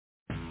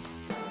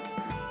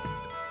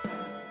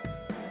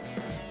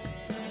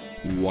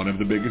One of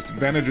the biggest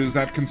advantages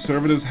that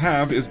conservatives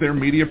have is their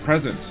media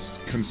presence.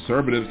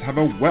 Conservatives have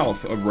a wealth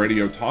of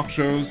radio talk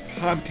shows,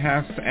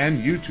 podcasts,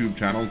 and YouTube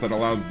channels that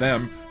allow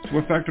them to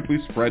effectively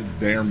spread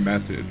their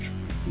message.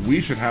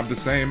 We should have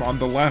the same on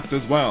the left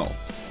as well.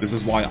 This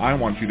is why I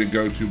want you to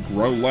go to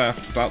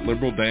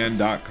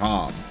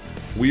growleft.liberaldan.com.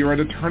 We are at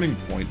a turning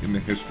point in the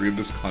history of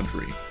this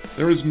country.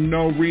 There is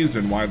no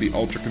reason why the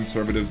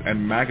ultra-conservatives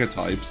and MAGA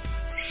types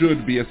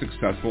should be as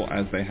successful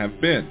as they have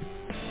been.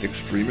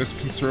 Extremist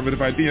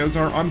conservative ideas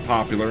are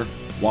unpopular,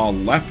 while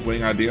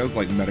left-wing ideas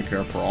like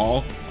Medicare for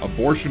all,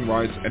 abortion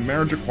rights, and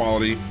marriage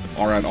equality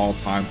are at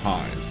all-time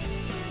highs.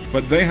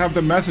 But they have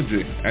the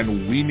messaging,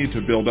 and we need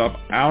to build up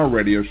our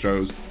radio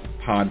shows,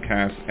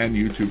 podcasts, and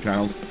YouTube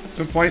channels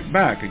to fight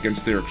back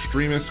against their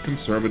extremist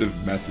conservative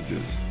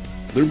messages.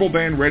 Liberal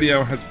Dan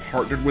Radio has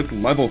partnered with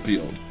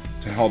Levelfield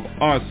to help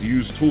us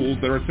use tools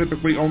that are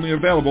typically only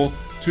available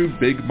to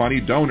big money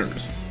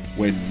donors.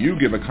 When you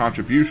give a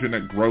contribution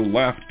at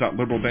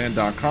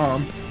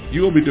growleft.liberaldan.com,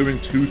 you will be doing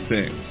two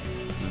things.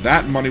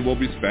 That money will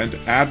be spent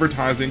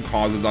advertising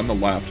causes on the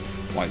left,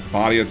 like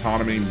body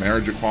autonomy,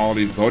 marriage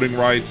equality, voting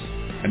rights,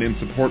 and in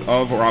support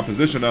of or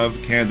opposition of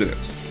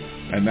candidates.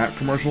 And that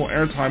commercial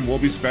airtime will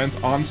be spent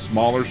on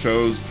smaller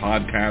shows,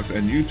 podcasts,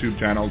 and YouTube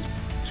channels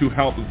to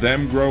help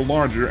them grow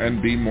larger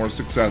and be more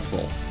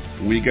successful.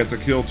 We get to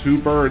kill two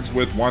birds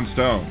with one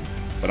stone,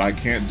 but I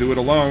can't do it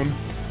alone.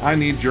 I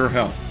need your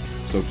help.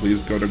 So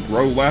please go to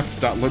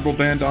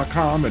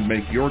growleft.liberaldan.com and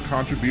make your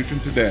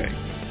contribution today.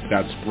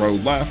 That's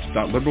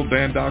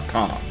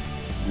growleft.liberaldan.com.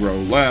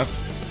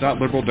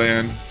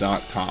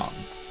 growleft.liberaldan.com.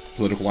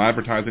 Political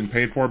advertising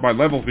paid for by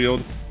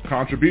Levelfield.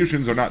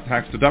 Contributions are not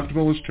tax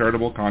deductible as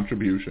charitable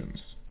contributions.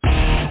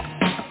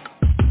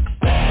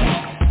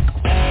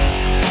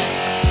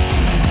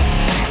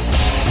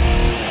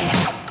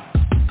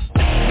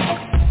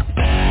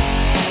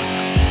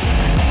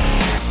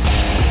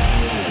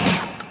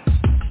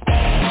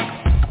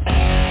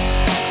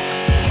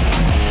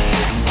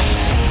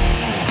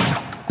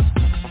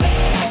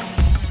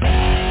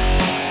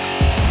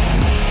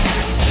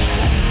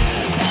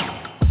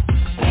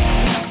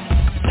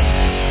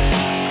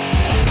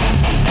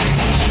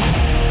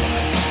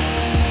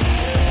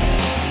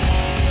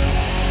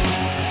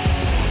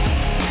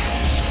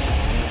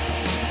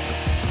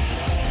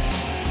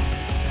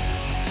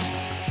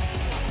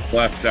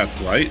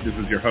 That's right. This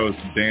is your host,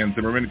 Dan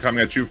Zimmerman,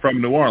 coming at you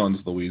from New Orleans,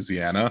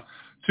 Louisiana.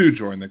 To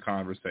join the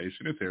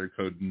conversation, it's area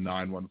code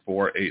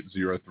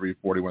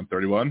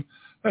 914-803-4131.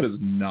 That is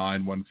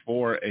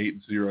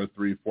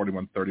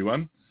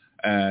 914-803-4131.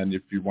 And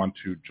if you want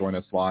to join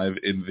us live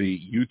in the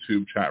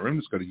YouTube chat room,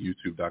 just go to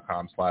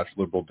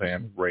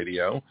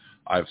youtube.com/liberaldanradio.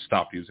 I've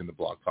stopped using the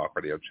Blog Talk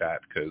Radio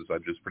chat because I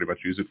just pretty much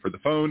use it for the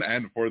phone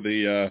and for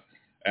the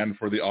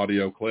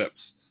audio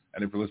clips.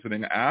 And if you're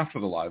listening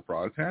after the live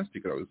broadcast, you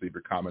can always leave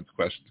your comments,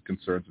 questions,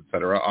 concerns,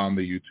 etc. on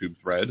the YouTube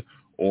thread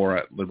or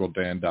at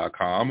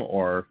liberaldan.com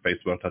or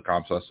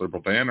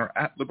facebook.com/liberaldan or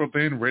at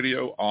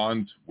liberaldanradio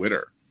on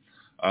Twitter.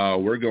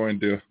 We're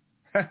going to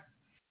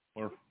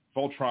we're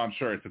Voltron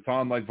shirts. It's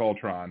on like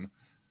Voltron.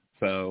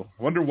 So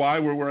I wonder why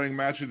we're wearing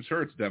matching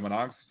shirts,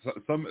 Demonox.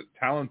 Some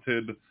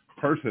talented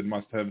person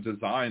must have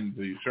designed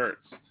these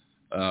shirts,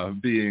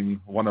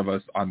 being one of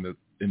us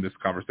in this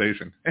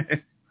conversation.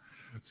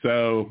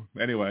 So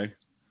anyway,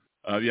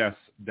 yes,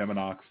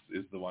 Demonox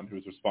is the one who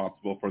is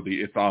responsible for the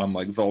It's On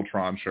Like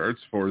Voltron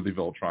shirts for the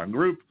Voltron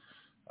group.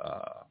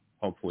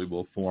 Hopefully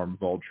we'll form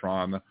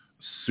Voltron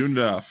soon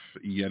enough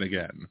yet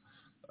again.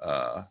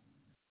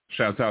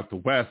 Shouts out to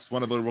Wes,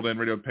 one of the Liberal Dan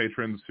Radio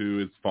patrons who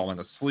is falling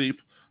asleep.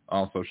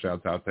 Also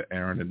shouts out to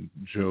Aaron and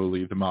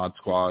Jolie, the Mod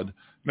Squad,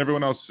 and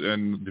everyone else,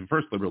 and the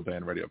first Liberal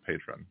Dan Radio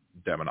patron,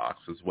 Demonox,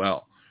 as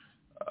well.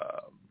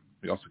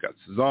 We also got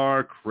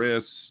Cesar,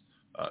 Chris,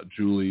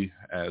 Julie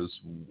as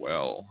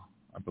well.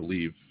 I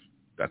believe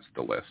that's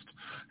the list.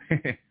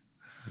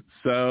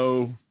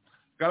 So,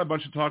 got a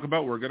bunch to talk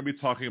about. We're going to be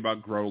talking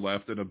about Grow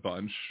Left in a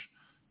bunch.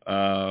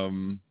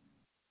 Aaron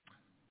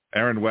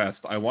West,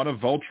 I want a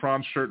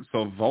Voltron shirt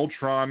so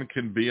Voltron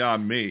can be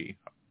on me.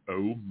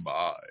 Oh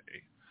my.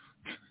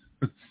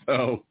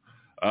 So,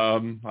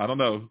 I don't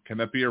know. Can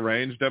that be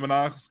arranged,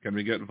 Demonox? Can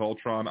we get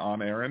Voltron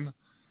on Aaron?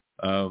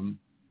 I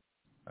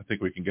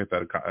think we can get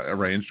that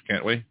arranged,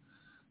 can't we?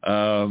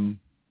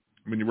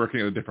 When you're working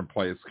at a different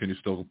place, can you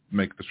still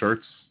make the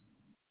shirts?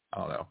 I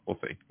don't know. We'll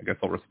see. I guess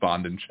I'll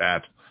respond in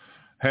chat.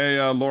 Hey,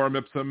 Laura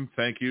Mipsum,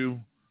 thank you.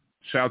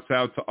 Shouts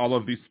out to all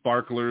of these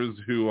sparklers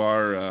who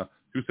are,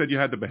 who said you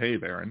had to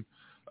behave, Aaron.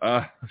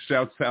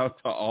 Shouts out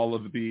to all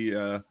of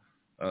the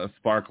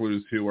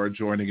sparklers who are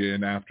joining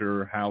in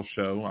after Hal's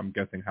show. I'm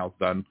guessing Hal's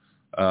done,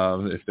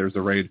 if there's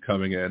a raid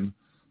coming in.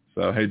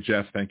 So, hey,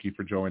 Jeff, thank you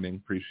for joining.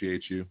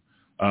 Appreciate you.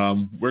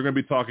 We're going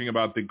to be talking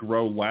about the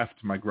Grow Left,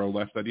 my Grow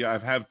Left idea. I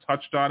have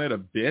touched on it a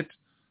bit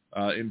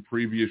in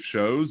previous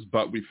shows,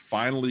 but we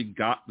finally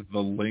got the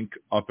link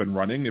up and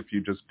running. If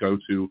you just go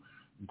to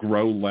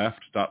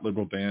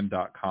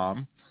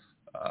growleft.liberaldan.com,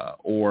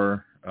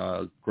 or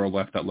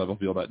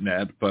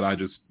growleft.levelfield.net, but I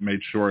just made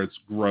sure it's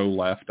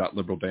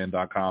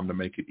growleft.liberaldan.com to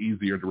make it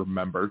easier to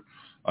remember.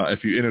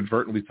 If you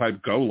inadvertently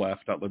type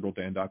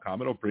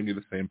goleft.liberaldan.com, it'll bring you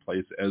the same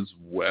place as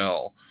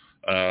well.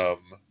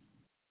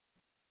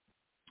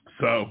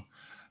 So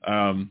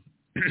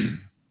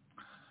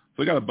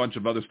we got a bunch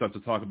of other stuff to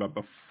talk about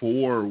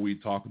before we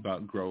talk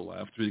about Grow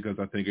Left, because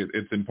I think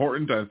it's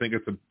important. I think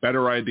it's a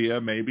better idea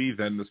maybe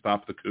than the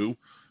Stop the Coup,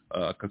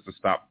 because the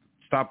Stop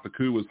the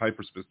Coup was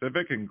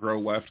hyper-specific, and Grow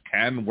Left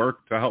can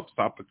work to help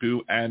stop the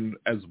coup, and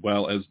as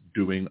well as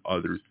doing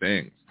other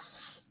things.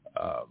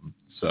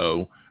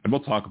 And we'll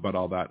talk about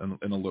all that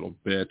in a little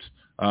bit.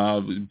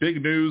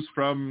 Big news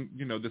from,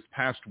 this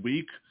past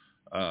week,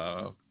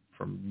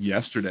 from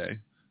yesterday,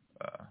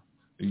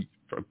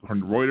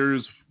 from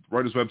Reuters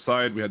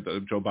website, we had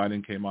Joe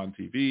Biden came on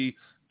TV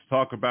to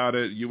talk about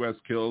it. U.S.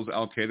 kills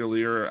al-Qaeda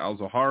leader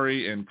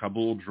al-Zawahiri in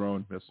Kabul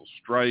drone missile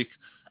strike.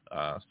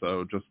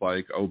 So just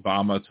like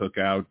Obama took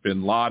out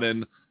bin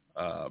Laden,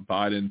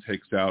 Biden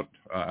takes out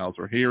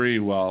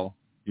al-Zawahiri while,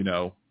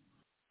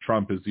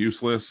 Trump is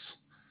useless.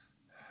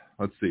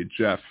 Let's see,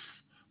 Jeff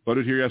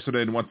voted here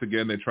yesterday, and once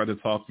again they tried to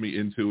talk me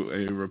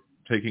into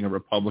taking a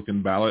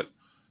Republican ballot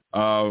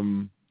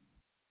in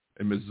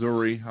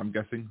Missouri, I'm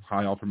guessing.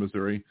 Hi, all from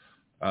Missouri.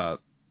 Could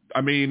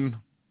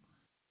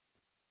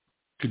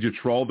you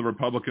troll the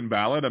Republican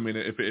ballot? I mean,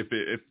 if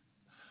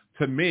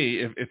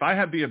I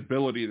had the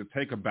ability to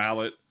take a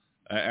ballot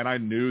and I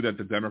knew that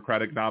the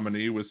Democratic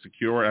nominee was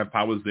secure, if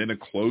I was in a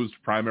closed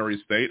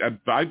primary state,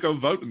 I'd go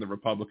vote in the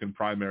Republican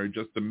primary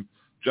just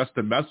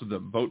to mess with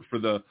them. Vote for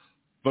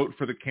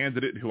the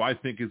candidate who I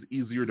think is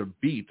easier to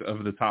beat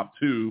of the top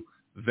two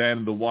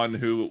than the one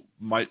who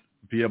might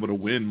be able to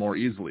win more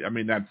easily. I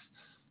mean,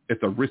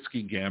 it's a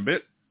risky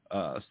gambit.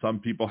 Some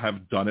people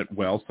have done it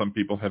well. Some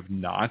people have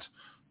not.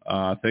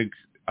 I think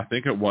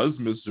it was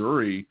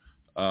Missouri,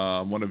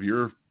 one of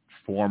your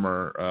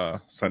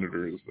former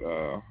senators.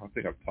 I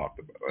think I've talked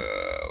about.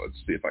 Let's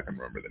see if I can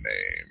remember the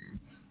name.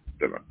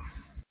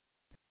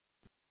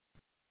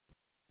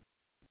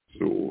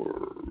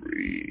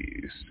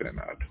 Missouri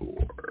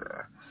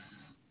senator.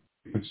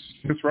 Is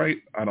this right?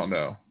 I don't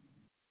know.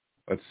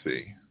 Let's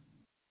see.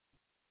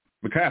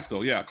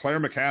 McCaskill, yeah, Claire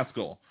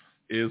McCaskill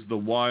is the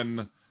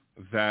one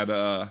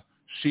that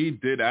she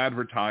did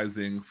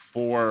advertising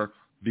for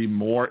the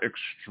more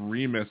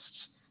extremists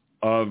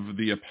of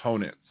the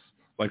opponents.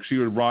 Like she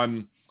would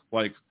run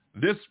like,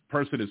 this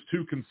person is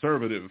too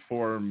conservative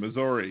for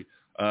Missouri,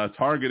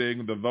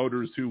 targeting the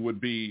voters who would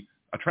be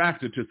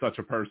attracted to such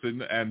a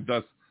person and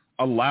thus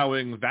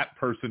allowing that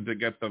person to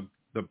get the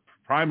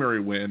primary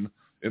win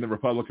in the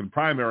Republican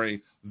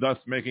primary, thus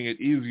making it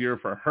easier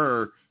for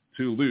her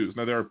to lose.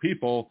 Now, there are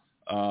people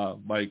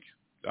like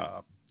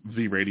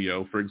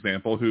V-Radio, for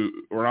example,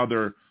 or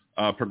other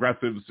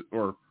progressives,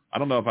 or I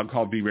don't know if I'd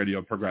call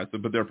V-Radio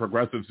progressive, but they're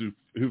progressives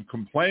who've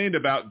complained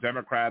about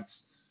Democrats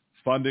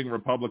funding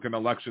Republican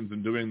elections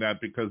and doing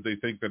that because they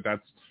think that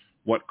that's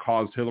what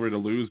caused Hillary to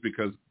lose,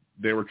 because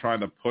they were trying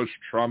to push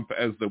Trump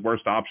as the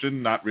worst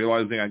option, not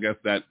realizing, I guess,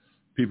 that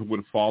people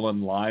would fall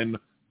in line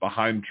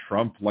behind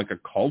Trump like a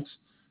cult.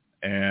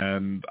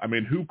 And, I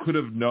mean, who could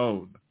have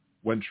known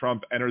when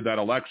Trump entered that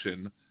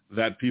election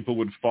that people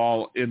would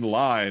fall in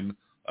line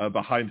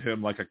behind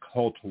him like a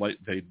cult like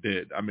they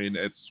did? I mean,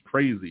 it's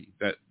crazy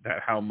that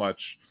how much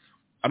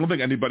 – I don't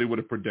think anybody would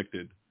have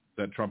predicted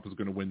that Trump was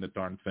going to win the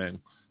darn thing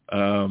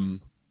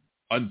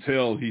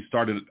until he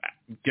started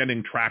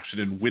getting traction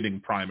and winning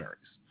primaries.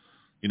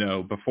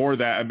 Before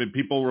that, I mean,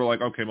 people were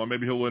like, okay, well,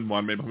 maybe he'll win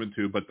one, maybe he'll win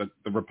two, but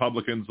the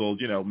Republicans will,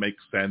 make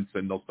sense,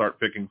 and they'll start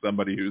picking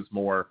somebody who's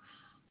more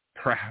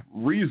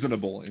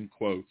reasonable, in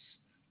quotes,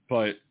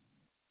 but,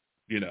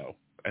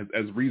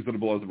 as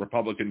reasonable as a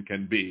Republican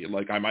can be.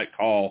 Like, I might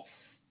call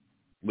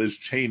Liz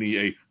Cheney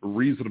a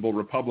reasonable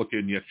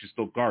Republican, yet she's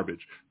still garbage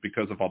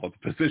because of all of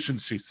the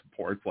positions she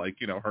supports, like,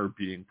 her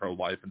being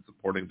pro-life and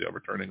supporting the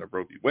overturning of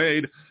Roe v.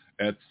 Wade,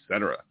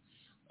 etc.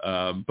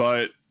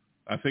 But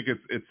I think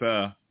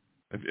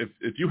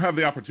if you have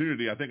the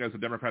opportunity, I think as a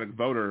Democratic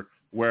voter,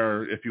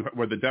 where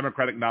the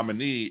Democratic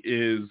nominee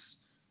is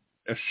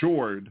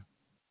assured,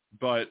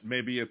 but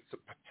maybe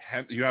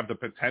you have the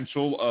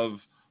potential of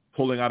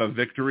pulling out a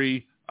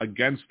victory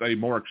against a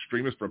more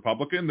extremist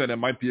Republican, then it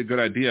might be a good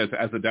idea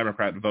to, as a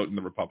Democrat, vote in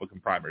the Republican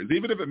primaries,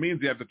 even if it means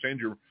you have to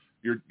change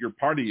your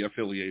party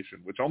affiliation,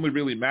 which only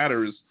really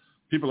matters.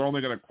 People are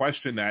only going to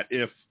question that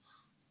if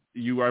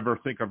you ever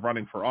think of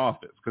running for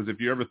office, because if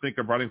you ever think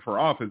of running for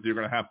office, you're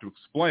going to have to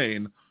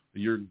explain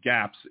your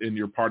gaps in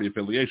your party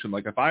affiliation.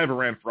 Like if I ever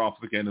ran for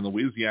office again in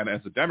Louisiana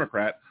as a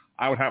Democrat,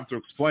 I would have to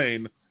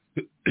explain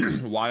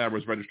why I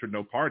was registered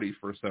no party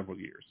for several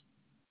years.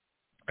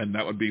 And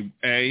that would be,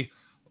 A,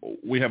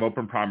 we have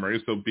open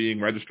primaries, so being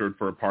registered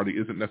for a party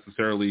isn't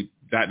necessarily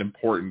that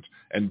important.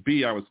 And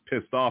B, I was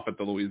pissed off at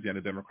the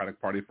Louisiana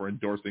Democratic Party for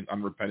endorsing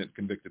unrepentant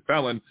convicted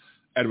felon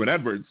Edwin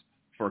Edwards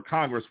for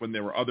Congress when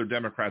there were other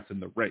Democrats in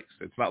the race.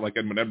 It's not like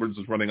Edwin Edwards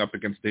was running up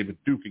against David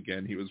Duke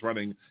again. He was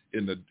running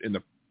in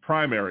the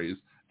primaries,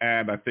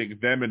 and I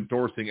think them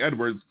endorsing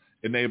Edwards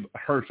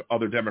hurt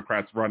other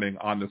Democrats running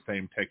on the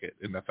same ticket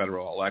in the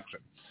federal election.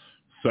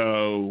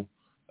 So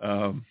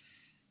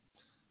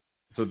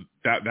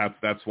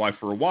that's why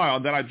for a while,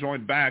 and then I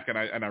joined back and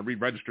I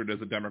re-registered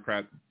as a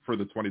Democrat for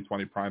the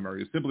 2020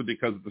 primaries simply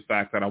because of the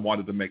fact that I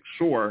wanted to make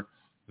sure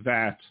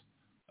that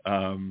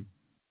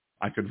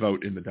I could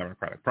vote in the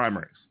Democratic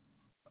primaries.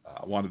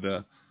 I wanted to,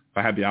 if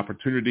I had the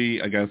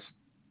opportunity, I guess,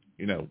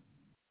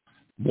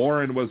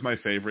 Warren was my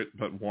favorite,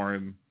 but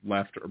Warren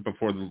left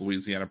before the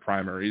Louisiana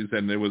primaries,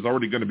 and it was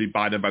already going to be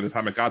Biden by the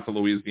time it got to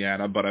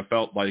Louisiana, but I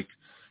felt like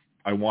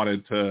I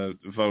wanted to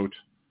vote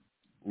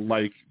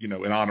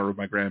in honor of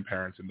my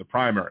grandparents in the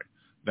primary.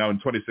 Now, in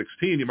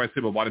 2016, you might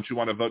say, well, why don't you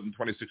want to vote in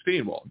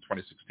 2016? Well, in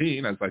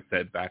 2016, as I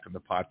said back in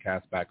the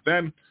podcast back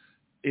then,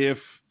 it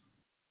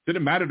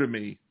didn't matter to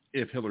me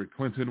if Hillary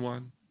Clinton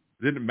won.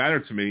 It didn't matter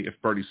to me if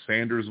Bernie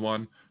Sanders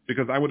won,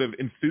 because I would have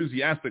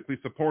enthusiastically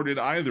supported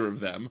either of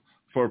them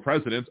for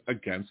president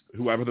against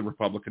whoever the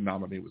Republican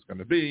nominee was going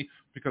to be,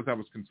 because I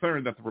was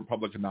concerned that the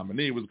Republican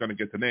nominee was going to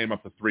get the name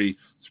up to 3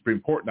 Supreme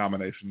Court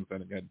nominations.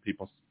 And again,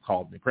 people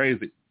called me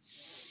crazy.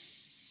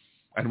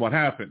 And what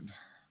happened?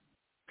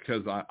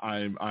 Because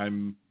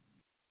I'm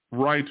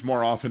right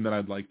more often than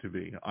I'd like to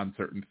be on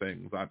certain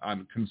things,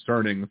 on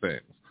concerning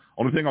things.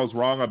 Only thing I was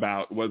wrong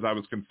about was I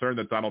was concerned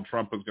that Donald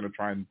Trump was going to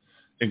try and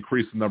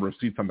increase the number of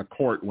seats on the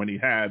court when he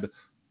had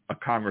a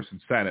Congress and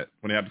Senate.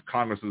 When he had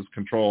Congress's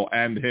control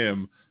and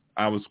him,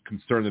 I was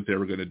concerned that they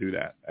were going to do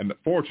that. And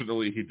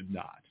fortunately, he did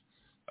not.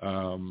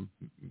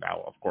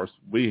 Now, of course,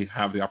 we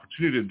have the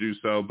opportunity to do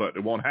so, but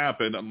it won't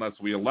happen unless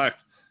we elect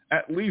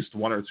at least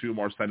 1 or 2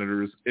 more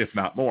senators, if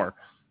not more,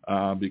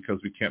 because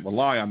we can't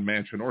rely on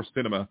Manchin or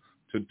Sinema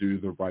to do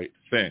the right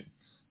thing.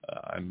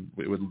 And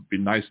it would be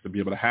nice to be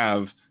able to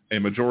have a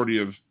majority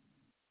of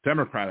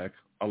Democratic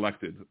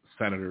elected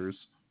senators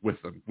with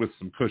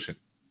some cushion.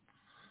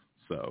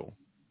 So,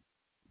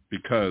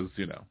 because,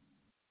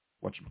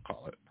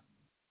 whatchamacallit.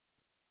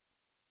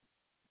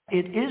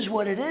 It is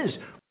what it is.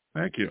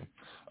 Thank you.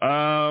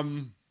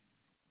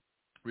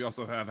 We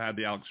also have had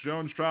the Alex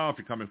Jones trial. If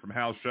you're coming from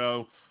Hal's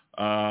show,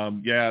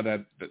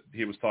 that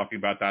he was talking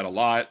about that a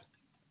lot.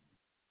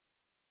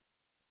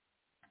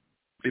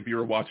 If you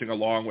were watching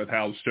along with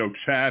Hal's show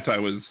chat, I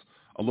was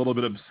a little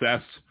bit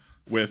obsessed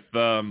with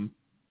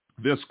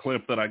this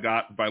clip that I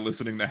got by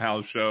listening to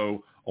Hal's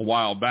show a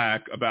while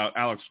back about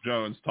Alex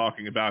Jones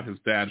talking about his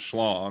dad's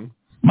schlong.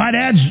 My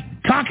dad's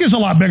cock is a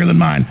lot bigger than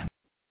mine.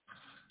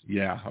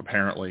 Yeah,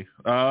 apparently.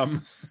 I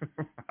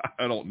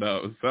don't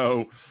know.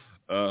 So,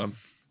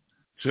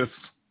 just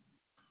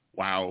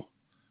wow.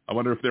 I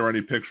wonder if there were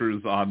any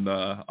pictures on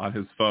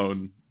his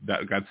phone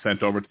that got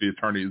sent over to the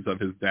attorneys of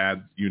his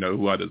dad's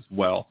you-know-what as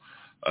well.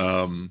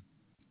 I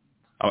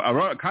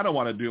kind of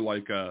want to do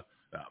like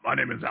my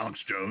name is Alex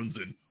Jones,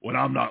 and when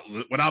I'm not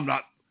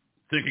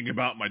thinking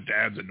about my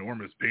dad's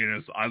enormous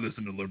penis, I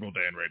listen to Liberal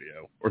Dan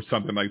Radio or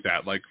something like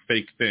that, like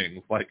fake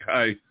things. Like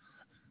I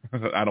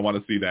don't want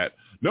to see that.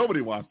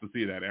 Nobody wants to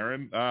see that,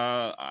 Aaron.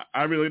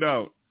 I really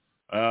don't.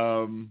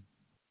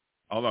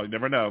 Although you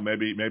never know.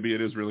 Maybe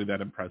it is really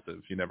that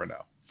impressive. You never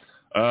know.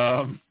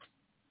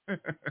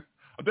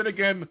 But then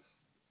again,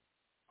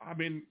 I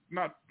mean,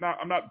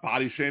 I'm not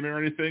body shaming or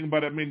anything,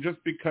 but I mean,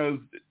 just because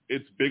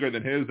it's bigger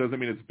than his doesn't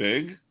mean it's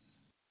big.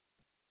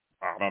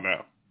 I don't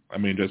know. I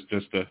mean, just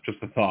a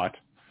thought.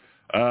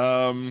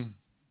 Is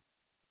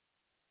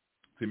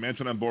he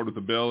Manchin on board with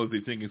the bill? Is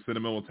he thinking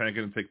Sinema will tank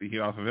it and take the heat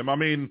off of him? I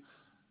mean,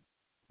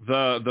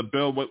 the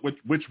bill,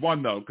 which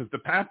one though? Because the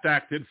PACT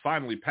Act did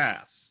finally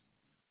pass.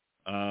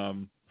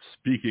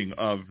 Speaking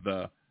of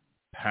the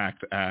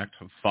PACT Act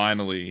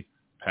finally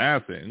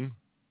passing,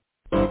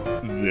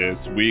 this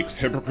week's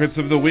Hypocrites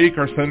of the Week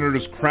are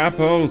Senators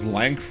Crapo,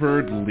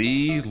 Lankford,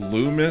 Lee,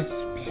 Loomis,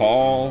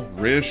 Paul,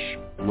 Risch,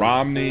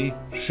 Romney,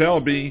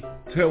 Shelby,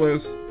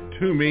 Tillis,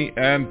 Toomey,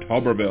 and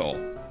Tuberville.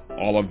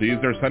 All of these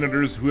are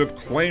senators who have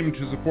claimed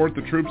to support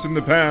the troops in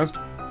the past,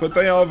 but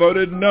they all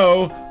voted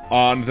no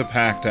on the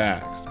PACT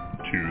Act.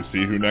 To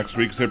see who next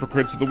week's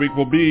Hypocrites of the Week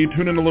will be,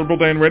 tune in to Liberal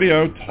Dan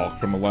Radio, Talk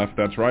from the Left,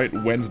 that's right,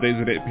 Wednesdays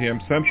at 8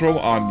 p.m. Central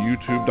on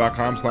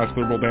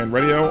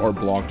youtube.com/liberaldanradio or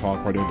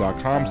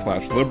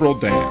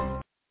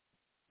blogtalkradio.com/liberaldan.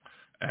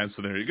 And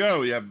so there you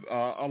go. You have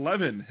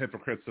 11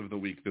 Hypocrites of the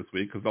Week this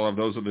week, because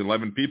those are the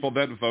 11 people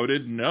that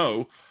voted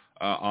no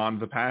on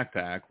the PACT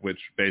Act, which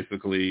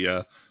basically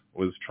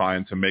was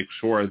trying to make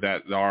sure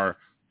that there are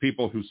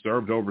people who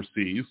served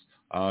overseas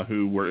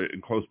who were in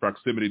close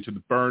proximity to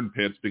the burn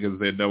pits because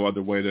they had no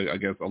other way to, I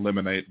guess,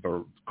 eliminate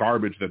the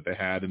garbage that they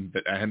had, and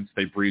hence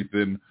they breathed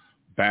in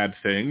bad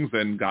things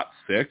and got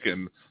sick.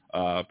 And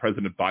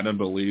President Biden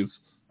believes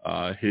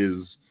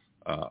his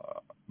son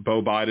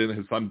Beau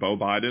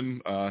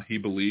Biden, he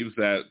believes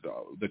that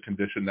the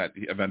condition that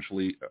he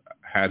eventually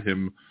had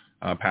him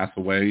pass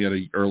away at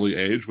an early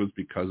age was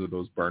because of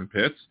those burn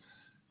pits.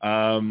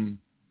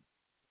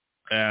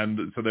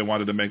 And so they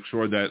wanted to make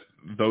sure that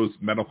those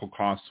medical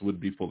costs would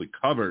be fully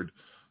covered.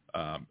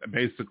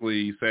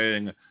 Basically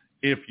saying,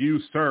 if you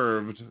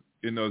served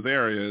in those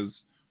areas,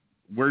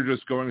 we're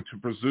just going to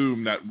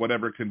presume that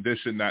whatever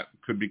condition that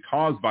could be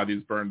caused by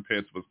these burn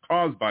pits was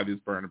caused by these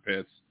burn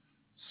pits,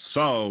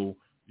 so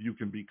you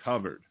can be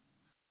covered.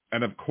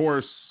 And of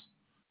course,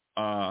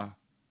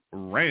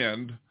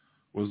 Rand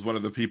was one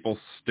of the people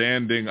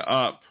standing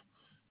up,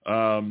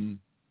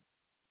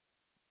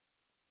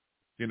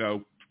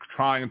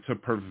 trying to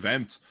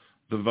prevent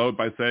the vote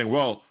by saying,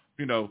 well,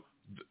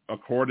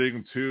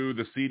 according to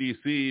the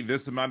CDC,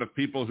 this amount of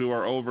people who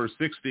are over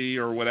 60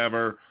 or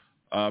whatever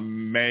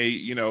may,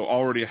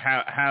 already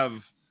have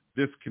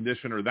this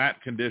condition or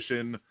that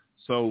condition.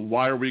 So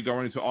why are we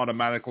going to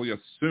automatically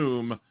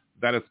assume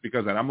that it's because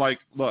of that? I'm like,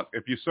 look,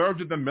 if you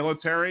served in the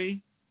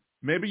military,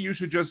 maybe you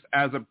should just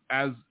as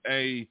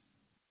a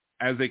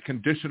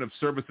condition of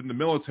service in the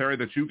military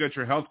that you get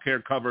your health care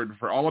covered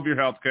for all of your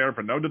health care,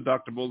 for no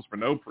deductibles, for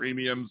no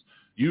premiums.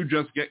 You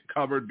just get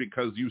covered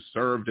because you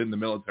served in the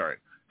military.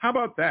 How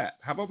about that?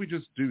 How about we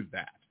just do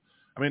that?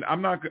 I mean, I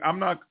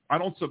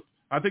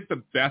think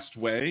the best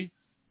way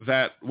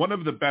one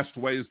of the best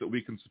ways that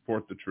we can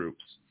support the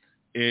troops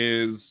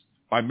is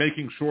by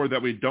making sure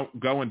that we don't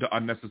go into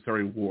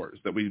unnecessary wars,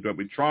 that we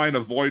try and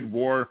avoid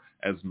war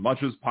as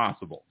much as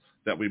possible,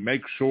 that we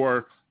make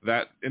sure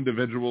that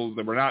individuals,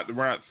 that we're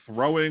not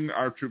throwing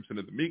our troops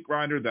into the meat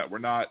grinder, that we're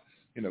not,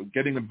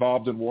 getting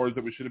involved in wars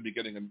that we shouldn't be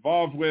getting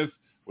involved with,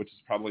 which is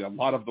probably a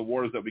lot of the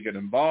wars that we get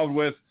involved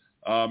with,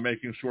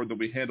 making sure that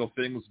we handle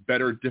things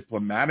better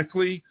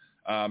diplomatically,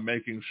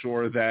 making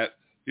sure that,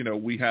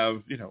 we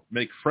have,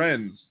 make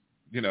friends,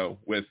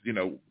 with,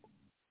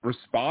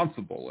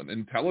 responsible and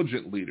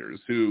intelligent leaders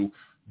who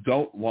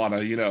don't want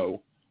to,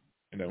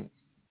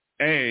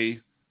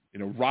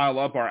 rile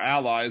up our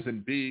allies,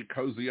 and B,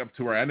 cozy up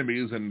to our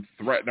enemies and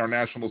threaten our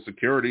national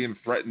security and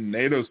threaten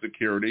NATO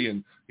security,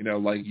 and,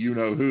 like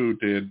who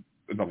did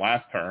in the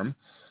last term.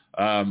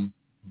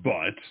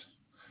 But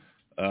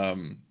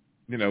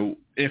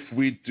if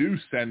we do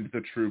send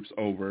the troops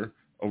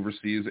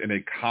overseas in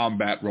a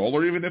combat role,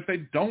 or even if they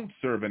don't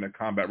serve in a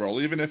combat role,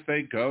 even if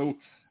they go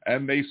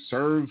and they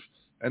serve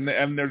and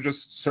they're just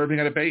serving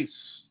at a base,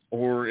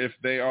 or if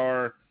they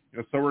are,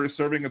 we're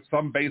serving at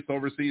some base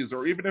overseas,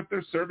 or even if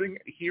they're serving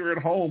here at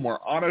home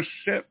or on a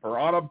ship or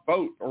on a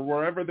boat or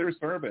wherever they're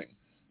serving,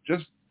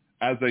 just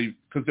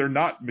because they're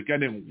not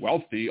getting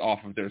wealthy off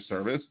of their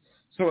service.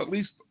 So at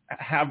least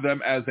have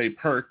them as a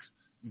perk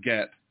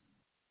get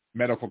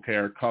medical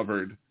care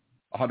covered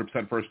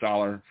 100% first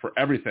dollar for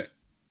everything.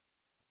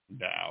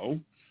 Now,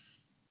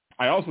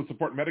 I also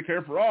support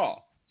Medicare for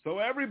all, so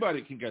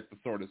everybody can get the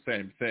sort of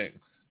same thing.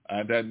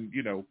 And then,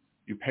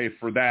 you pay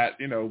for that,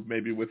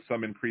 maybe with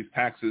some increased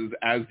taxes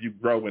as you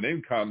grow in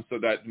income, so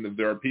that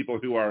there are people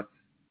who are,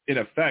 in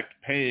effect,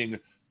 paying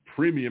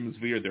premiums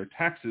via their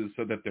taxes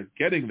so that they're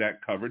getting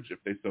that coverage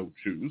if they so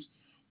choose.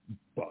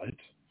 But,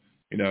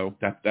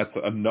 that's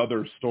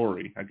another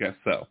story, I guess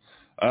so.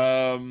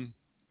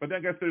 But I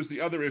guess there's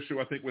the other issue,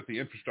 I think, with the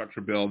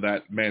infrastructure bill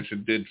that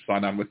Manchin did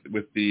sign on with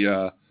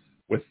the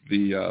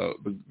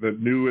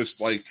newest,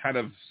 kind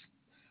of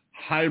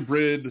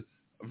hybrid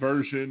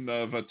version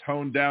of a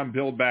toned down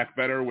Build Back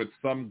Better with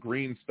some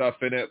green stuff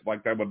in it,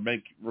 like that would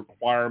make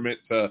requirement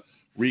to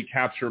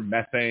recapture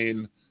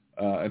methane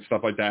and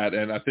stuff like that.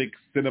 And I think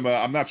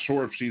Sinema, I'm not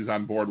sure if she's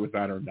on board with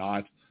that or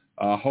not.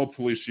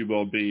 Hopefully she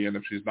will be, and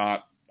if she's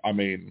not, I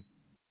mean,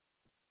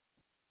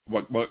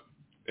 what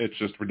it's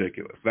just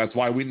ridiculous. That's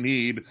why we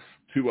need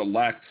to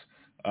elect,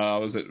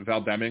 was it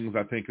Val Demings,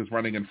 I think, is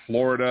running in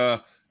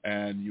Florida,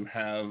 and you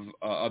have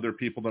other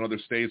people in other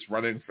states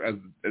running as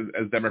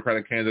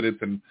Democratic candidates,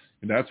 and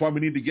that's why we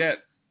need to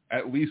get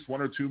at least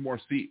one or two more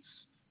seats,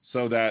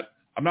 so that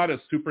I'm not as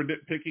super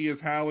nitpicky as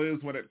Hal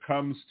is when it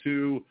comes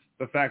to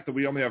the fact that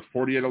we only have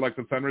 48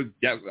 elected senators.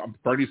 Yes,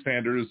 Bernie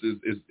Sanders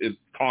is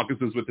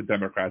caucuses with the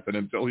Democrats, and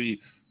until he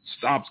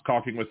stops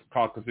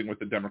caucusing with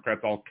the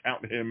Democrats, I'll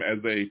count him as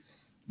a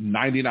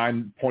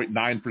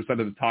 99.9% of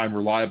the time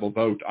reliable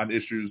vote on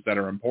issues that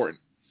are important.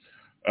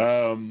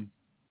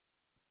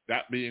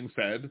 That being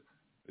said,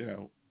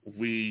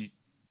 we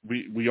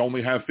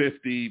only have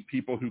 50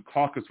 people who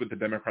caucus with the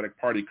Democratic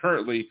Party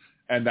currently,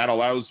 and that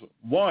allows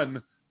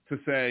one to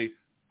say,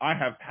 I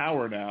have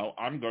power now,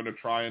 I'm going to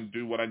try and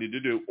do what I need to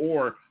do,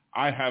 or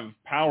I have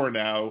power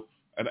now,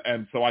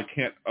 and so I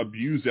can't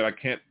abuse it. I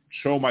can't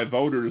show my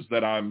voters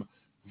that I'm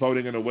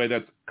voting in a way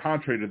that's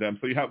contrary to them.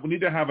 So we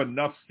need to have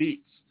enough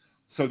seats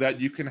so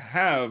that you can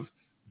have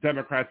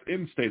Democrats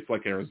in states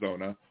like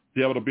Arizona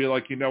be able to be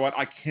like,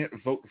 I can't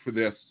vote for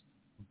this,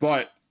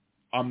 but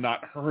I'm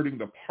not hurting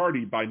the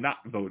party by not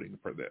voting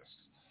for this.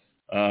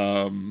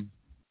 Carl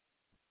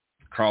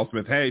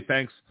Smith, hey,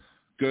 thanks.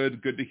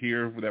 Good to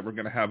hear that we're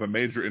going to have a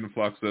major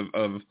influx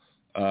of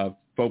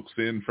folks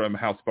in from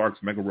Hal Sparks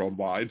Mega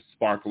Worldwide,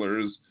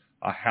 sparklers,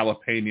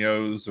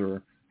 jalapenos,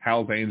 or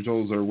Hal's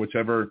Angels, or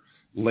whichever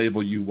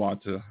label you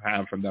want to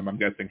have from them. I'm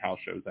guessing Hal's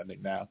show's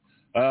ending now,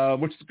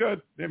 which is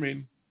good. I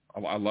mean,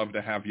 I love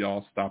to have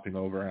y'all stopping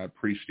over. I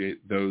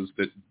appreciate those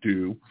that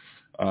do.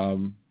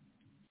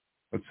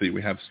 Let's see.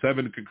 We have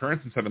 7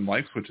 concurrents and 7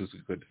 likes, which is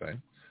a good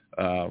thing.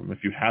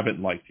 If you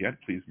haven't liked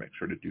yet, please make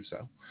sure to do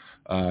so.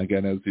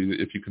 Again,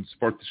 if you can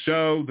support the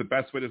show, the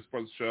best way to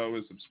support the show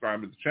is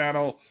subscribing to the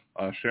channel,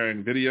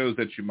 sharing videos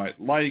that you might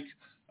like,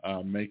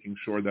 making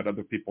sure that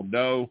other people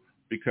know,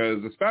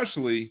 because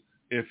especially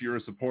if you're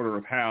a supporter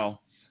of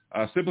Hal,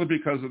 simply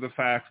because of the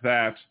fact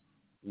that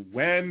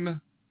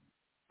when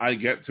I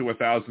get to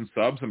 1,000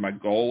 subs, and my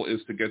goal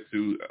is to get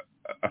to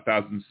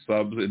 1,000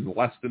 subs in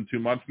less than 2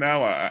 months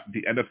now,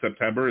 the end of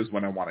September is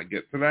when I want to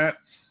get to that,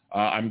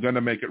 I'm going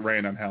to make it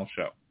rain on Hal's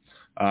show.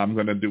 I'm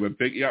going to do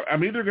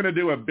I'm either going to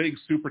do a big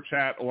super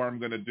chat or I'm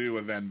going to do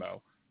a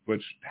Venmo,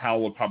 which Hal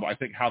will probably, I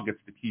think Hal gets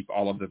to keep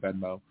all of the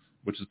Venmo,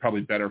 which is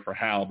probably better for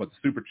Hal, but the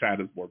super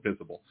chat is more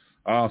visible.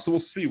 So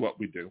we'll see what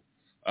we do.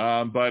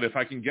 But if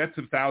I can get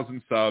to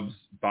 1,000 subs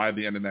by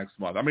the end of next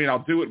month, I mean,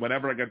 I'll do it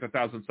whenever I get to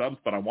 1,000 subs,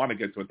 but I want to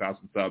get to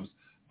 1,000 subs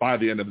by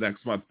the end of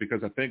next month,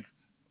 because I think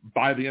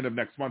by the end of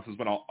next month is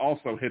when I'll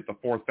also hit the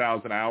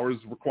 4,000 hours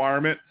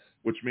requirement,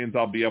 which means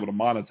I'll be able to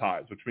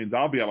monetize, which means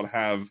I'll be able to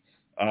have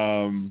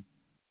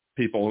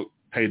people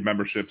paid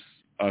memberships,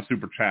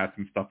 super chats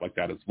and stuff like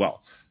that as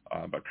well.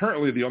 But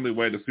currently the only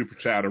way to super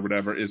chat or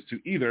whatever is to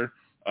either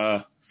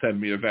send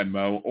me a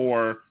Venmo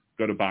or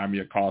go to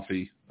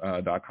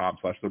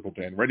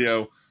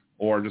buymeacoffee.com/LiberalDanRadio,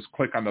 or just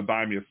click on the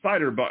Buy Me a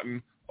Cider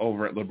button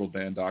over at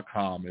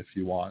liberaldan.com if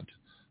you want.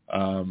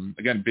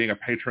 Again, being a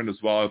patron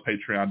as well,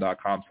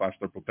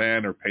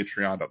 patreon.com/liberaldan or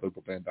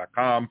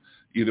patreon.liberaldan.com.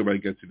 Either way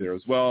gets you there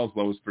as well, as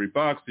low as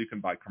 $3. You can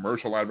buy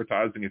commercial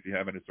advertising if you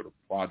have any sort of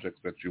projects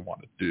that you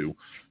want to do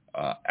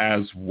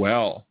as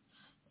well.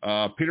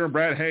 Peter and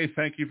Brad, hey,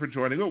 thank you for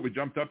joining. Oh, we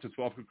jumped up to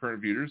 12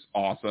 concurrent viewers.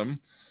 Awesome.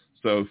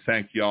 So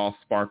thank y'all,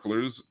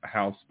 sparklers,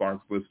 House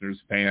Sparks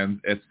listeners, fans,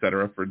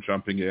 etc., for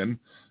jumping in.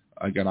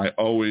 Again, I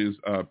always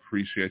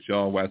appreciate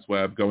y'all. Wes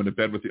Webb, going to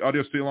bed with the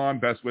audio still on.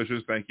 Best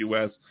wishes. Thank you,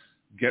 Wes.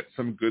 Get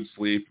some good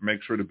sleep.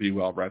 Make sure to be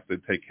well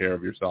rested. Take care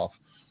of yourself.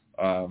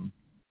 And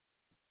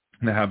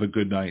have a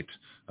good night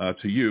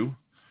to you.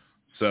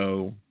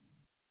 So,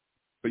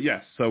 but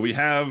yes, so we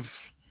have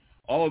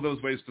all of those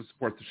ways to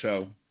support the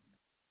show.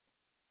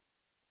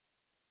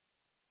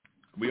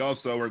 We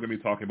also are going to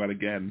be talking about,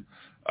 again,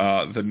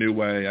 the new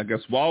way. I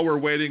guess while we're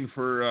waiting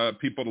for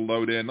people to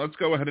load in, let's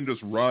go ahead and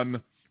just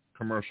run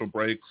commercial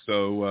break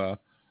so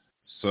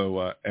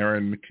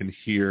Aaron can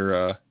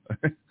hear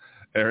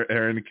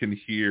Aaron can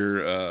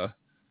hear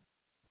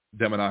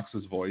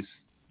Demonox's voice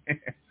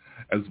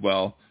as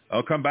well.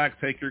 I'll come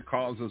back, take your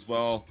calls as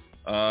well.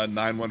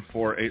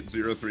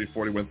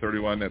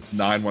 914-803-4131. That's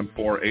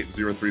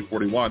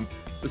 914-803-41.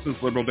 This is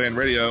Liberal Dan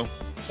Radio.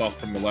 Talk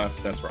from the left.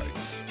 That's right.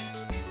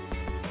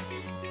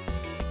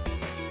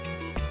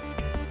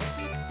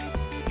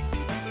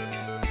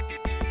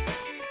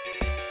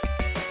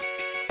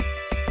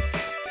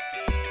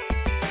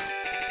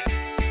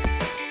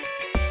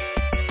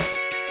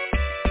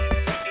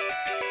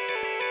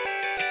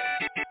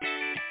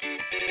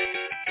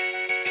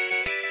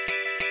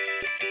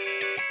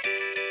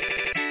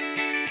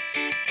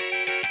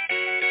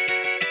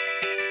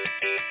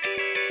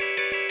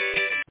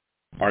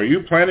 Are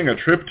you planning a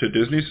trip to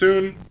Disney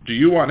soon? Do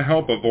you want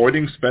help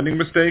avoiding spending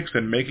mistakes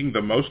and making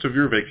the most of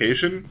your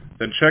vacation?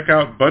 Then check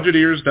out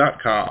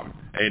BudgetEars.com,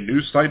 a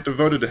new site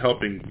devoted to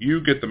helping you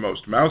get the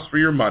most mouse for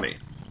your money.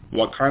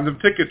 What kinds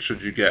of tickets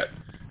should you get?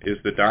 Is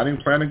the dining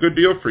plan a good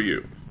deal for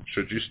you?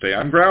 Should you stay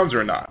on grounds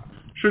or not?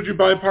 Should you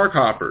buy park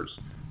hoppers?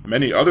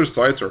 Many other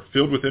sites are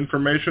filled with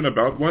information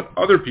about what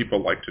other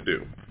people like to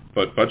do,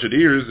 but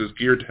BudgetEars is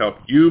geared to help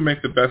you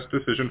make the best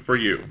decision for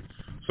you.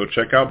 So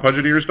check out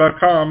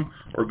BudgetEars.com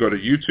or go to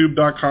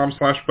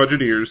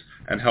YouTube.com/BudgetEars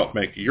and help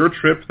make your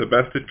trip the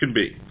best it can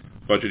be.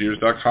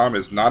 BudgetEars.com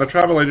is not a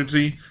travel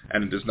agency,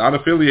 and it is not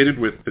affiliated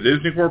with the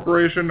Disney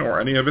Corporation or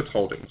any of its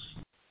holdings.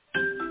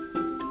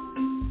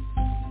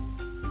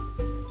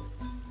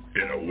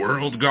 In a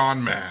world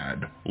gone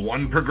mad,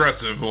 one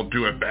progressive will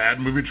do a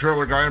bad movie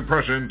trailer guy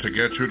impression to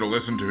get you to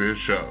listen to his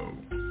show.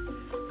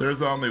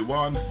 There's only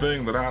one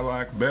thing that I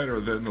like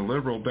better than the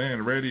Liberal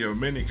Dan Radio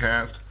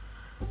minicast.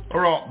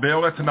 Alright,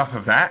 Bill, that's enough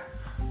of that.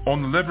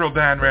 On the Liberal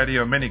Dan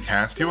Radio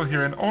minicast, you will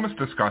hear an honest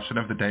discussion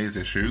of the day's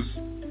issues,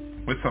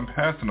 with some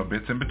personal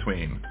bits in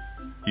between.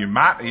 You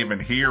might even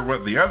hear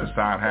what the other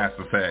side has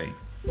to say,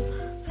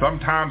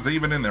 sometimes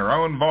even in their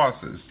own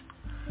voices.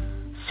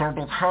 So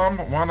become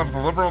one of the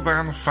Liberal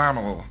Dan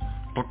family,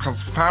 because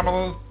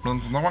family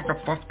means no one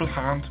gets left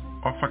behind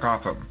or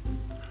forgotten.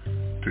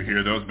 To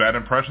hear those bad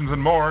impressions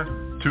and more,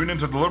 tune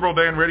into the Liberal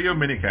Dan Radio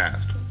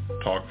minicast.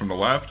 Talk from the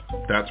left,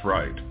 that's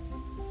right.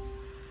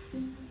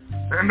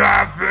 And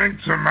I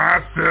think to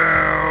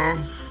myself,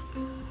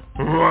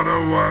 what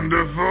a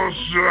wonderful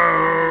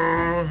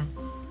show.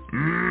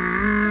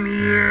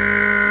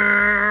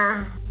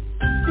 Yeah.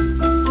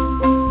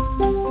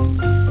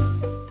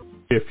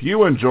 If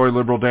you enjoy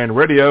Liberal Dan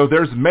Radio,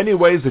 there's many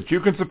ways that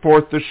you can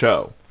support the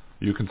show.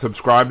 You can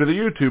subscribe to the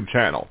YouTube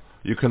channel.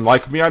 You can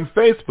like me on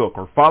Facebook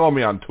or follow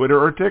me on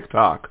Twitter or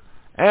TikTok.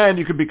 And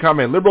you can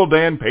become a Liberal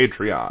Dan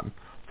Patreon.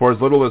 For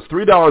as little as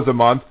 $3 a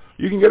month,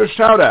 you can get a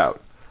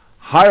shout-out.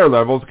 Higher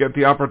levels get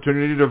the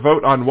opportunity to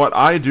vote on what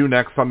I do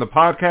next on the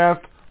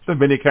podcast, the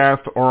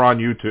minicast, or on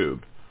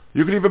YouTube.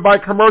 You can even buy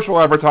commercial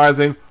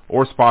advertising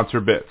or sponsor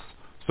bits.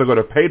 So go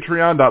to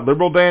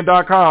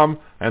patreon.liberaldan.com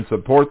and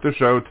support the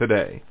show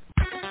today.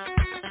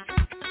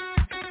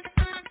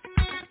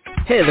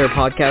 Hey there,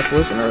 podcast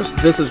listeners.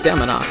 This is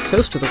Demonox,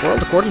 host of The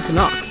World According to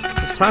Nox.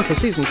 It's time for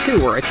Season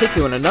 2, where I take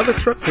you on another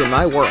trip through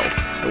my world.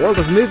 The world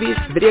of movies,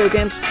 video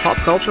games, pop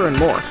culture, and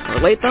more.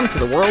 Relate them to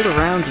the world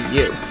around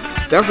you.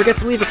 Don't forget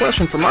to leave a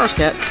question for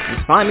Marscat,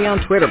 and find me on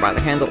Twitter by the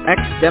handle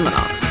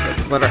XDemonox.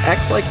 That's the letter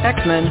X like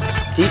X-Men,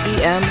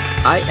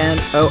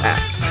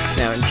 DEMINOX.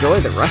 Now enjoy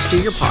the rest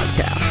of your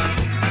podcast.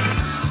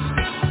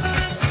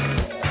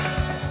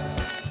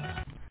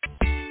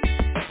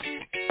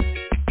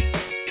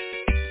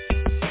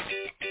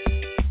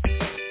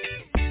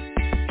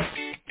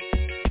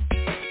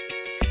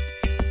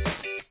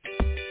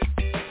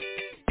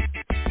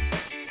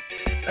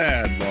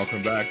 And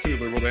welcome back to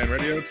Liberal Dan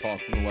Radio,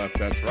 Talk from the Left,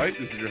 That's Right.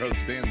 This is your host,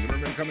 Dan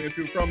Zimmerman, coming at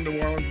you from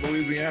New Orleans,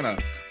 Louisiana.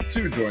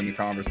 To join the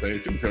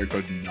conversation, area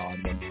code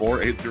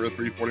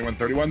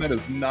 914-803-4131. That is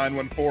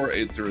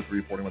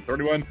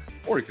 914-803-4131.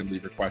 Or you can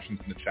leave your questions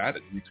in the chat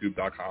at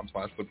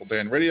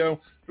youtube.com/LiberalDanRadio. If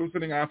you're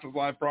listening after the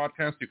live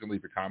broadcast, you can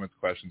leave your comments,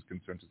 questions,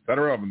 concerns,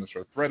 etc. on the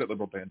show thread at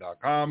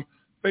liberaldan.com,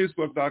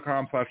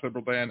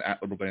 facebook.com/LiberalDan, at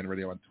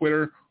LiberalDanRadio on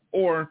Twitter,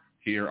 or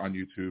here on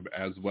YouTube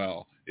as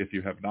well. If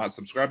you have not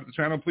subscribed to the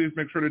channel, please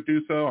make sure to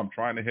do so. I'm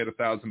trying to hit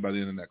 1,000 by the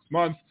end of next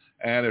month.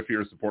 And if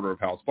you're a supporter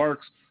of Hal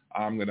Sparks,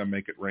 I'm going to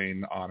make it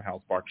rain on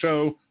Hal Sparks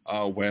Show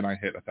when I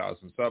hit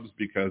 1,000 subs,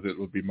 because it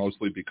would be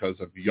mostly because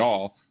of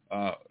y'all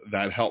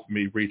that helped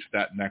me reach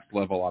that next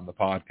level on the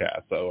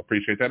podcast. So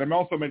appreciate that. And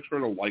also make sure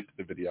to like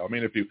the video. I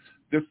mean, if you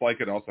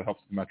dislike it, also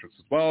helps the metrics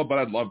as well, but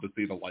I'd love to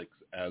see the likes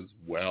as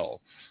well.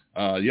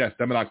 Yes,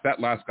 Demonox, that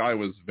last guy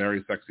was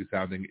very sexy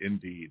sounding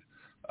indeed.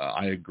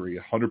 I agree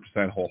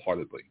 100%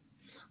 wholeheartedly.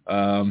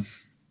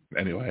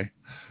 Anyway,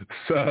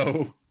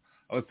 so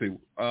let's see.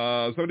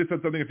 Somebody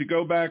said something. If you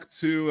go back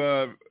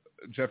to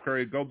Jeff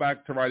Curry, go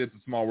back to Ride It's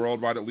a Small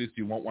World, right? At least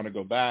you won't want to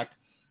go back.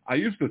 I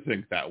used to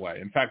think that way.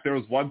 In fact, there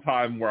was one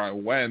time where I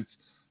went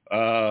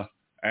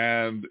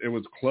and it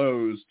was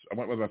closed. I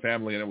went with my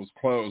family and it was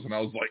closed, and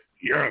I was like,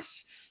 yes,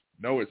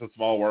 no, it's a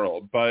small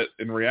world. But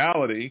in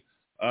reality,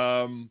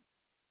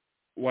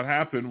 what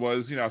happened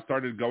was, I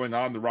started going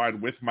on the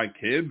ride with my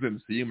kids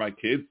and seeing my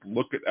kids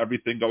look at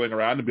everything going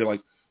around and be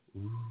like,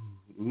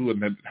 ooh,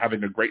 and then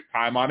having a great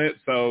time on it.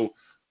 So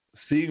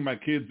seeing my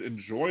kids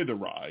enjoy the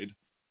ride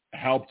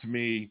helped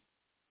me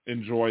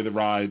enjoy the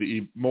ride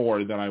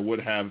more than I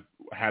would have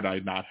had I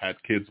not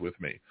had kids with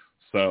me.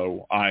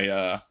 So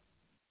I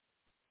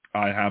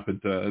happen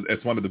to,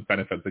 it's one of the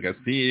benefits, I guess,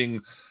 seeing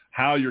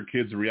how your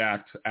kids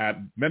react at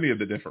many of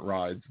the different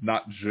rides,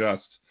 not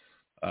just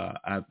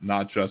on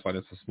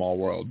It's a Small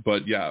World.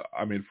 But yeah,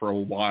 I mean, for a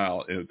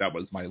while, that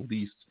was my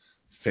least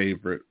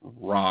favorite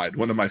ride.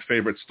 One of my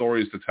favorite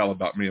stories to tell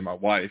about me and my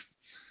wife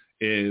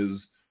is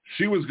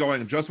she was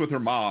going just with her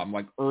mom,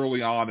 like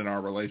early on in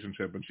our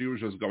relationship, and she was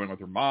just going with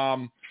her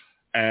mom,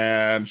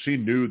 and she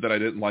knew that I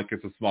didn't like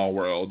It's a Small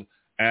World,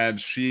 and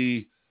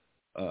she's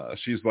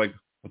like,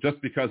 well,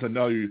 just because I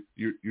know you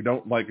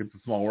don't like It's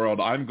a Small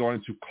World, I'm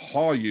going to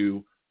call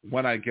you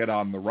when I get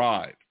on the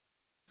ride.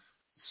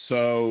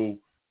 So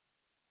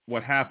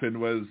what happened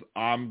was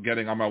I'm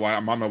on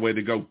my way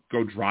to go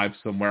drive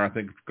somewhere. I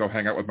think go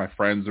hang out with my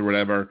friends or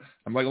whatever.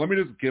 I'm like, let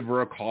me just give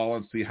her a call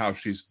and see how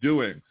she's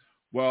doing.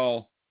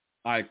 Well,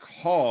 I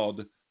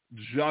called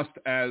just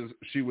as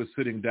she was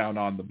sitting down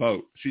on the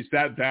boat. She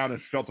sat down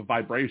and felt a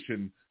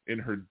vibration in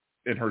her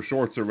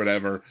shorts or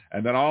whatever.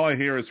 And then all I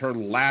hear is her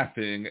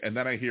laughing. And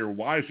then I hear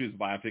why she's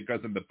laughing,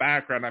 because in the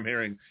background I'm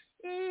hearing,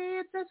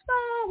 it's a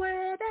small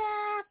world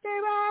after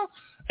all.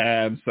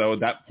 And so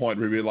at that point,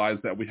 we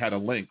realized that we had a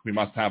link. We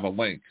must have a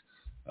link.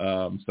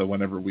 So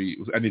whenever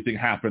anything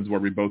happens where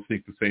we both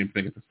think the same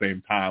thing at the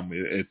same time,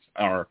 it's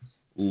our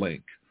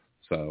link.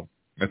 So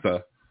it's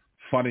a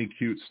funny,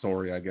 cute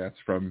story, I guess,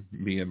 from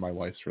me and my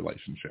wife's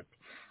relationship.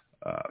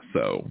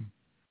 So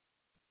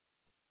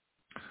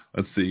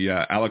let's see.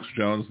 Alex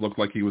Jones looked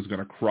like he was going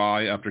to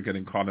cry after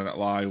getting caught in that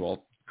lie.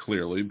 Well,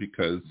 clearly,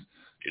 because,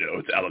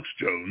 it's Alex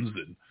Jones,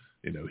 and,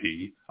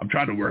 I'm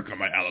trying to work on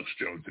my Alex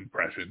Jones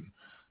impression.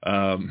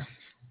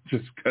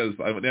 Just because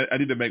I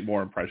need to make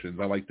more impressions.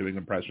 I like doing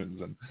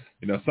impressions, and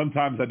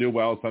sometimes I do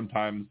well,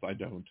 sometimes I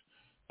don't.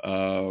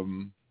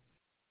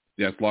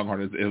 Yes,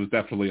 Longhorn, it was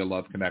definitely a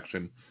love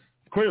connection,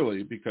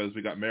 clearly, because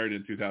we got married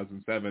in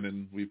 2007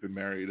 and we've been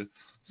married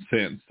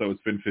since, so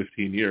it's been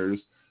 15 years.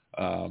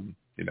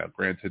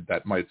 Granted,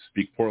 that might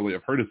speak poorly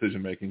of her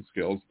decision-making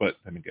skills, but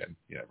then again,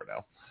 you never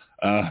know.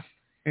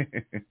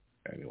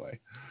 Anyway,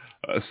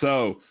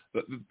 so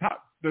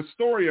the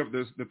story of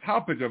this, the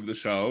topic of the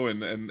show,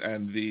 and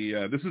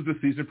this is the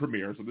season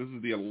premiere. So this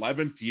is the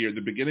 11th year, the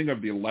beginning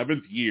of the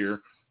 11th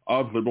year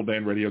of Liberal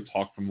Dan Radio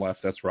Talk from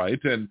Left. That's right.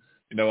 And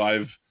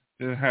I've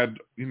had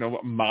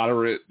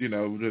moderate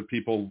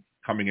people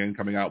coming in,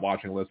 coming out,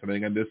 watching,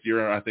 listening. And this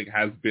year, I think,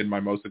 has been my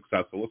most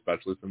successful,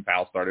 especially since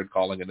Hal started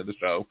calling into the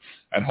show.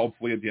 And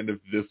hopefully at the end of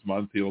this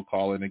month, he'll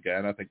call in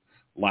again. I think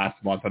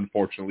last month,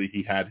 unfortunately,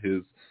 he had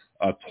his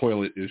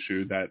toilet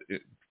issue that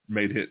it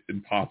made it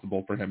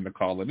impossible for him to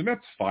call in. And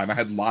that's fine. I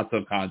had lots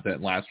of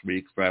content last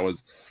week, so that was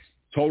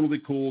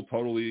totally cool,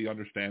 totally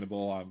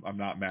understandable. I'm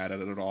not mad at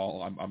it at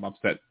all. I'm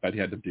upset that he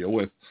had to deal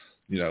with,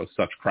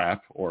 such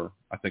crap. Or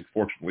I think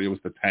fortunately it was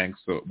the tank,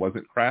 so it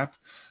wasn't crap.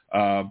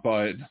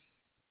 But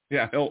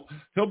yeah,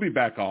 he'll be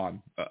back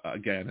on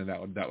again, and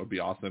that would be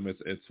awesome.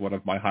 It's one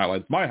of my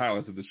highlights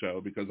of the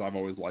show, because I've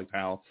always liked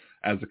Hal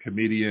as a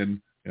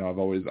comedian. I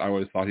always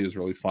thought he was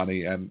really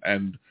funny, and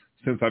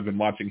since I've been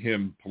watching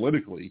him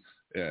politically,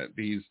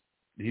 he's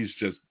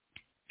just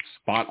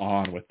spot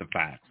on with the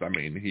facts. I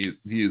mean,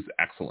 he is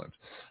excellent,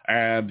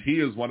 and he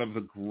is one of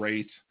the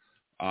great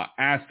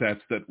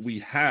assets that we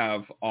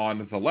have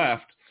on the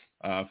left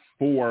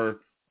for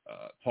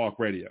talk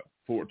radio,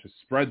 to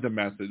spread the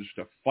message,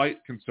 to fight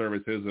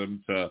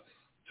conservatism, to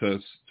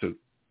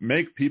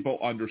make people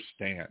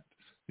understand.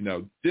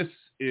 This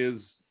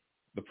is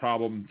the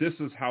problem. This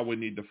is how we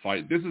need to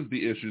fight. This is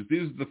the issues.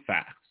 These are the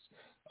facts.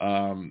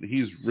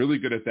 He's really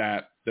good at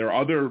that. There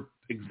are other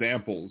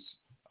examples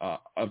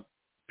of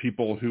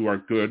people who are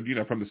good,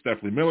 from the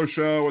Stephanie Miller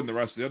Show and the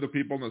rest of the other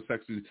people in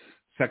the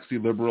Sexy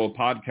Liberal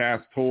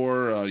podcast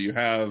tour. You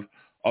have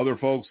other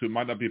folks who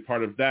might not be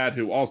part of that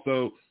who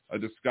also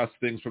discuss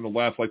things from the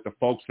left, like the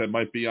folks that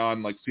might be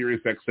on like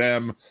Sirius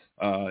XM,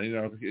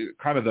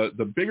 kind of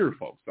the bigger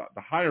folks,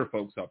 the higher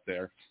folks up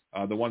there,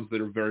 the ones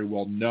that are very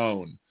well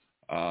known.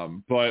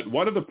 But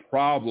one of the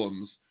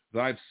problems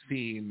that I've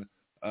seen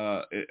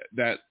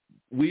that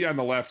we on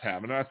the left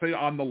have, and I say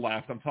on the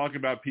left, I'm talking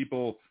about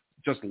people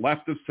just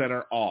left of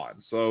center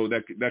on. So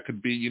that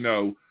could be,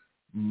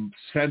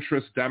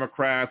 centrist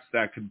Democrats,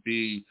 that could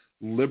be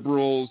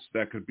liberals,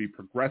 that could be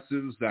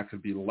progressives, that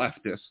could be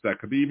leftists, that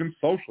could be even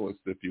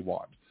socialists if you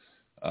want.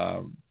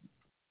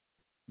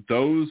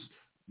 The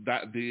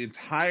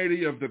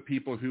entirety of the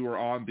people who are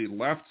on the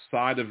left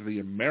side of the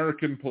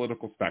American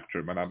political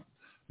spectrum, and I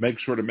make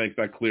sure to make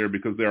that clear,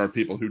 because there are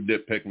people who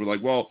nitpick. We're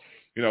like, well,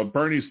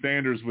 Bernie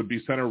Sanders would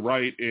be center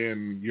right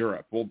in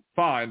Europe. Well,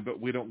 fine,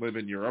 but we don't live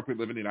in Europe. We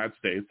live in the United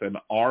States, and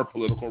our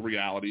political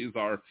realities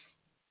are,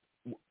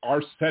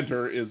 our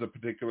center is a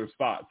particular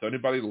spot. So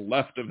anybody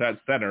left of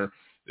that center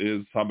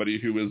is somebody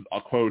who is,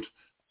 a quote,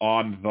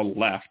 on the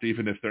left,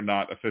 even if they're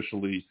not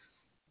officially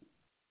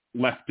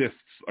leftists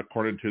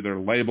according to their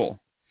label.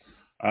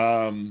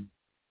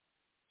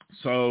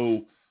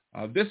 So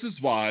this is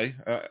why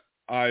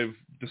I've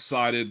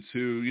decided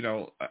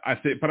to, I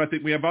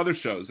think we have other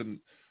shows, and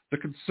the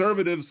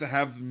conservatives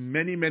have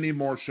many, many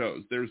more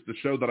shows. There's the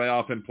show that I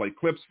often play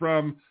clips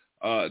from,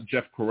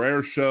 Jeff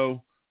Carrera's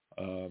show,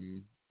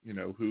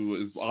 who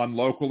is on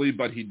locally,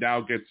 but he now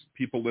gets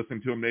people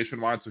listening to him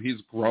nationwide. So he's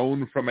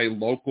grown from a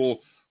local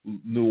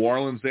New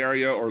Orleans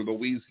area or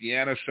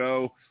Louisiana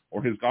show,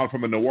 or he's gone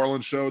from a New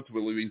Orleans show to a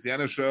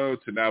Louisiana show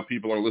to now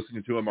people are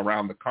listening to him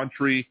around the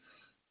country.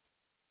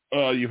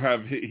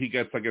 He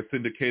gets,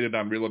 syndicated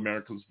on Real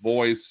America's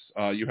Voice.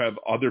 You have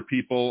other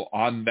people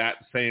on that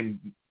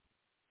same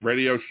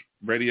radio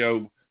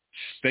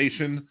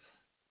station.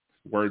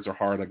 Words are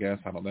hard, I guess.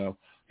 I don't know.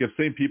 You have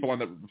same people on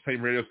the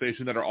same radio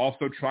station that are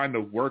also trying to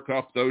work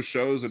up those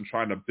shows and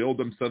trying to build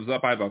themselves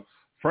up. I have a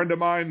friend of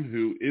mine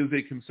who is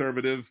a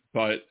conservative,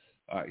 but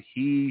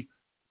he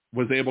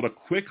was able to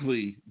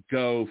quickly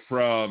go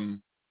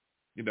from,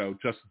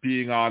 just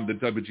being on the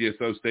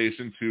WGSO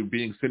station to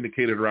being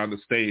syndicated around the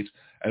state.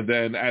 And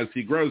then as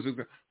he grows,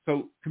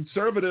 so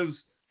conservatives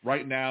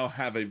right now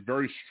have a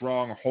very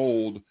strong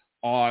hold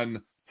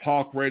on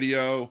talk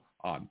radio,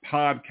 on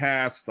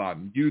podcasts,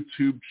 on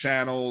YouTube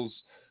channels.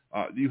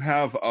 You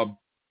have a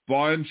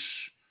bunch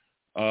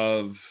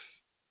of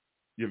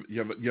you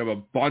have a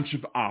bunch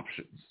of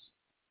options.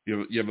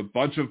 You have a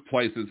bunch of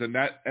places, and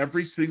that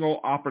every single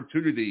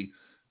opportunity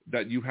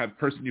that you have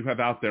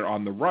out there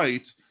on the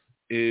right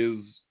is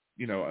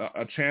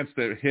a chance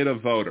to hit a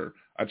voter,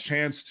 a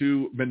chance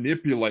to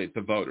manipulate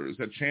the voters,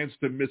 a chance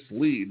to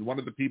mislead. One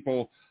of the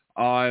people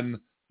on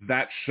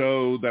that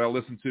show that I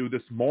listened to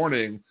this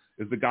morning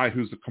is the guy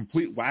who's a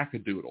complete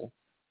wackadoodle,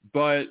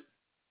 but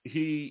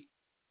he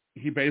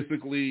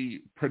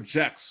basically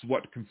projects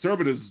what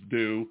conservatives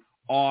do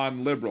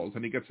on liberals,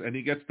 and he gets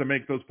to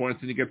make those points,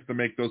 and he gets to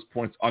make those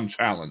points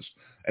unchallenged.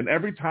 And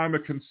every time a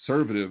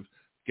conservative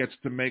gets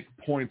to make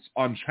points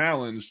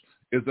unchallenged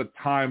is a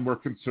time where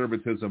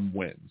conservatism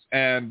wins.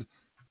 And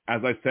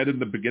as I said in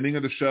the beginning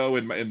of the show,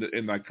 in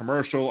my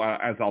commercial,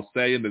 as I'll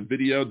say in the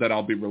video that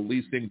I'll be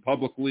releasing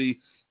publicly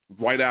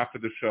right after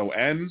the show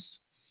ends,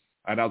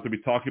 and I'll be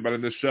talking about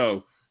in this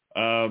show,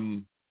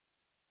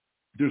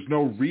 there's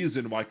no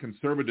reason why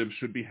conservatives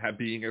should be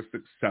being as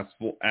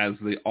successful as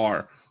they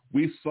are.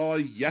 We saw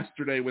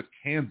yesterday with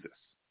Kansas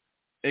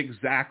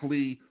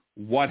exactly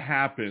what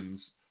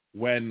happens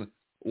when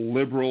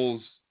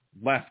liberals,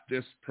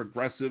 leftists,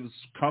 progressives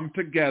come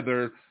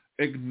together,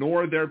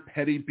 ignore their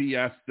petty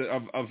BS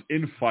of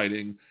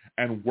infighting,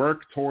 and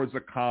work towards a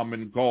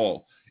common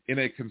goal. In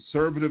a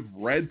conservative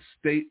red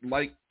state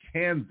like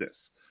Kansas,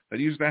 that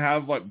used to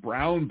have like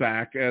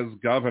Brownback as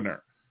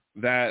governor,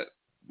 that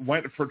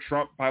went for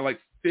Trump by like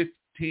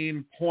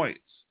 15 points.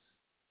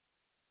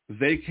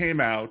 They came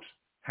out,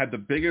 had the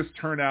biggest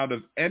turnout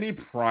of any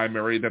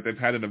primary that they've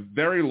had in a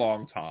very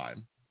long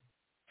time,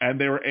 and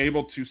they were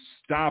able to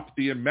stop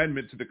the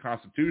amendment to the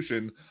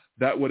Constitution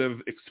that would have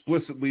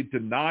explicitly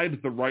denied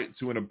the right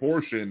to an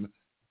abortion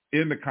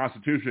in the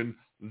Constitution,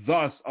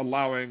 thus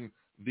allowing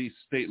the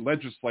state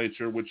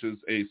legislature, which is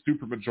a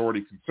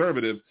supermajority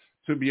conservative,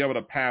 to be able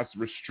to pass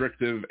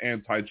restrictive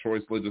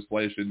anti-choice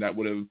legislation that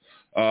would have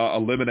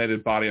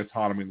eliminated body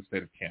autonomy in the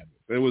state of Kansas.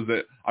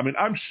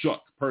 I'm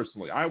shook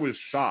personally. I was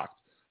shocked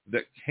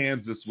that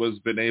Kansas was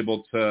been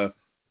able to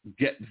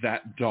get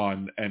that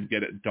done and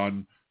get it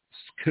done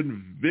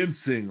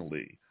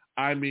convincingly.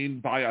 I mean,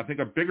 by I think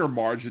a bigger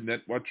margin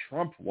than what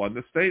Trump won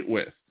the state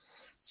with.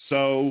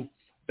 So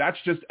that's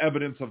just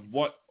evidence of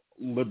what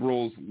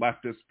liberals,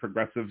 leftists,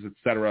 progressives,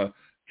 etc.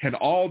 can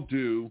all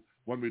do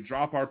when we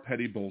drop our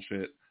petty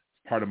bullshit,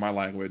 part of my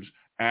language,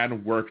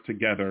 and work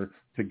together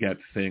to get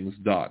things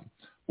done,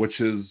 which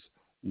is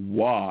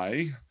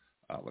why,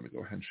 let me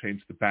go ahead and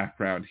change the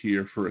background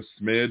here for a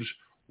smidge,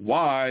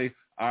 why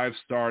I've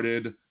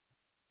started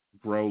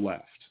Grow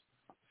Left.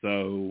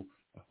 So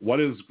what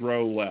is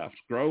Grow Left?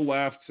 Grow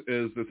Left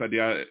is this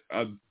idea,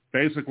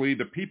 basically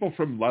the people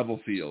from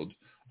Levelfield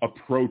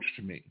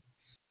approached me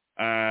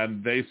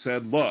and they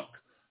said, look,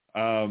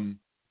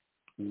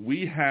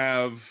 we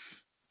have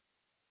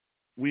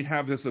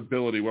this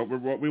ability.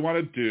 What we want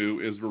to do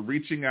is we're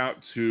reaching out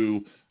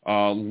to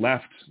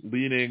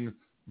left-leaning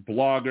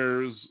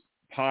bloggers,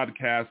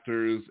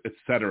 podcasters,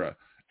 etc.,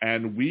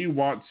 and we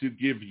want to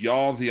give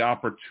y'all the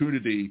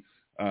opportunity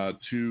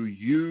to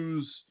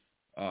use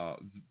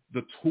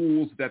the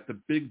tools that the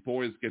big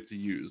boys get to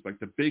use, like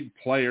the big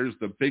players,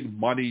 the big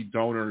money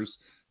donors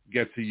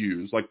get to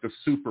use, like the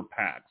super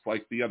PACs,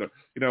 like the other.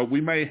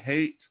 We may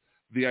hate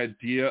the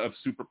idea of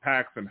super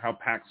PACs and how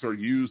PACs are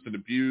used and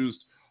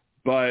abused,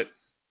 but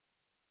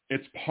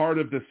it's part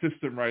of the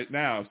system right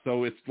now.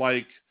 So it's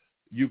like,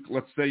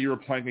 let's say you were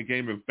playing a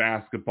game of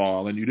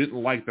basketball and you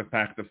didn't like the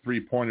fact that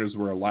 3-pointers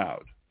were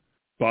allowed.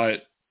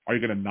 But are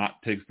you going to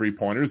not take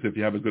 3-pointers if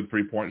you have a good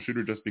 3-point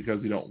shooter just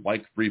because you don't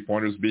like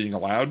 3-pointers being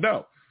allowed?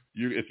 No.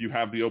 If you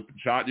have the open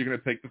shot, you're going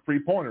to take the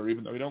 3-pointer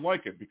even though you don't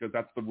like it, because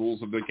that's the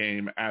rules of the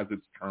game as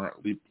it's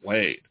currently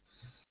played.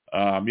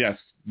 Yes,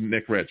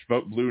 Nick Rich,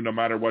 vote blue no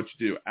matter what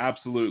you do.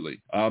 Absolutely.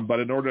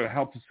 But in order to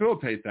help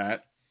facilitate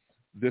that,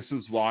 this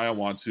is why I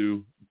want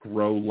to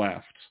grow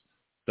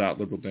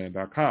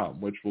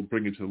left.liberaldan.com, which will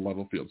bring you to the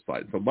Levelfield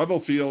site. So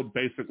Levelfield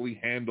basically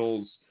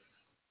handles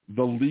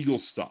the legal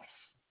stuff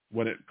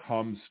when it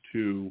comes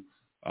to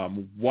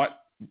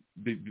what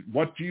do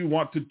you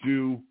want to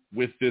do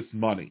with this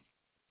money?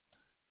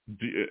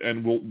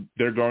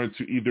 They're going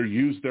to either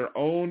use their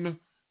own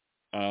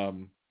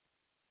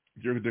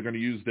they're going to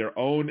use their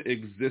own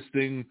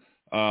existing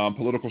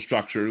political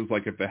structures,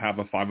 like if they have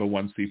a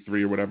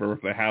 501c3 or whatever,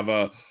 if they have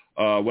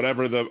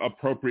whatever the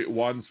appropriate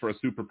ones for a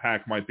super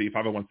PAC might be.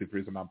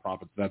 501c3 is a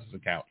nonprofit, so that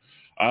doesn't count.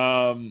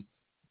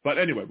 But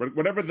anyway,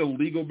 whatever the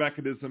legal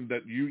mechanism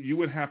that you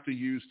would have to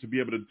use to be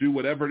able to do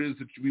whatever it is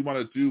that we want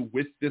to do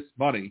with this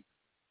money,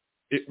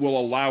 it will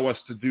allow us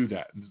to do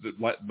that.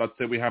 Let's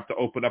say we have to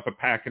open up a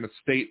PAC in a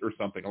state or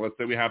something, or let's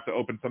say we have to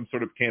open some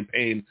sort of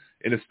campaign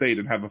in a state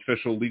and have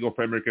official legal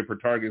framework for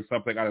targeting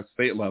something on a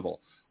state level,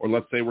 or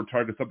let's say we're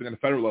targeting something on a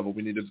federal level.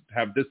 We need to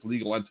have this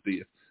legal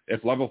entity.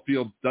 If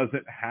Levelfield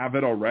doesn't have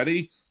it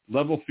already,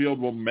 Levelfield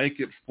will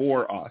make it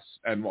for us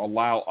and will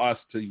allow us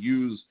to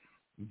use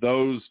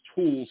those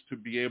tools to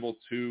be able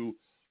to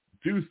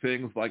do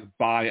things like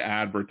buy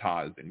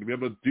advertising, to be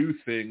able to do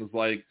things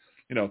like,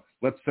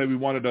 let's say we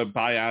wanted to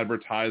buy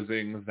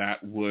advertising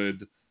that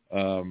would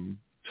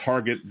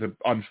target the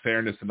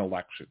unfairness in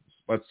elections.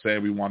 Let's say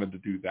we wanted to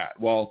do that.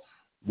 Well,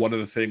 one of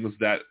the things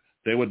that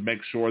they would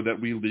make sure that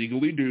we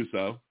legally do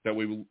so, that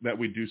we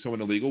do so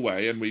in a legal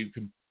way, and we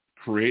can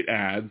create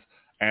ads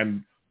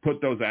and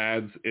put those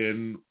ads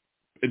in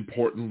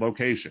important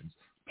locations,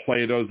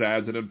 play those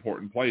ads in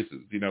important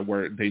places,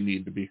 where they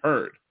need to be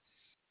heard.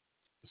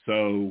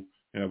 So,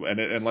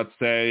 and let's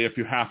say if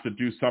you have to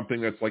do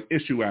something that's like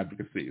issue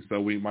advocacy,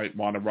 so we might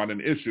want to run an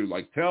issue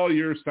like tell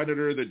your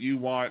senator that you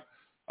want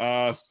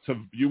your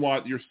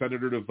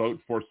senator to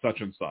vote for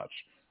such and such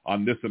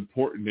on this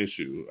important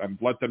issue, and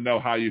let them know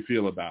how you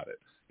feel about it.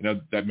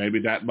 That maybe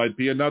that might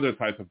be another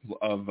type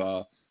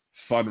of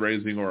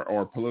fundraising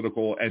or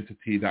political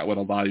entity that would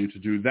allow you to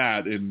do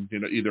that in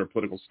either a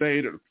political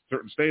state or a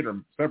certain state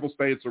or several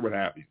states or what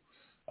have you.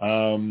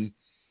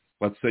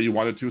 Let's say you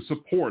wanted to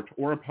support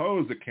or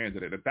oppose a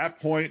candidate. At that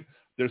point,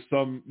 there's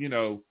some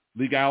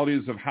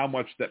legalities of how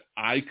much that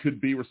I could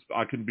be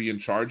in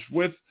charge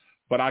with,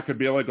 but I could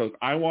be able to go,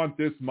 I want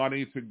this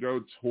money to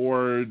go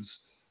towards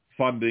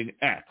funding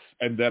X,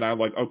 and then I'm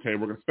like, okay,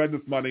 we're going to spend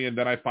this money, and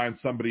then I find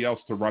somebody else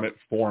to run it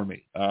for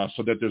me,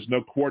 so that there's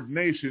no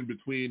coordination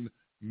between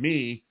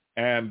me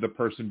and the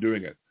person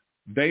doing it.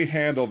 They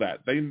handle that.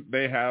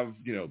 They have,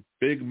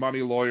 big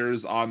money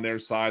lawyers on their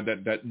side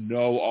that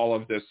know all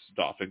of this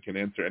stuff and can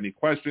answer any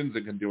questions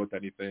and can deal with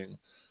anything,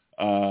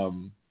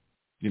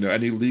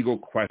 any legal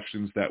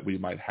questions that we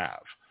might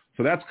have.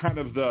 So that's kind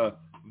of the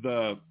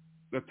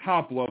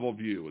top level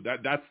view.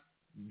 That's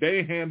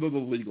they handle the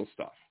legal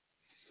stuff.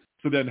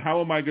 So then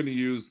how is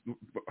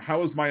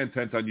my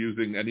intent on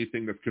using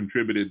anything that's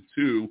contributed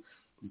to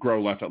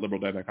Grow Left at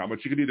LiberalDan.com,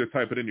 which you can either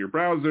type it in your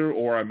browser,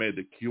 or I made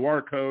the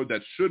QR code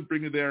that should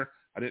bring you there.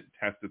 I didn't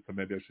test it, so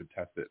maybe I should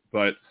test it.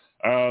 But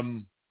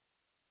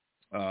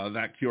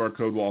that QR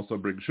code will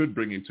also should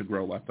bring you to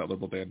Grow Left at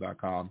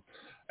LiberalDan.com.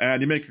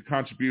 And you make a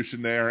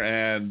contribution there.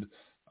 And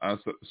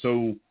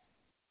so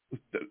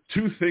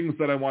two things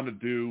that I want to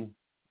do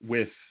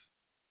with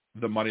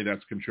the money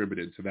that's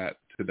contributed to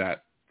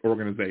that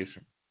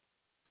organization.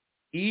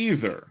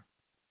 Either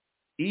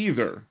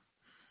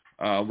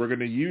we're going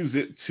to use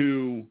it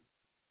to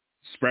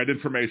spread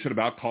information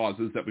about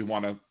causes that we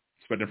want to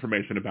spread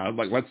information about.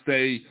 Like let's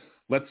say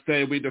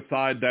we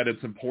decide that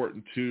it's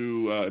important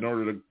to, in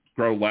order to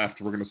grow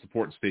left, we're going to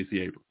support Stacey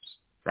Abrams,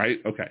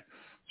 right? Okay.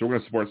 So we're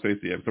going to support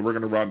Stacey Abrams. So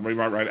we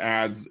might write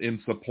ads in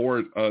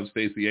support of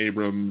Stacey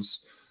Abrams.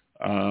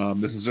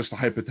 This is just a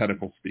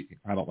hypothetical speaking.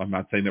 I'm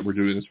not saying that we're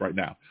doing this right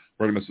now.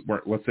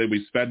 Let's say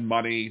we spend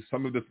money,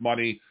 some of this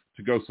money,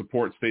 to go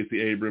support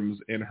Stacey Abrams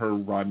in her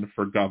run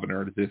for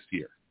governor this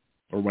year,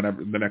 or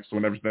whenever the next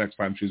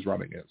time she's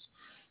running is.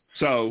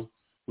 So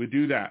we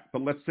do that.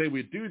 But let's say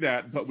we do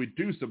that, but we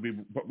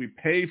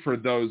pay for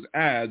those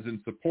ads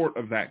in support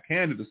of that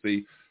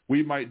candidacy.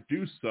 We might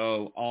do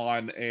so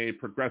on a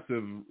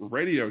progressive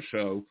radio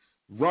show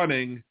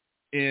running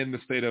in the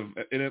state of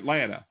in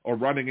Atlanta, or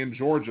running in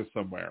Georgia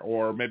somewhere,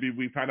 or maybe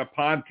we find a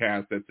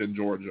podcast that's in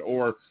Georgia,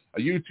 or a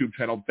YouTube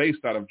channel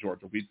based out of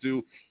Georgia. We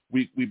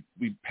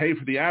pay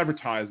for the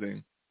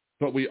advertising,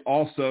 but we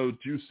also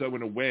do so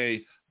in a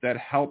way that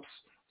helps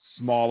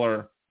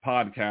smaller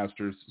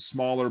podcasters,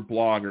 smaller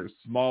bloggers,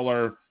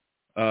 smaller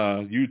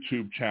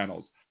YouTube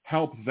channels,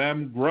 help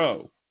them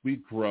grow. We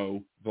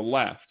grow the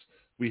left.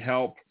 We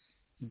help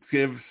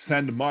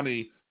send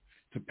money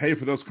to pay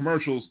for those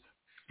commercials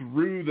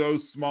through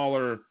those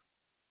smaller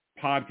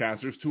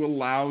podcasters to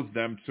allow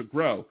them to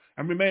grow.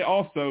 And we may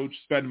also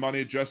spend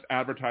money just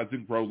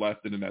advertising Grow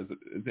Left in an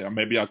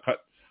maybe I'll cut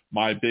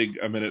my big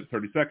 1-minute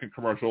 30-second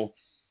commercial,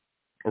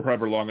 or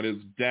however long it is,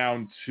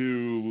 down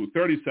to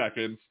 30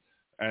 seconds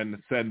and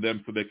send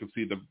them so they can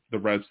see the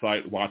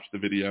website, watch the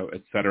video,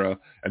 etc.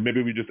 And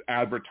maybe we just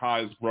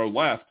advertise Grow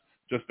Left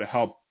just to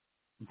help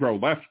Grow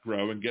Left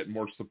grow and get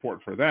more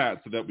support for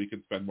that, so that we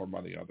can spend more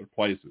money other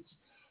places.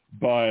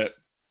 But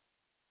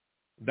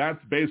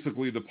that's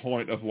basically the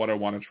point of what I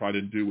want to try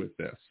to do with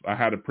this. I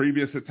had a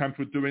previous attempt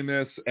with doing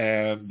this,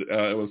 and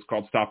it was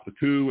called Stop the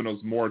Coup, and it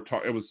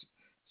was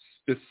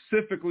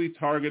specifically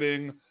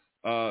targeting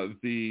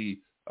the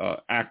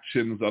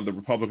actions of the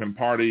Republican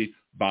Party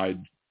by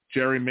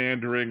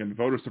gerrymandering and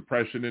voter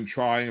suppression and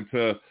trying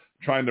to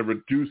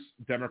reduce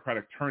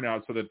Democratic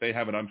turnout so that they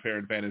have an unfair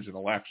advantage in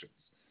elections.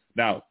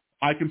 Now,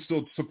 I can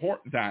still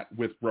support that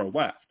with Grow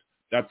Left.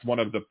 That's one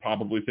of the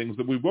probably things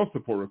that we will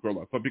support with Grow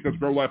Left. But because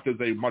Grow Left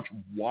is a much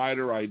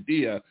wider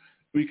idea,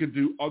 we can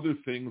do other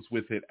things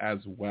with it as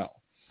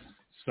well.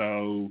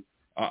 So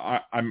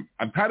I'm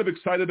kind of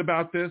excited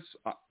about this.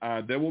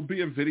 There will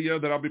be a video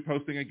that I'll be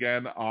posting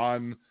again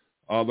on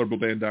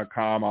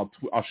LiberalDan.com. I'll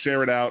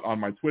share it out on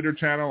my Twitter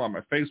channel, on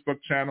my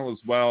Facebook channel as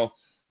well.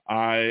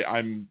 But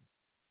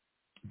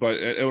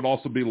it would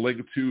also be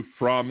linked to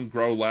from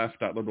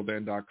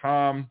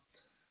GrowLeft.LiberalDan.com.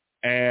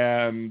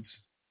 And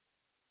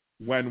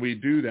when we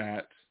do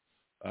that,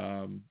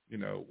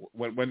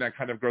 when that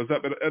kind of grows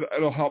up,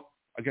 it'll help,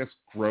 I guess,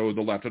 grow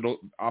the left.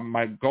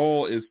 My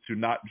goal is to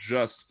not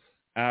just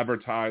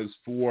advertise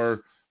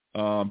for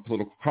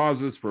political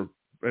causes.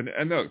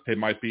 And look, I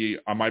might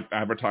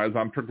advertise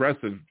on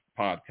progressive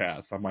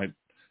podcasts. I might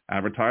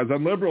advertise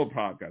on liberal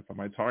podcasts. I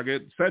might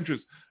target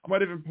centrist. I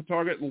might even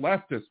target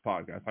leftist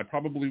podcasts. I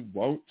probably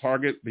won't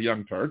target the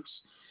Young Turks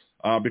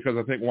because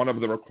I think one of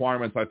the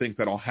requirements I think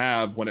that I'll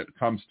have when it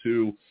comes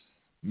to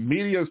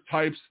media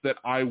types that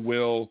I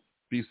will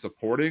be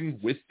supporting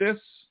with this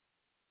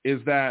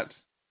is that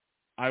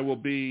I will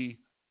be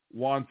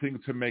wanting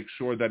to make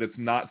sure that it's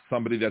not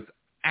somebody that's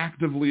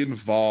actively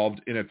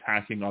involved in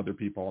attacking other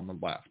people on the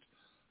left.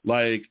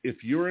 Like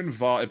if you're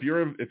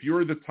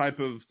the type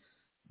of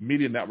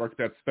media network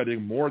that's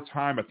spending more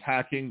time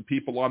attacking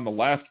people on the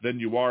left than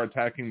you are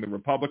attacking the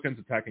Republicans,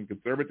 attacking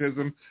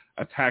conservatism,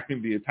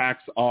 attacking the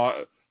attacks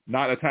on,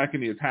 not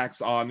attacking the attacks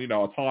on,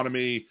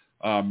 autonomy,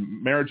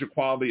 marriage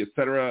equality,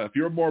 etc. If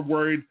you're more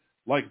worried,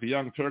 like the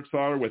Young Turks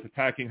are, with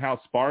attacking House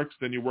Sparks,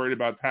 than you're worried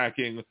about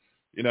attacking,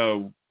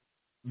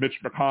 Mitch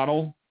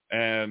McConnell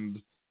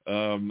and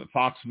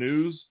Fox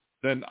News,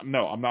 then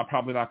no, I'm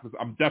definitely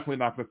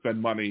not going to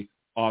spend money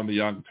on the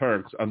Young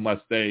Turks unless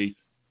they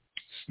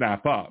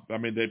snap up. I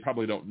mean, they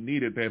probably don't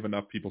need it. They have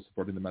enough people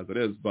supporting them as it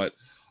is. But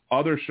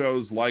other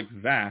shows like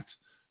that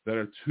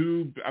are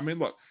too,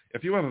 look,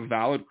 if you have a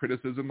valid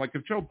criticism, like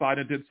if Joe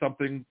Biden did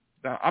something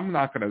I'm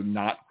not going to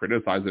not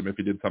criticize him if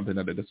he did something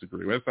that I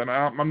disagree with. And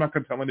I'm not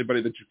going to tell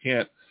anybody that you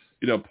can't,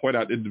 point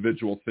out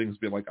individual things,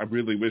 being like, I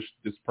really wish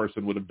this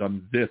person would have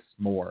done this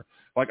more.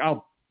 Like,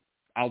 I'll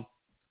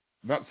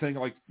not saying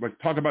like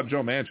talk about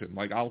Joe Manchin.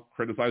 Like, I'll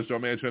criticize Joe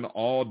Manchin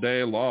all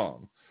day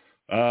long.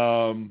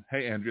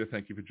 Hey, Andrea,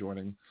 thank you for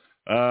joining.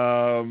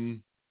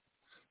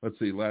 Let's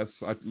see, Les.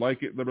 I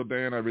like it, Little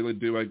Dan. I really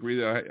do. I agree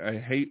that I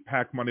hate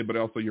PAC money, but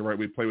also you're right.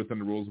 We play within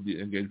the rules of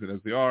the engagement as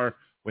they are.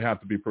 We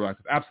have to be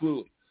proactive.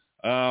 Absolutely.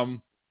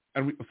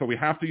 So we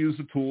have to use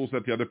the tools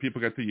that the other people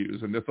get to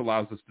use, and this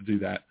allows us to do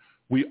that.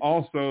 We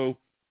also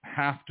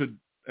have to,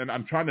 and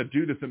I'm trying to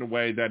do this in a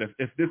way that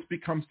if this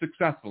becomes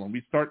successful and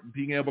we start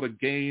being able to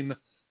gain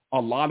a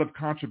lot of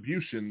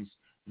contributions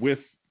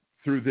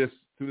through this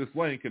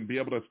link and be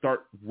able to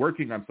start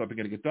working on something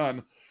and get it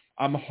done,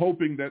 I'm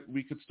hoping that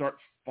we could start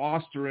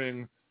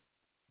fostering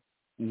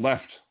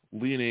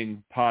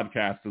left-leaning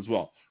podcasts as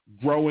well,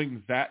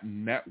 growing that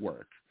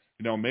network.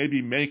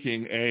 Maybe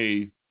making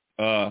a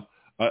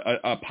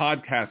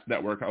podcast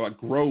network, a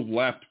Grow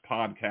Left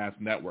podcast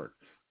network,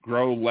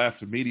 Grow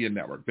Left media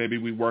network. Maybe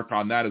we work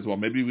on that as well.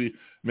 Maybe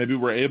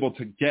we're able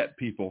to get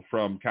people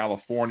from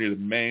California to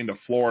Maine to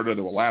Florida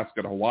to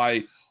Alaska to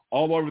Hawaii,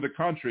 all over the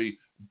country,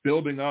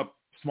 building up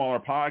smaller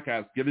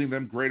podcasts, giving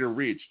them greater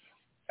reach.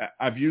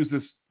 I've used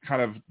this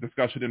kind of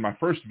discussion in my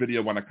first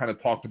video when I kind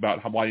of talked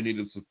about why you need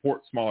to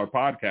support smaller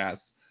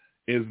podcasts,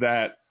 is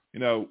that,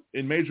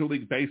 in Major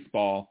League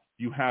Baseball,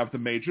 you have the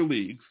major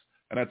leagues,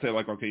 and I'd say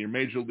like, okay, your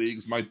major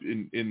leagues might,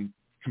 in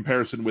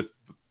comparison with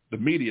the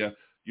media,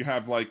 you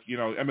have like,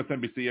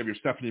 MSNBC, you have your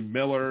Stephanie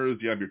Millers,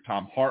 you have your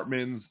Tom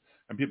Hartmans,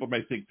 and people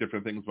may think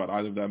different things about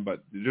either of them,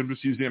 but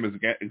just using them as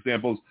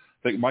examples.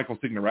 I think Michael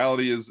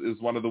Signorelli is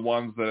one of the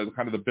ones that are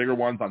kind of the bigger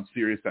ones on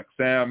Sirius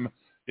XM.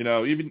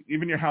 Even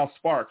your Hal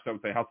Sparks, I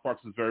would say Hal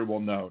Sparks is very well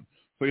known.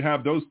 So you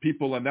have those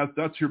people, and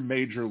that's your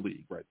major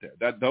league right there.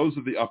 Those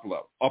are the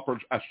upper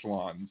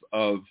echelons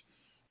of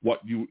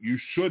what you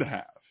should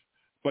have.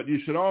 But you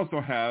should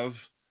also have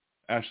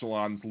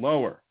echelons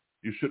lower.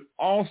 You should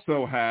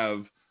also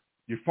have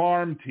your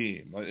farm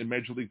team. In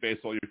Major League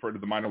Baseball, you refer to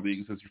the minor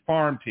leagues as your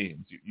farm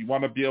teams. You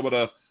want to be able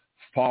to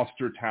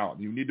foster talent.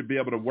 You need to be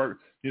able to work,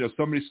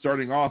 somebody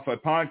starting off a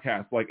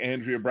podcast like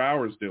Andrea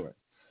Brower's doing.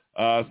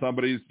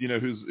 Somebody's,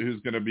 who's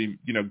going to be,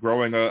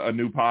 growing a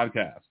new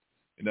podcast.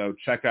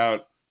 Check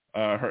out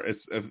her.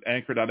 It's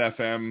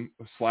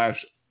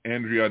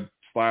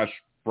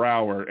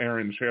anchor.fm/Andrea/Brower.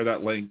 Aaron, share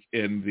that link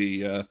in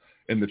the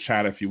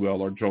chat, if you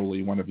will, or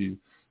Jolie, one of you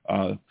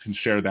can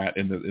share that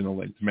in the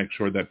link to make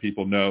sure that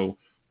people know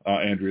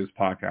Andrea's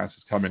podcast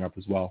is coming up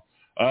as well.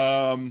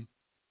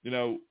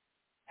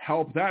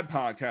 Help that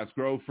podcast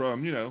grow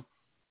from,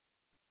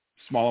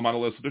 small amount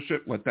of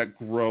listenership. Let that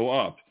grow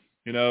up.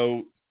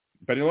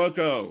 Benny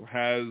Loco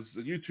has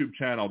a YouTube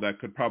channel that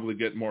could probably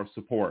get more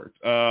support.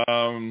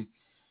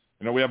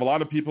 We have a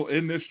lot of people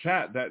in this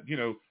chat that,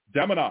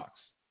 Demonox,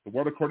 the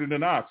world according to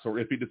Knox, or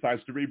if he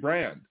decides to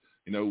rebrand,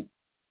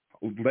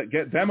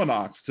 get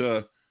Demonox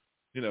to,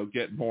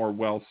 get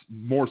more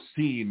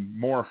seen,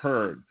 more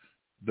heard,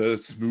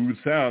 the smooth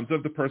sounds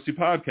of the Percy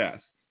podcast.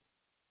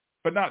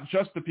 But not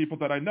just the people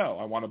that I know.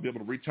 I want to be able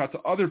to reach out to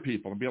other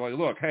people and be like,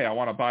 look, hey, I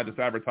want to buy this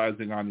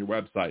advertising on your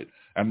website.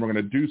 And we're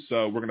going to do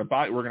so. We're going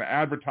to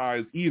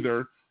advertise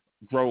either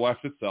Grow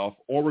Left itself,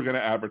 or we're going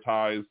to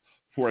advertise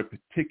for a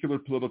particular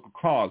political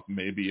cause.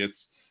 Maybe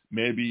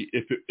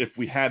if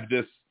we had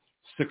this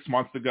 6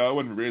 months ago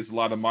and raised a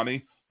lot of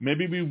money,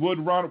 maybe we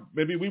would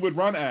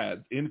run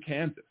ads in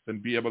Kansas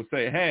and be able to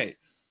say, hey,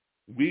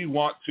 we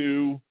want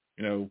to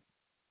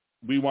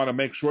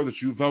make sure that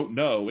you vote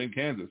no in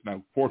Kansas.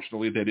 Now,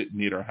 fortunately, they didn't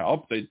need our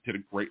help. They did a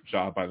great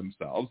job by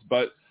themselves.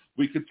 But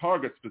we could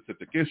target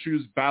specific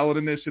issues, ballot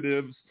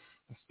initiatives,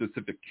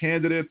 specific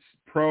candidates,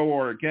 pro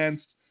or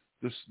against.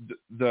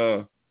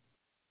 The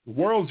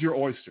world's your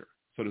oyster,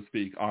 so to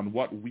speak, on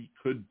what we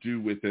could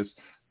do with this.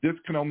 This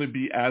can only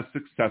be as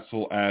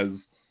successful as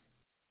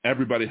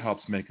everybody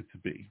helps make it to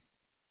be.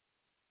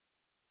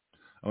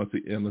 Let's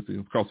see.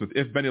 Of course,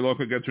 if Benny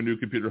Loco gets her new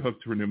computer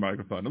hooked to her new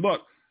microphone. And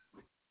look,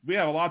 we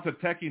have lots of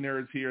techie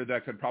nerds here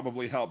that could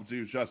probably help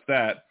do just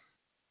that.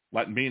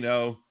 Let me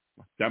know.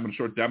 I'm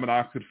sure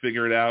Demonox could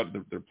figure it out.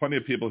 There are plenty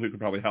of people who could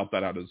probably help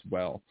that out as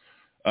well.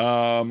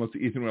 Let's see,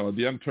 Ethan Wheeler.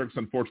 The Young Turks,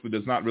 unfortunately,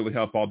 does not really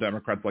help all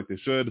Democrats like they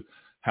should.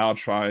 Hal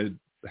tried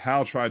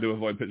to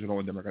avoid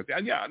pigeonholing Democrats.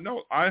 And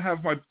I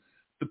have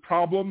the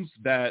problems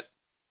that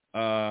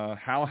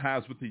Hal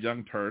has with the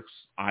Young Turks,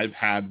 I've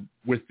had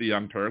with the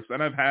Young Turks,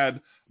 and I've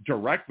had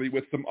directly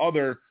with some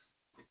other,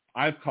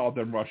 I've called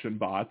them Russian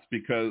bots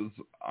because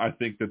I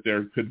think that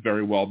there could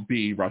very well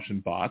be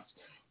Russian bots.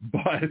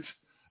 But,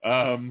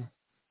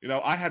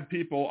 I had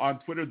people on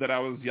Twitter that I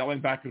was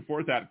yelling back and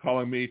forth at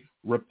calling me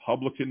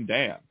Republican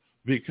Dan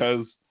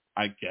because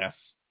I guess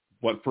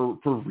for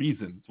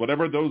reasons,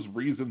 whatever those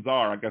reasons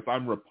are, I guess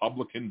I'm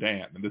Republican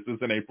Dan. And this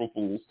isn't April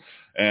Fool's,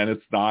 and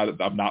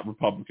I'm not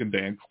Republican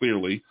Dan,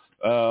 clearly.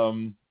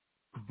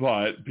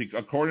 But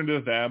according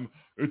to them,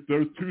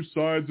 there's two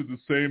sides of the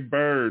same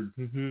bird.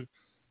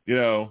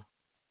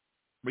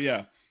 But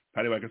yeah,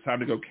 Patty White, it's time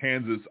to go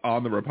Kansas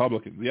on the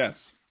Republicans. Yes.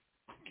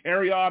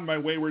 Carry on, my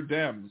wayward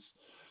Dems.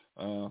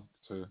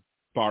 To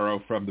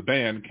borrow from the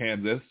band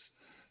Kansas.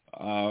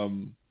 But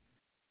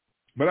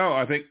no,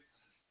 I think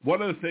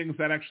one of the things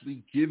that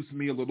actually gives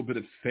me a little bit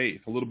of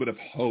faith, a little bit of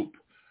hope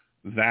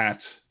that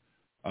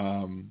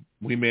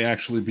we may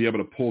actually be able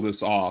to pull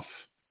this off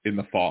in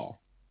the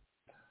fall.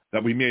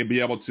 That we may be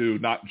able to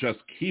not just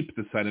keep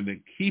the Senate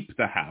and keep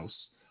the House,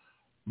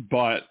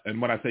 but,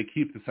 and when I say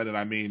keep the Senate,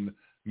 I mean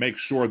make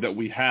sure that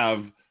we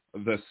have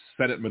the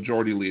Senate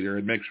Majority Leader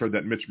and make sure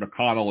that Mitch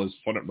McConnell is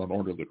Senate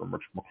Minority Leader,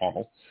 Mitch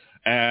McConnell,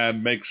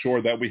 and make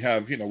sure that we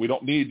have, we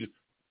don't need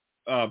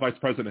Vice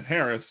President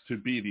Harris to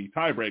be the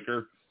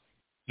tiebreaker,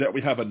 that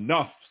we have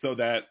enough so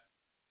that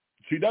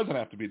she doesn't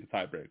have to be the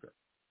tiebreaker.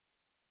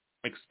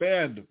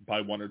 Expand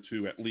by one or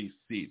two at least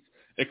seats.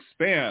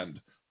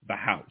 Expand the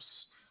House.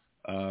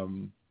 I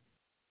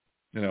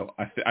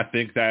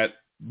think that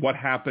what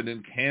happened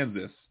in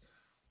Kansas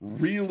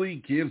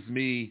really gives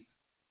me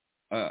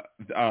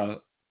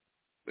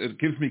it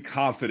gives me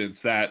confidence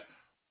that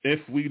if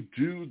we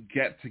do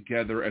get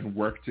together and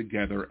work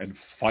together and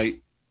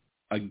fight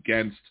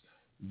against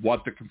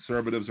what the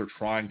conservatives are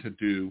trying to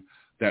do,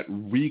 that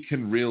we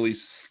can really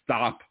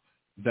stop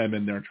them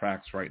in their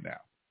tracks right now.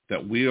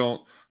 That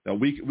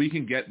we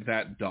can get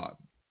that done.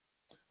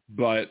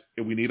 But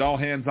we need all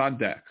hands on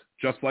deck.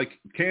 Just like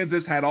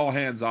Kansas had all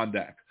hands on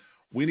deck.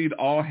 We need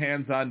all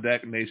hands on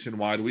deck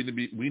nationwide. We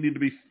need to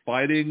be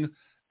fighting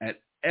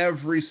at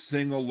every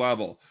single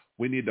level.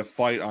 We need to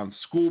fight on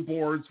school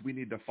boards. We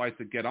need to fight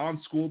to get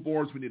on school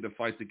boards. We need to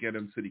fight to get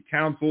in city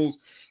councils.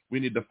 We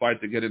need to fight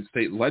to get in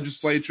state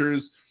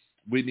legislatures.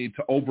 We need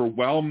to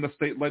overwhelm the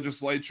state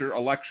legislature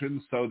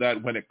elections so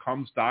that when it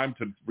comes time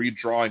to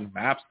redrawing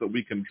maps, that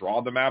we can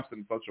draw the maps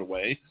in such a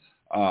way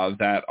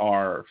that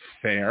are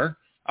fair.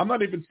 I'm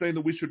not even saying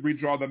that we should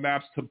redraw the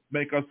maps to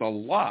make us a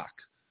lock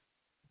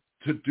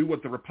to do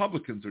what the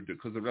Republicans are doing,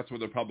 because that's what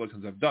the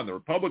Republicans have done. The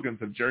Republicans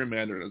have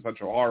gerrymandered in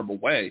such a horrible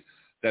way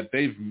that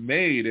they've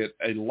made it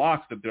a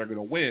lock that they're going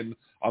to win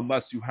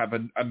unless you have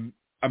an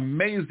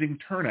amazing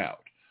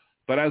turnout.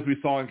 But as we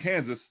saw in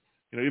Kansas,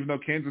 even though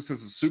Kansas has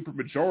a super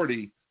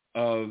majority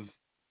of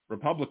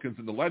Republicans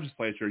in the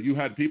legislature, you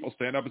had people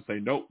stand up and say,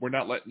 nope, we're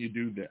not letting you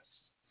do this.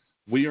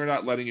 We are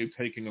not letting you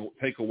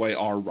take away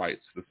our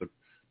rights. The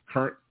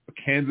current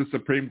Kansas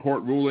Supreme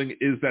Court ruling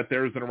is that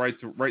there is a right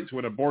to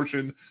an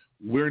abortion.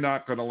 We're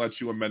not going to let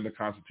you amend the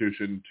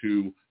Constitution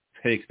to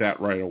take that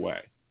right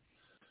away.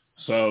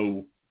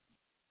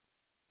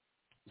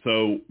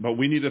 But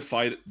we need to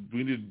fight.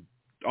 We need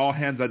all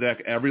hands on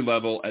deck, every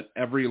level, at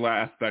every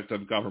aspect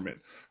of government.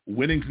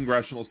 Winning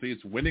congressional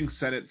seats, winning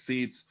Senate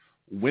seats,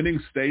 winning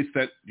states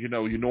that, you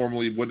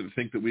normally wouldn't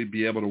think that we'd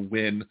be able to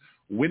win,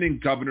 winning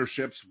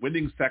governorships,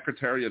 winning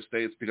Secretary of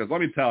States. Because let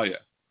me tell you,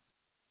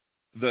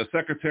 the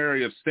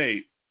Secretary of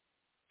State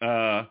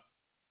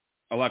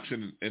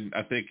election,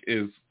 I think,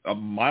 is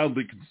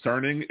mildly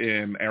concerning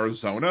in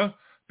Arizona,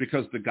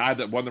 because the guy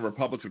that won the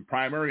Republican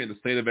primary in the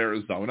state of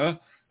Arizona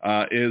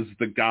is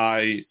the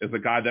guy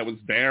that was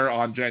there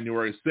on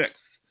January 6th.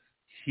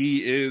 He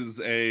is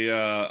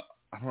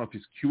I don't know if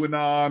he's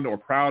QAnon or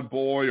Proud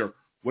Boy or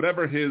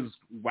whatever his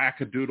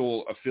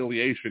wackadoodle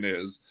affiliation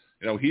is.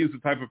 He's the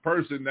type of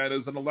person that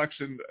is an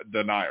election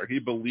denier. He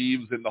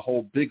believes in the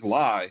whole big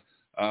lie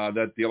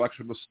that the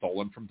election was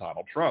stolen from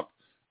Donald Trump.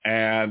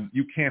 And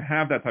you can't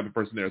have that type of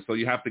person there. So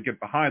you have to get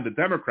behind the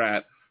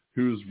Democrat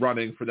who's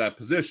running for that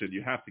position.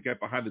 You have to get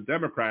behind the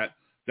Democrat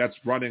that's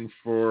running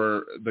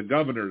for the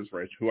governor's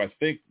race, who I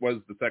think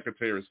was the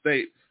Secretary of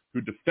State,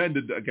 who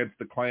defended against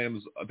the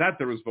claims that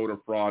there was voter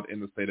fraud in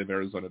the state of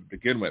Arizona to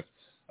begin with.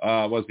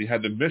 You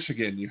had in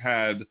Michigan,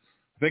 I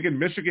think in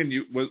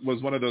Michigan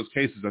was one of those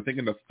cases. I think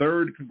in the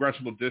 3rd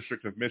congressional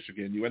district of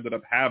Michigan, you ended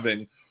up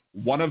having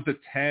one of the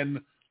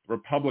 10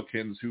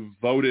 Republicans who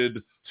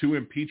voted to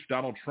impeach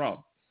Donald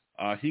Trump.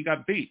 He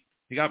got beat.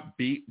 He got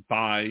beat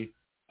by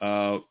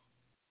a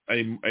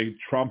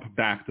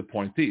Trump-backed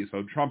appointee.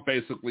 So Trump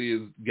basically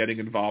is getting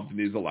involved in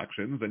these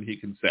elections, and he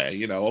can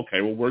say, okay,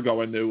 well, we're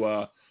going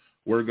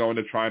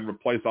to try and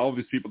replace all of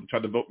these people that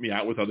tried to vote me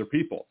out with other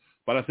people.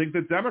 But I think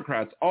the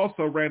Democrats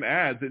also ran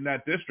ads in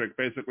that district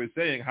basically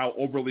saying how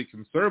overly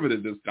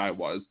conservative this guy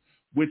was,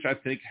 which I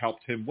think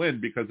helped him win,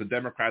 because the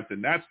Democrats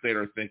in that state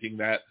are thinking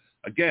that,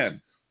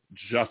 again,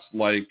 just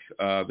like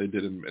they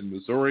did in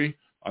Missouri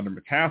under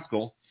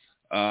McCaskill,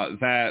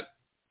 that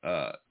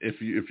if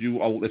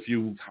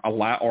you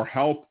allow or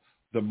help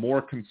the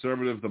more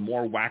conservative, the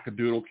more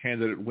wackadoodle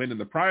candidate win in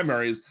the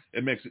primaries,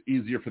 it makes it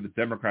easier for the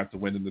Democrats to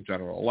win in the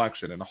general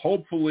election. And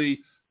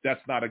hopefully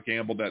that's not a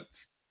gamble that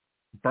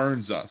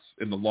burns us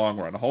in the long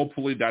run.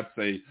 Hopefully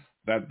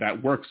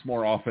that works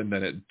more often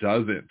than it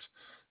doesn't.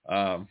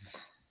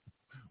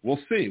 We'll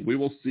see. We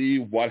will see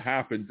what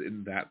happens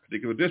in that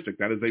particular district.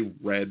 That is a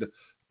red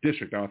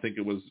district. Now, I think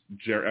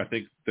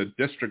the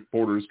district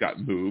borders got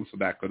moved, so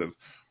that could have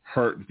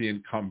hurt the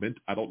incumbent.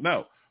 I don't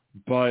know.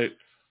 But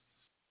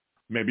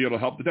maybe it'll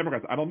help the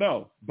Democrats. I don't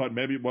know. But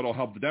maybe what will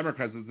help the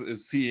Democrats is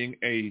seeing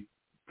a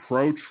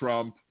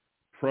pro-Trump,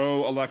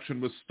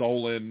 pro-election was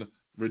stolen,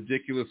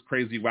 ridiculous,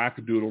 crazy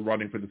wackadoodle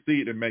running for the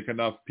seat, and make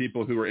enough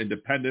people who are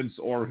independents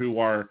or who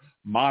are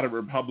moderate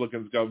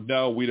Republicans go,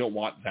 no, we don't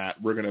want that.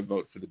 We're going to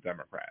vote for the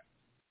Democrat.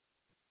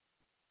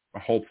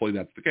 Hopefully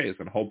that's the case,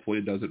 and hopefully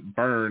it doesn't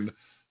burn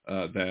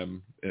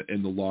them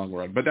in the long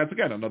run. But that's,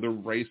 again, another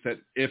race that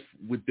if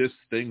with this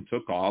thing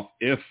took off,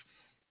 if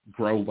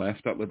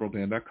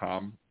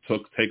growleft.liberaldan.com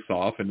takes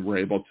off and we're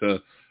able to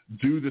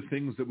do the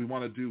things that we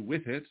want to do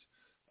with it,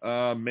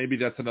 maybe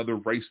that's another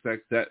race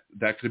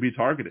that could be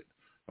targeted,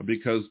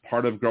 because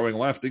part of growing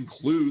left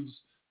includes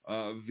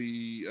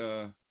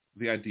the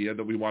idea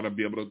that we want to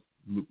be able to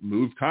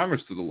move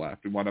Congress to the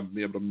left. We want to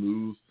be able to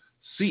move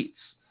seats.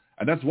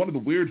 And that's one of the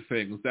weird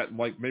things that,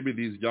 like, maybe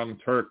these young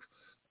Turk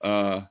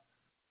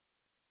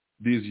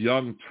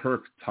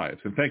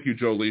types, and thank you,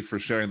 Jolie, for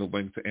sharing the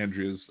link to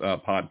Andrea's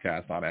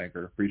podcast on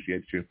Anchor.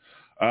 Appreciate you.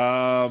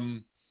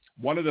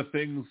 One of the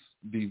things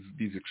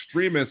these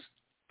extremist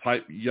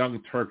type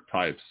young Turk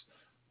types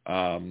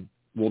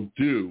will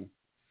do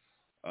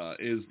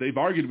is they've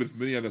argued with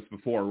me on this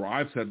before, where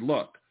I've said,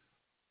 look,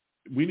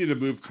 we need to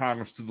move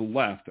Congress to the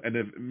left. And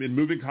if in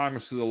moving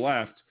Congress to the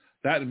left,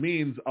 that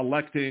means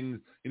electing,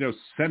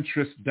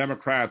 centrist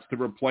Democrats to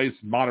replace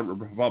moderate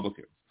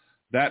Republicans.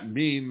 That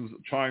means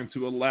trying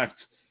to elect,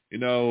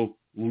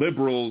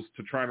 liberals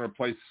to try and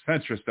replace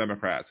centrist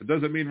Democrats. It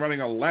doesn't mean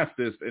running a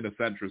leftist in a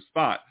centrist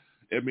spot.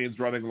 It means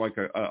running like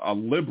a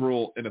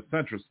liberal in a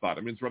centrist spot.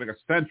 It means running a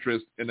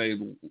centrist in a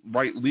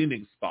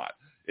right-leaning spot.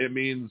 It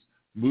means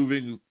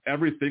moving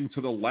everything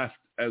to the left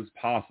as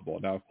possible.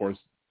 Now, of course,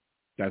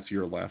 that's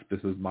your left.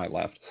 This is my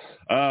left.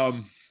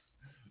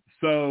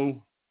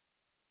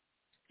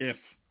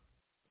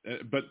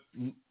 But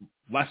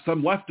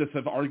some leftists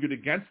have argued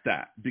against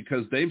that,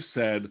 because they've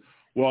said,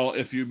 well,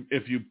 if you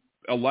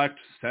elect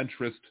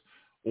centrist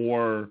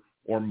or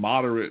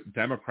moderate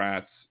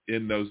Democrats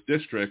in those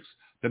districts,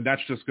 then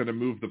that's just going to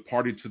move the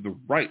party to the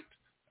right,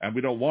 and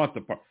we don't want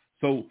the party.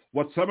 So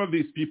what some of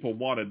these people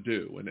want to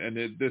do,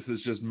 this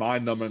is just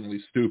mind-numbingly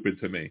stupid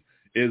to me,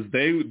 is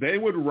they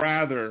would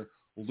rather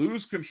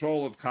lose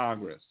control of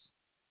Congress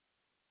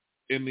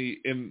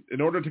in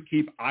order to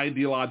keep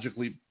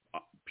ideologically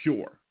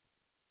pure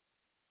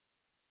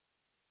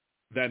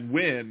than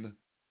win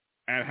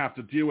and have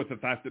to deal with the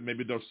fact that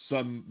maybe there's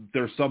some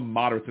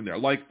moderates in there,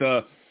 like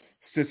the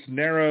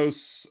Cisneros.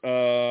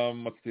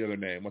 What's the other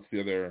name? What's the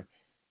other?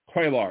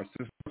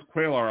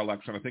 Cuellar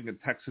election. I think in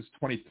Texas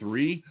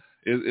 23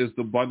 is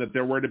the one that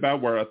they're worried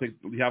about, where I think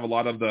we have a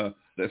lot of the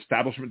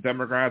establishment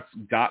Democrats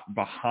got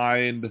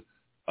behind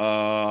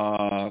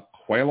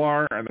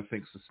Cuellar, and I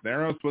think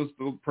Cisneros was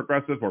the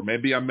progressive, or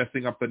maybe I'm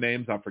messing up the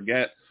names. I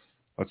forget.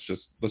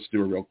 Let's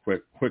do a real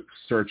quick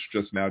search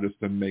just now, just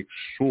to make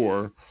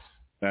sure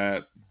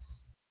that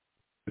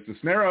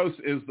Cisneros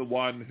is the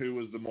one who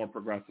was the more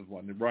progressive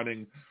one,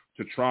 running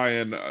to try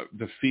and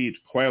defeat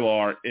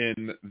Cuellar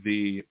in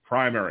the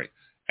primary.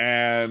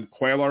 And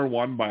Cuellar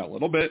won by a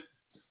little bit,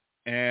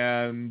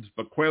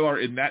 but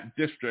Cuellar in that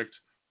district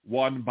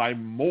won by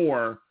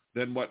more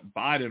than what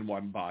Biden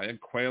won by, and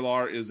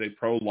Cuellar is a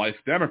pro-life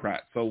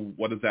Democrat. So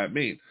what does that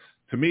mean?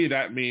 To me,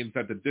 that means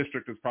that the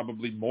district is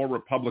probably more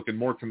Republican,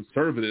 more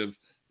conservative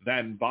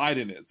than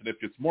Biden is. And if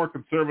it's more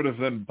conservative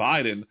than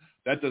Biden,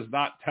 that does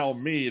not tell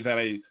me that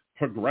a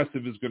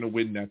progressive is going to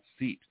win that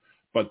seat.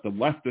 But the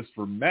leftists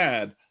were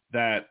mad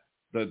that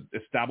the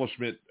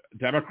establishment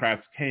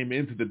Democrats came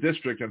into the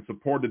district and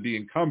supported the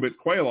incumbent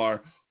Cuellar,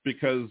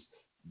 because,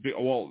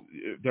 well,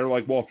 they're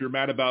like, well, if you're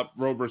mad about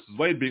Roe versus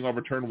Wade being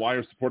overturned, why are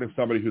you supporting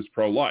somebody who's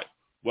pro-life?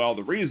 Well,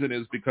 the reason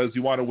is because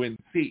you want to win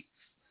seats.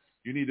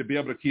 You need to be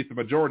able to keep the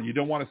majority. You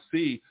don't want to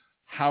see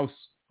House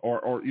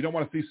or you don't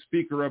want to see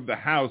Speaker of the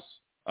House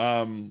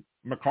Kevin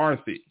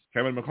McCarthy.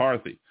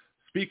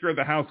 Speaker of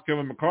the House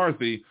Kevin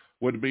McCarthy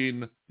would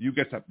mean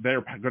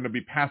they're going to be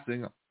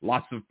passing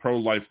lots of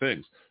pro-life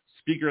things.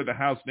 Speaker of the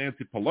House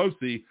Nancy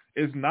Pelosi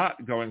is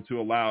not going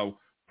to allow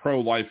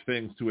pro-life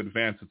things to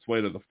advance its way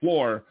to the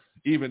floor,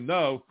 even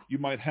though you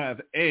might have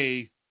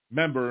a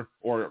member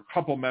or a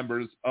couple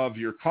members of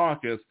your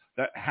caucus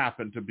that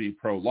happen to be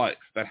pro-life,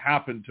 that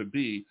happen to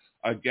be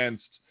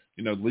against,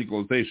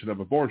 legalization of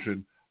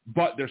abortion,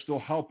 but they're still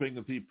helping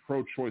the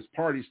pro-choice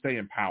party stay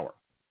in power,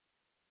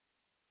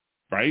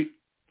 right?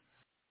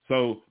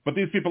 So, but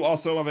these people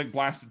also, I think,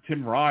 blasted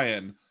Tim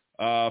Ryan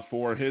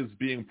for his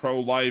being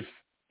pro-life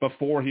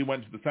before he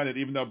went to the Senate,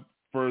 even though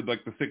for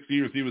like the 6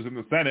 years he was in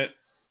the Senate,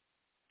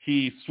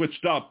 he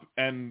switched up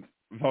and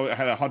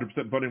had a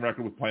 100% voting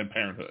record with Planned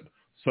Parenthood.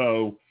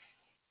 So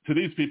to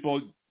these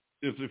people,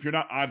 if you're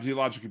not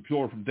ideologically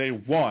pure from day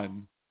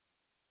one,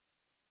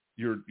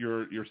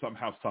 you're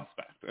somehow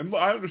suspect. And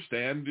I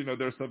understand,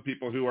 there's some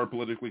people who are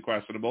politically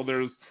questionable.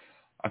 There's,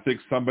 I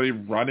think, somebody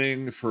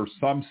running for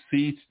some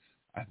seat.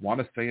 I want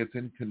to say it's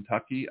in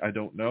Kentucky. I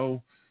don't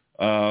know,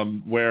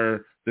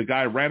 where the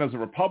guy ran as a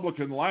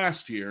Republican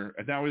last year,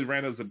 and now he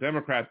ran as a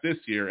Democrat this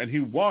year, and he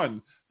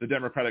won the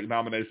Democratic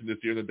nomination this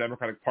year. The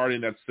Democratic Party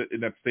in that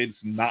state is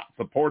not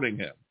supporting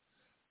him.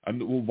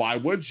 And well, why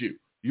would you?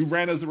 You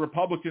ran as a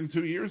Republican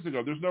 2 years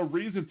ago. There's no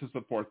reason to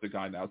support the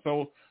guy now.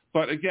 So,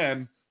 but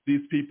again,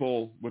 these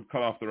people would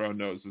cut off their own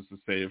noses to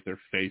save their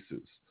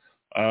faces,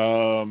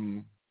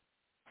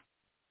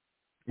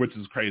 which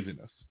is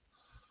craziness.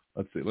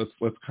 Let's see.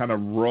 Let's kind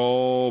of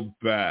roll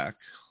back.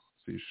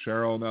 Let's see,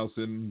 Cheryl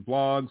Nelson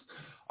blogs.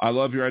 I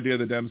love your idea.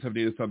 The Dems have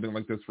needed something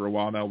like this for a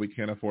while now. We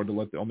can't afford to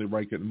let the only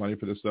right get money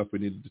for this stuff. We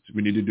need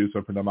to do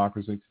so for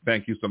democracy.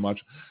 Thank you so much.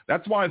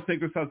 That's why I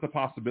think this has the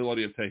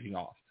possibility of taking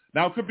off.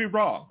 Now, it could be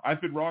wrong.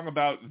 I've been wrong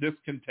about this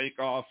can take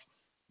off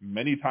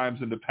many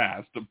times in the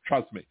past.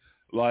 Trust me.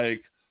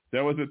 Like,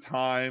 there was a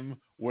time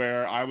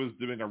where I was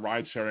doing a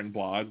ride-sharing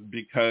blog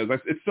because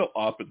it's still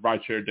up at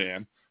Rideshare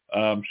Dan.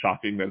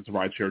 Shocking that it's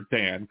Rideshare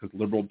Dan, because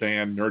Liberal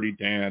Dan, Nerdy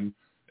Dan,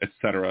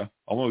 etc.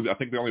 I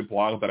think the only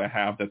blog that I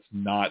have that's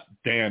not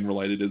Dan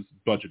related is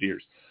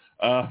Budgeteers,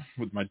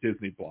 with my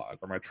Disney blog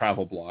or my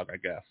travel blog, I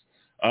guess.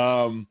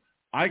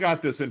 I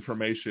got this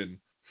information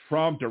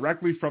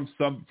directly from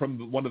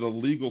one of the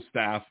legal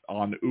staff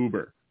on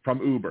Uber,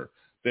 from Uber.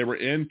 They were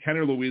in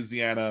Kenner,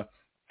 Louisiana,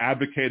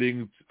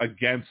 advocating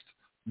against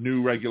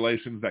new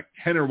regulations that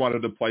Kenner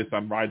wanted to place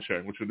on ride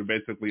sharing, which would have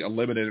basically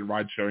eliminated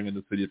ride sharing in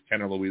the city of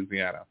Kenner,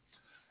 Louisiana.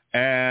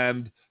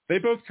 And they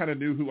both kind of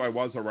knew who I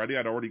was already.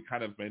 I'd already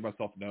kind of made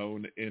myself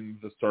known in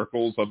the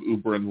circles of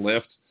Uber and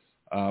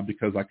Lyft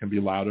because I can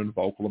be loud and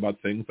vocal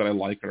about things that I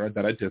like or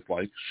that I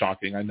dislike.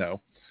 Shocking, I know.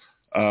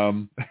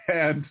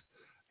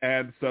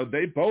 And so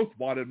they both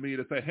wanted me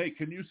to say, hey,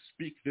 can you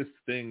speak this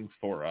thing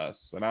for us?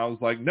 And I was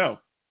like, no,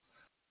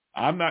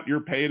 I'm not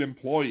your paid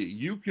employee.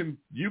 You can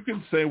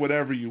say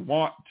whatever you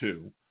want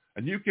to.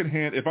 And you can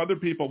if other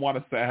people want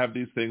to have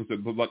these things,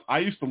 look, I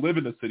used to live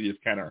in the city of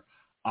Kenner.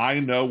 I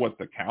know what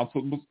the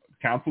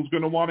council's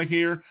going to want to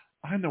hear.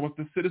 I know what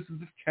the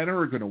citizens of Kenner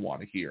are going to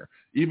want to hear,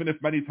 even if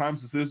many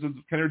times the citizens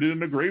of Kenner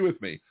didn't agree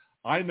with me.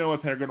 I know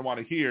what they're going to want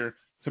to hear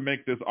to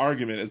make this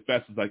argument as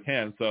best as I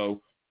can.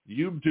 So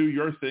you do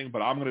your thing,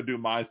 but I'm going to do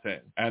my thing.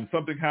 And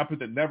something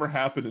happened that never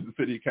happened in the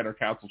city of Kenner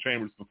council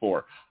chambers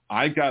before.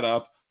 I got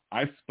up,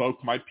 I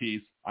spoke my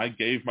piece, I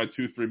gave my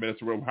 2-3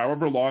 minutes, or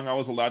however long I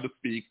was allowed to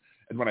speak,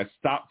 and when I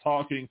stopped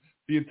talking,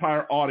 the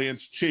entire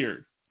audience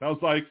cheered. And I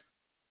was like,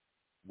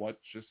 what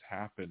just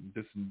happened?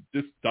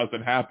 This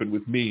doesn't happen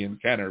with me in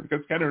Kenner,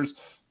 because Kenner's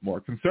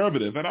more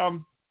conservative, and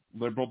I'm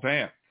liberal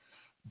Dan.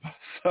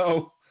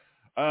 So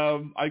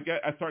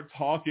I start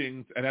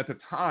talking, and at the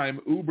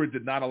time, Uber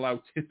did not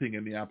allow tipping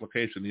in the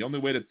application. The only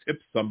way to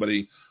tip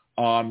somebody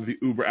on the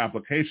Uber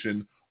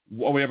application,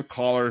 we have a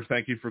caller.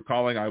 Thank you for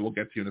calling. I will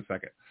get to you in a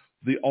second.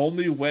 The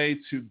only way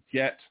to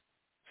get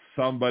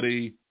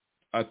somebody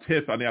a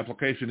tip on the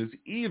application is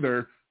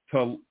either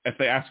if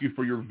they ask you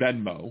for your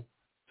Venmo,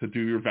 to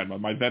do your Venmo.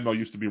 My Venmo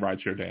used to be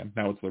Rideshare Dan.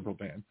 Now it's Liberal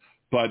Dan.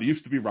 But it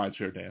used to be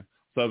Rideshare Dan.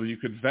 So you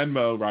could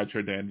Venmo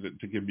Rideshare Dan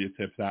to give me a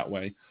tip that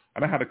way.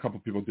 And I had a couple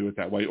people do it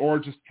that way, or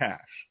just cash.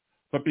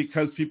 But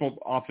because people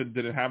often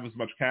didn't have as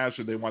much cash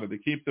and they wanted to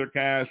keep their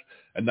cash,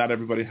 and not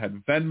everybody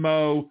had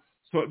Venmo,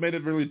 so it made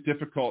it really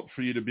difficult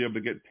for you to be able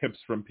to get tips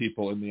from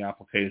people in the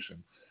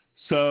application.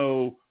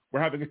 So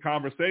we're having a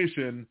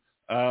conversation.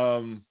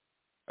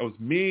 It was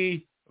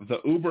me, the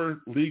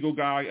Uber legal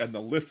guy, and the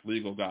Lyft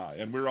legal guy.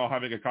 And we were all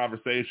having a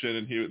conversation,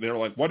 and they were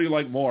like, what do you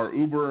like more,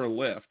 Uber or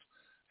Lyft?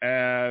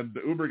 And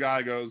the Uber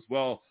guy goes,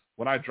 well,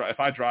 if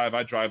I drive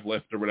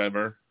Lyft or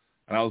whatever.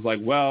 And I was like,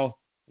 well,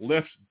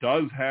 Lyft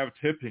does have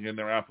tipping in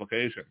their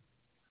application.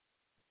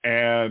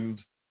 And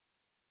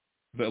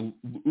the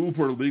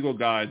Uber legal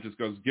guy just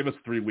goes, give us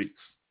 3 weeks.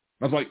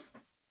 I was like,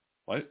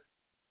 what?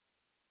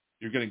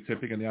 You're getting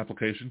tipping in the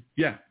application?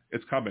 Yeah,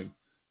 it's coming.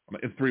 I'm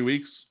like, in 3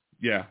 weeks?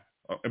 Yeah,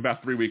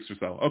 about 3 weeks or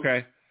so.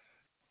 Okay.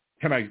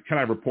 Can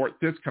I report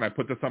this? Can I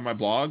put this on my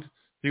blog?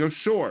 He goes,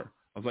 sure.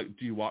 I was like,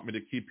 do you want me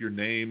to keep your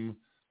name?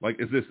 Like,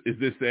 is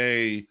this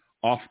a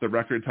off the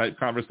record type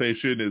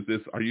conversation?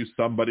 Are you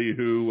somebody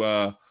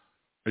who,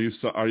 do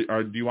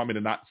you want me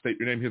to not state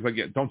your name? He's like,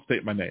 yeah, don't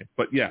state my name.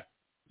 But yeah,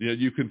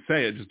 you can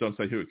say it, just don't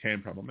say who it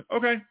came from. I'm like,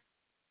 okay.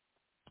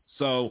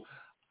 So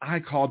I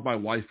called my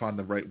wife on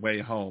the way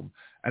home,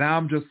 and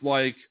I'm just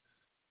like,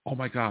 oh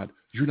my God,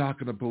 you're not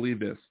going to believe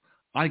this.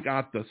 I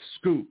got the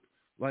scoop.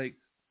 Like,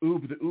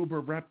 the Uber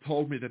rep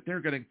told me that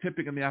they're getting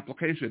tipping in the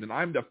application, and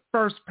I'm the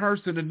first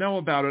person to know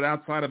about it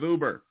outside of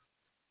Uber.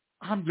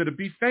 I'm going to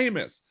be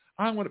famous.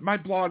 My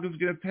blog is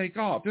going to take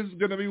off. This is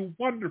going to be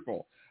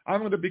wonderful. I'm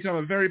going to become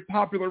a very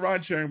popular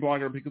ride-sharing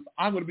blogger because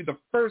I'm going to be the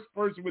first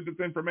person with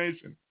this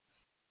information.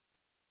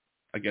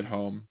 I get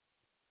home.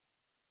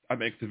 I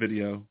make the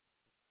video.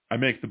 I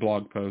make the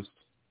blog post.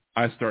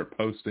 I start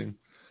posting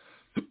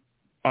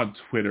on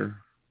Twitter,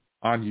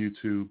 on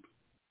YouTube,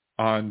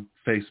 on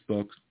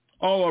Facebook,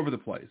 all over the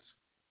place.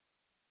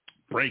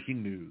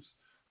 Breaking news.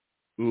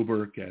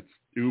 Uber gets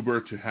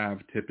Uber to have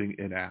tipping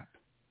in-app.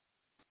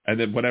 And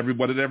then what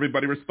did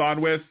everybody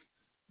respond with?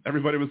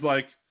 Everybody was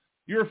like,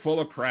 you're full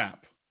of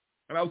crap.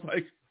 And I was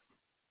like,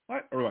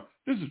 what? Or like,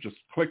 this is just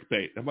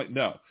clickbait. I'm like,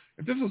 no.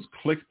 If this was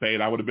clickbait,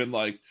 I would have been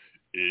like,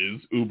 is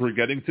Uber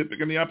getting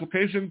tipping in the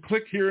application?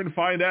 Click here and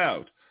find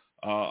out.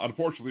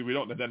 Unfortunately, we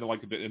don't. And then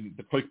like in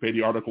the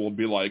clickbaity article will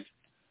be like,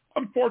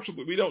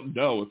 unfortunately, we don't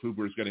know if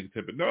Uber is getting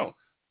tipped. No,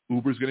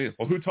 Uber's getting.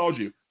 Well, who told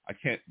you? I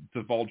can't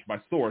divulge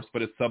my source,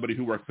 but it's somebody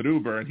who works at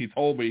Uber, and he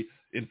told me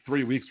in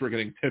 3 weeks we're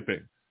getting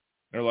tipping.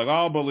 They're like,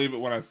 I'll believe it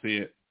when I see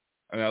it.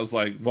 And I was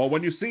like, well,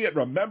 when you see it,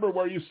 remember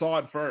where you saw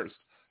it first.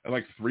 And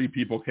like 3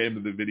 people came to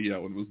the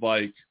video and was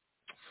like,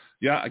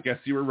 yeah, I guess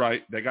you were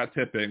right. They got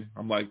tipping.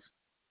 I'm like,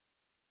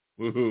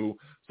 woohoo.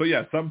 So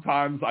yeah,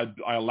 sometimes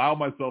I allow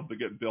myself to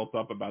get built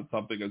up about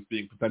something as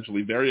being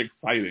potentially very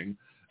exciting,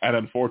 and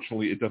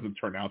unfortunately it doesn't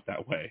turn out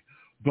that way.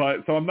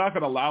 But so I'm not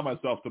going to allow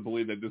myself to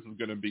believe that this is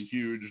going to be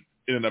huge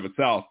in and of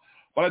itself.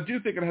 But I do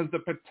think it has the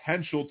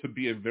potential to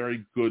be a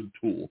very good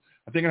tool.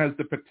 I think it has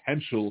the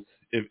potential,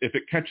 if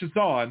it catches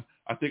on,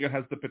 I think it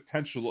has the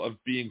potential of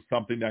being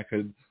something that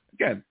could,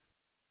 again,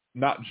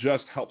 not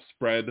just help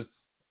spread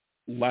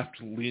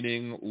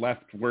left-leaning,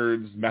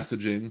 leftwards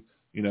messaging,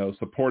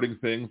 supporting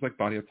things like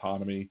body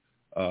autonomy,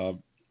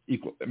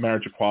 equal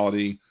marriage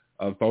equality,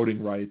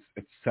 voting rights,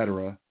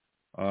 etc.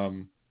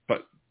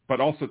 But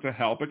also to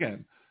help,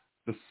 again,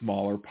 the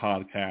smaller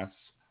podcasts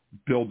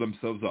build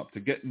themselves up, to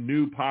get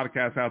new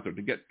podcasts out there,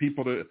 to get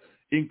people to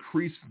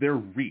increase their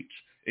reach,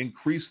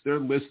 increase their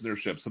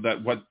listenership, so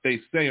that what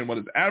they say and what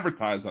is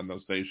advertised on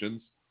those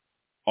stations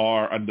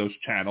are, on those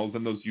channels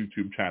and those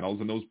YouTube channels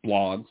and those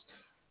blogs,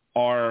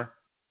 are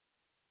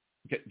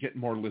get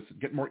more listen,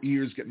 get more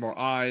ears, get more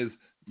eyes,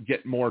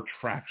 get more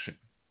traction.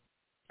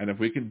 And if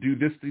we can do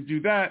this to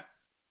do that,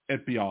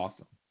 it'd be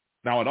awesome.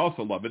 Now, I'd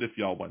also love it if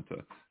y'all went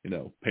to,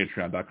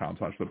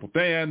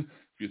 patreon.com/LittleDan.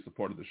 If you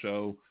supported the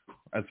show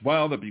as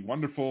well, that'd be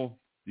wonderful.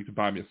 You can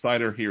buy me a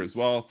cider here as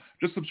well.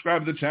 Just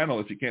subscribe to the channel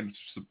if you can.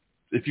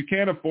 If you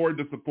can't afford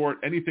to support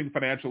anything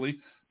financially,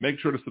 make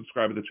sure to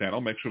subscribe to the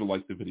channel. Make sure to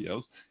like the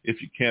videos.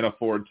 If you can't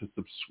afford to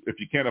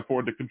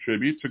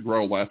contribute to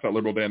Grow Left at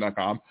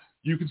LiberalDan.com,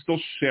 you can still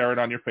share it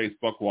on your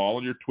Facebook wall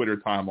and your Twitter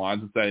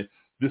timelines and say,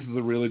 this is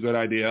a really good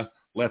idea.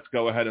 Let's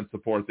go ahead and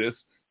support this,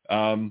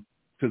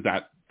 because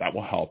that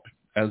will help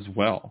as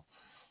well.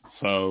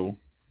 So,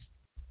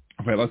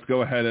 okay, let's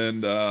go ahead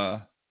and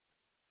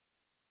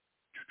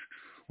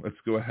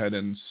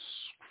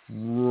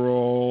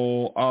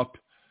scroll up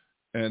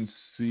and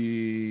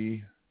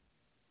see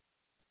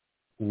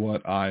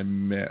what I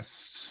missed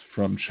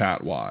from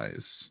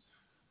chat-wise.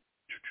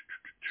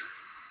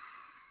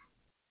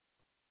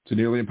 To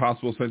Nearly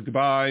Impossible said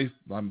goodbye.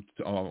 I missed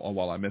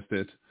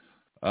it.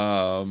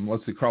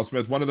 Let's see, Carl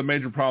Smith. One of the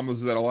major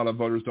problems is that a lot of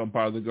voters don't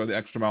bother to go the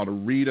extra mile to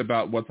read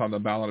about what's on the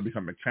ballot and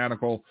become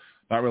mechanical,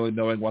 not really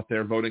knowing what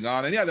they're voting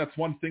on. And yeah, that's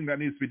one thing that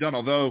needs to be done.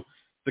 Although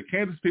the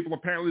Kansas people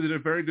apparently did a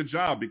very good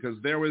job, because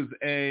there was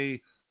a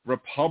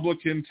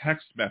Republican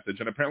text message,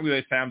 and apparently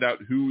they found out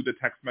who the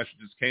text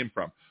messages came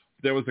from.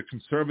 There was a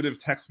conservative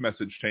text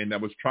message chain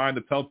that was trying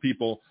to tell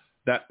people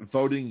that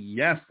voting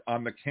yes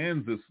on the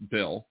Kansas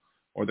bill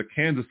or the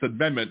Kansas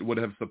amendment would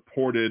have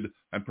supported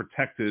and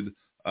protected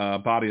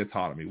body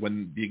autonomy,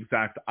 when the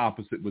exact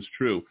opposite was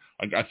true.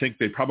 I think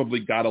they probably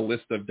got a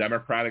list of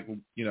Democratic,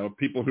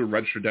 people who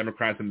register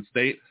Democrats in the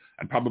state,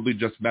 and probably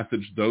just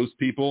messaged those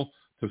people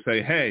to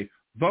say, hey,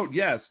 vote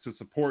yes to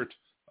support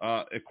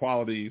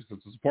equality, to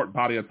support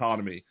body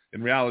autonomy.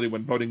 In reality,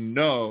 when voting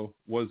no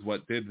was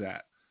what did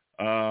that.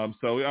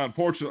 So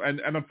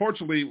unfortunately, and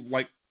unfortunately,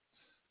 like,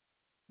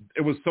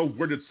 it was so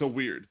worded so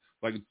weird.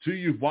 Like, do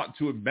you want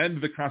to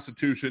amend the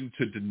Constitution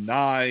to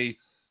deny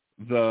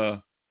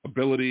the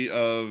ability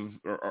of,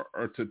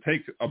 or to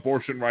take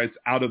abortion rights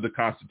out of the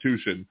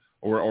Constitution,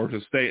 or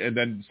to stay, and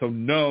then so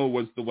no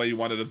was the way you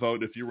wanted to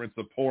vote if you were in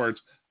support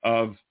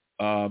of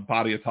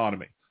body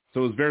autonomy. So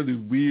it was very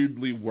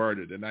weirdly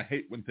worded, and I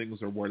hate when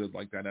things are worded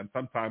like that, and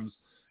sometimes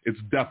it's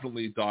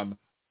definitely done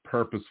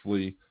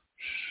purposefully.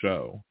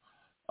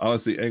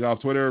 Let's see, Egg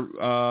off Twitter.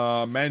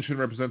 Manchin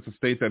represents a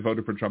state that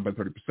voted for Trump by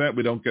 30%.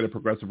 We don't get a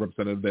progressive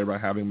representative there by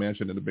having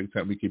Manchin in the Big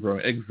Tent. We keep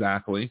growing.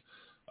 Exactly.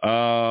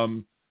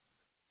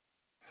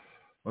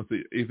 Let's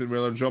see, Ethan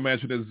Miller. Joe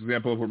Manchin is an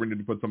example of where we need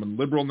to put someone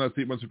liberal in that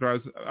seat once or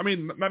twice. I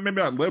mean, maybe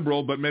not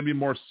liberal, but maybe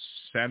more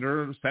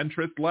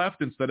centrist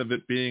left instead of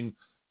it being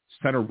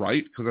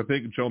center-right, because I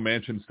think Joe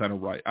Manchin's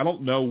center-right. I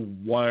don't know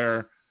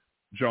where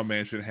Joe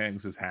Manchin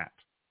hangs his hat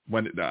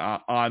when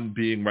on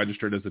being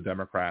registered as a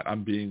Democrat,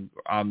 on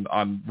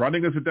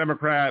running as a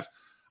Democrat.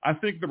 I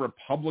think the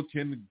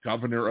Republican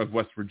governor of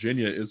West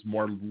Virginia is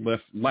more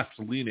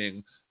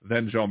left-leaning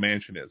than Joe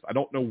Manchin is. I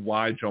don't know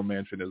why Joe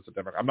Manchin is a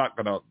Democrat. I'm not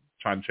going to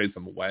try and chase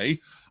him away.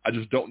 I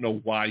just don't know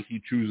why he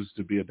chooses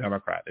to be a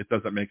Democrat. It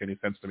doesn't make any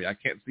sense to me. I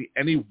can't see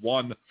any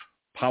one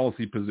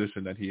policy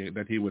position that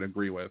he would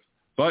agree with.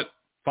 But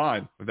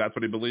fine, if that's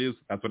what he believes,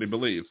 that's what he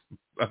believes.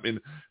 I mean,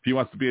 if he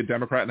wants to be a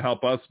Democrat and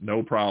help us,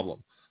 no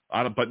problem.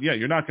 But yeah,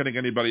 you're not getting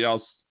anybody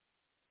else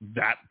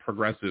that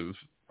progressive,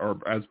 or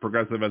as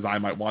progressive as I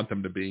might want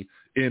them to be,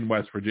 in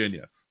West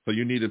Virginia. So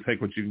you need to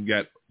take what you can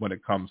get when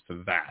it comes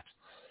to that.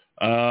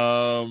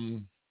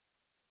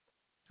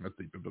 Let's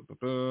see.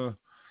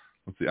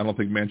 Let's see. I don't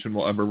think Manchin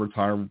will ever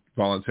retire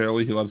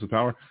voluntarily. He loves the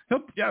power.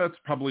 Yeah, that's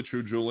probably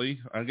true, Julie.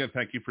 Again,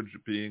 thank you for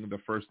being the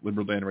first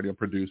Liberal Dan Radio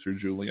producer,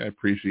 Julie. I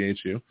appreciate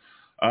you.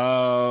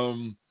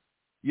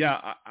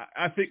 Yeah,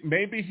 I think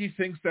maybe he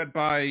thinks that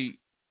by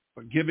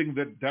giving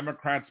the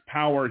Democrats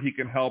power, he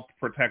can help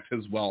protect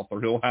his wealth,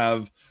 or he'll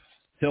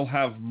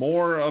have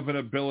more of an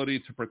ability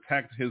to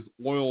protect his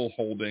oil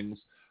holdings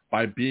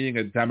by being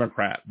a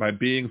Democrat, by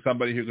being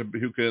somebody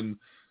who can,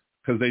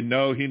 because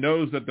he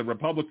knows that the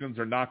Republicans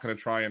are not going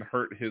to try and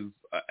hurt his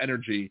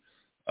energy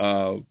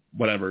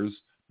whatevers.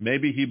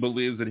 Maybe he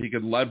believes that he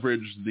could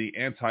leverage the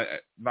I'm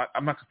not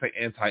going to say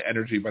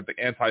anti-energy, but the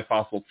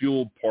anti-fossil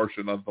fuel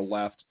portion of the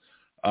left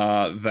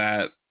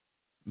that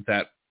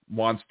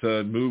wants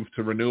to move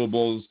to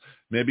renewables.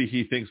 Maybe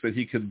he thinks that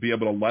he could be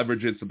able to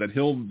leverage it so that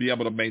he'll be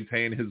able to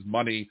maintain his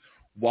money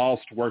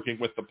whilst working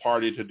with the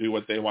party to do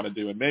what they want to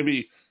do. And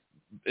maybe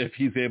if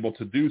he's able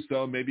to do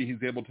so, maybe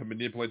he's able to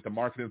manipulate the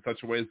market in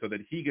such a way so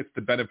that he gets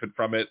to benefit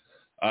from it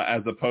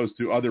as opposed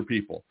to other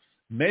people.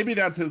 Maybe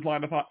that's his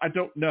line of thought. I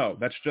don't know.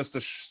 That's just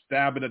a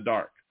stab in the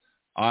dark.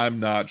 I'm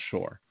not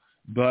sure.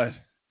 But,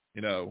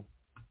 I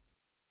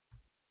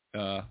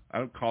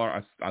don't call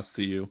her. I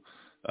see you.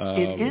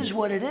 It is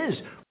what it is.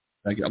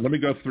 Let me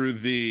go through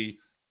the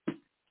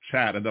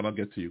chat, and then I'll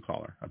get to you,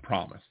 caller. I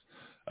promise.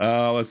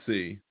 Let's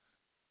see.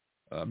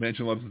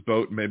 Manchin loves his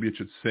boat. Maybe it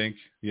should sink.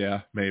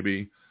 Yeah,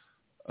 maybe.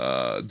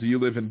 Do you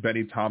live in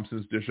Benny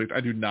Thompson's district? I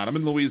do not. I'm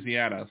in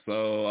Louisiana,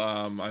 so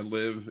I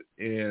live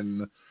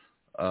in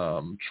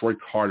Troy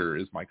Carter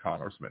is my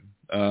congressman.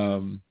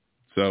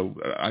 So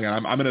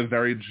I'm in a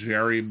very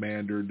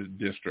gerrymandered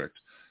district.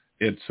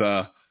 It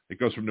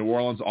goes from New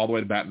Orleans all the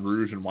way to Baton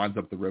Rouge and winds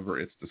up the river.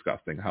 It's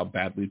disgusting how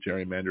badly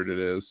gerrymandered it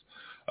is.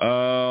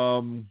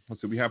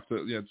 Let's see. We have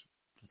to.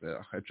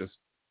 I just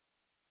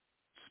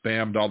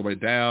spammed all the way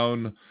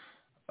down.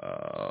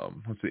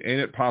 Let's see.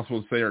 Ain't it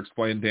possible to say or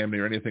explain damn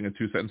near anything in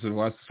 2 sentences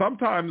or less?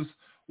 Sometimes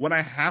when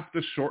I have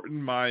to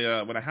shorten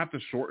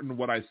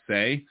what I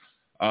say,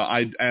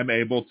 I am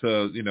able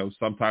to,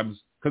 sometimes,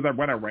 because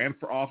when I ran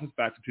for office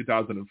back in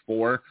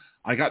 2004,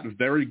 I got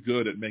very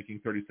good at making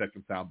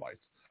 30-second sound bites.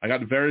 I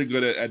got very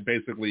good at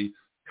basically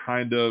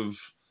kind of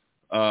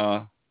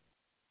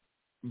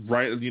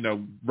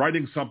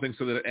writing something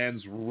so that it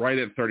ends right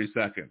at 30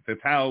 seconds.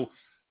 It's how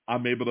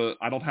I'm able to,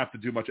 I don't have to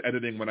do much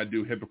editing when I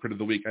do Hypocrite of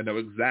the Week. I know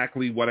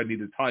exactly what I need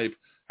to type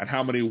and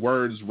how many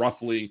words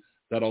roughly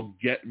that'll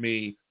get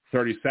me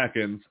 30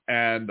 seconds.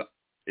 And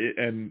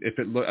if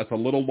it's a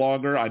little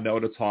longer, I know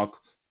to talk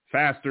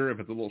faster. If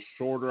it's a little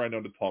shorter, I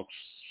know to talk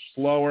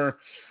slower.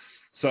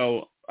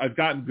 So I've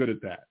gotten good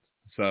at that.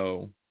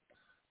 So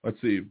let's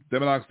see.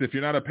 Demonox, if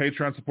you're not a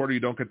Patreon supporter, you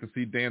don't get to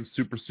see Dan's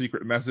super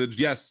secret message.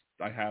 Yes,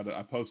 I had.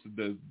 I posted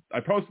the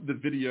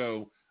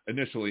video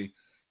initially.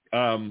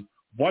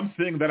 One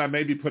thing that I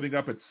may be putting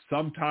up at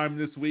some time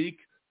this week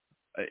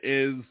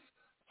is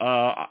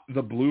the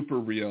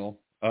blooper reel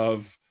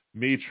of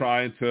me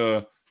trying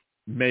to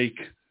make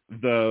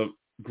the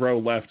Grow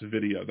Left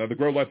video. Now, the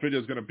Grow Left video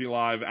is going to be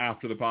live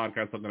after the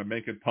podcast. I'm going to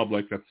make it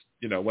public. That's,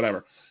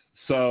 whatever.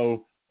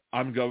 So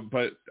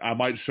but I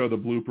might show the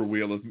blooper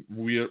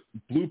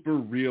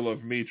reel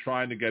of me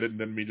trying to get it and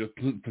then me just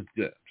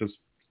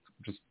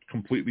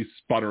completely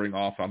sputtering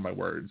off on my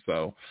words.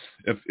 So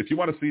if you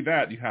want to see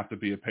that, you have to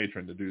be a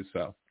patron to do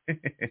so.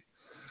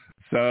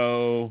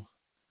 So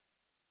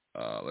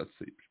let's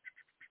see.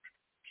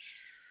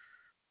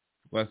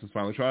 Les is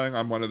finally trying.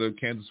 I'm one of the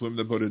Kansas women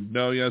that voted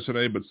no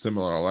yesterday, but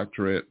similar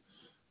electorate.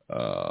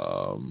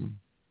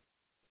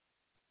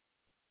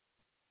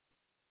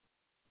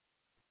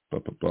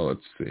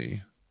 Let's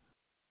see.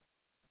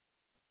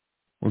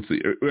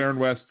 Aaron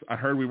West, I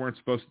heard we weren't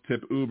supposed to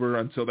tip Uber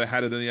until they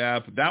had it in the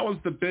app. That was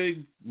the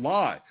big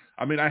lie.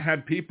 I mean, I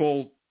had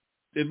people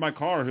in my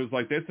car who's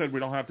like, they said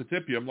we don't have to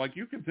tip you. I'm like,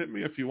 you can tip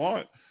me if you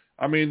want.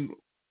 I mean,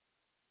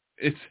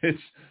 it's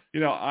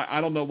I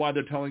don't know why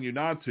they're telling you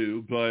not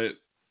to, but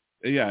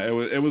yeah,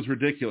 it was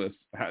ridiculous.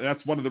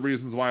 That's one of the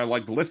reasons why I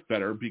liked Lyft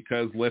better,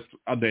 because Lyft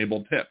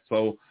enabled tips.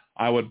 So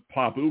I would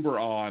pop Uber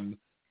on,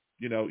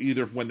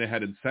 either when they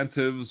had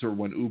incentives or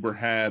when Uber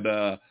had,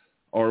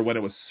 or when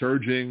it was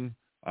surging,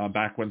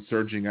 back when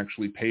surging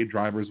actually paid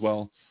drivers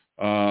well.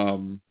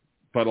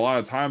 But a lot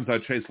of times I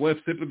chase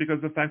Lyft simply because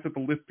of the fact that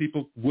the Lyft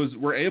people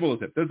were able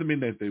to tip. Doesn't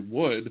mean that they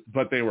would,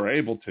 but they were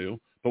able to.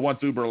 But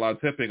once Uber allowed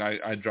tipping,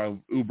 I drove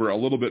Uber a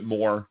little bit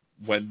more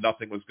when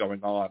nothing was going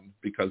on,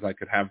 because I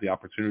could have the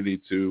opportunity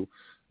to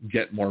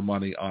get more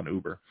money on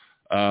Uber.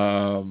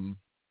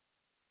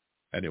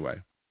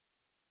 Anyway.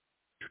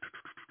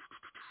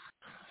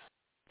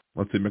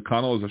 Let's see.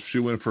 McConnell is a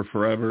shoo-in for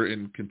forever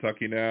in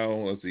Kentucky now.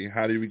 Let's see.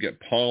 How do we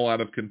get Paul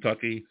out of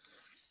Kentucky?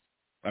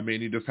 I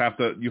mean, you have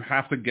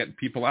to get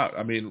people out.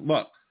 I mean,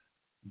 look,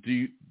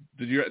 did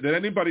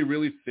anybody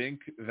really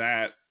think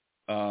that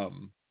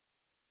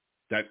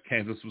that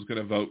Kansas was going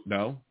to vote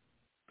no?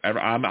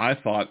 I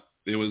thought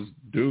it was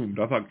doomed.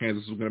 I thought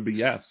Kansas was going to be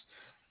yes.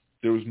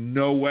 There was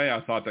no way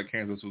I thought that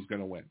Kansas was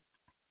going to win.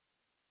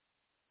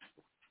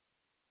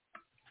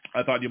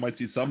 I thought you might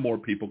see some more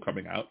people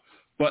coming out,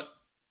 but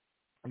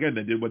Again,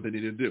 they did what they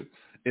needed to do.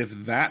 If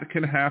that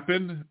can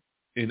happen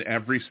in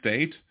every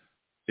state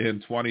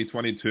in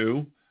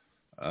 2022,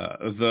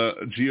 the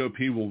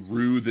GOP will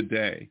rue the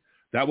day.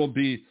 That will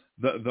be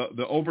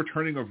the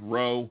overturning of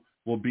Roe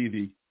will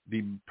be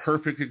the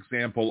perfect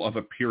example of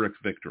a Pyrrhic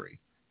victory,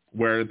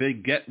 where they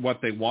get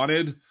what they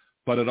wanted,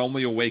 but it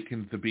only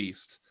awakened the beast.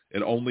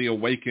 It only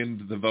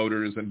awakened the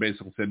voters and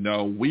basically said,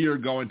 no, we are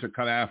going to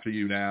come after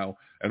you now,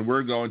 and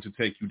we're going to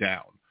take you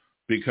down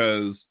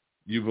because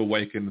you've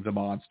awakened the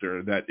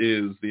monster that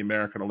is the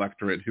American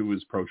electorate who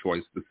is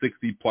pro-choice, the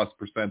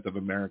 60+% of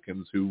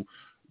Americans who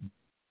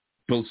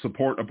will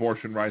support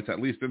abortion rights, at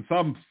least in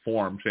some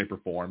form, shape, or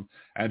form,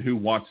 and who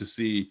want to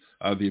see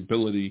the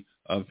ability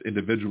of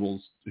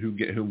individuals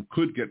who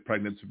could get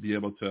pregnant to be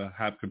able to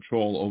have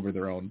control over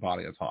their own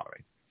body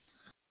autonomy.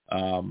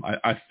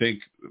 I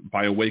think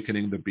by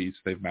awakening the beast,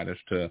 they've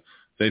managed to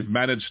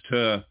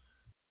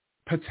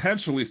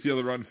potentially seal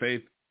their own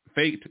fate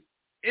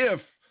if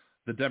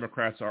the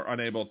Democrats are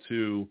unable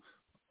to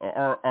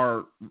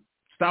are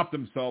stop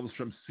themselves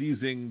from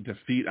seizing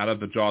defeat out of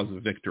the jaws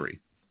of victory.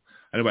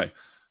 Anyway,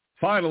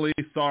 finally,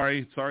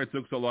 sorry it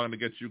took so long to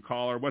get you,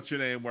 caller. What's your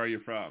name? Where are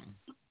you from?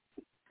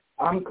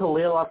 I'm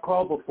Khalil. I've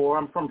called before.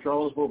 I'm from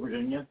Charlottesville,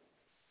 Virginia.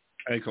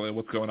 Hey, Khalil.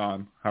 What's going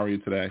on? How are you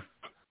today?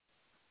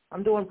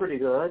 I'm doing pretty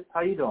good.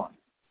 How you doing?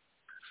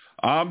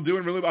 I'm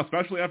doing really well,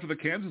 especially after the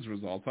Kansas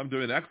results. I'm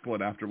doing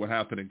excellent after what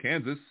happened in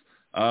Kansas.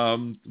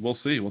 We'll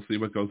see. We'll see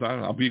what goes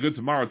on. I'll be good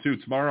tomorrow too.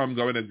 Tomorrow I'm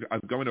going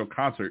to a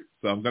concert,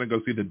 so I'm going to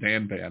go see the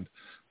Dan Band.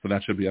 So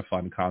that should be a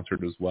fun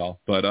concert as well.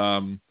 But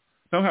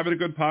no, having a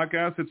good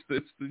podcast. It's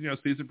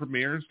season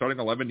premiere, starting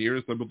 11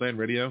 years, Liberal Dan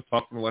Radio.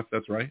 Talk from the left.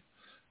 That's right.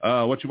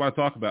 What you want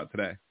to talk about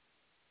today?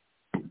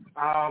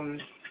 What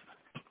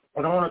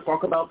I want to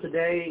talk about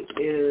today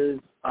is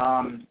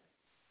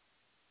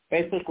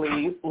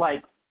basically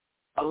like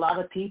a lot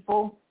of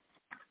people.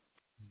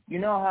 You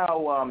know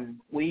how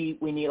we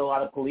need a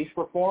lot of police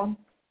reform?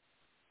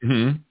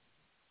 Mm-hmm.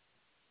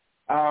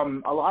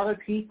 A lot of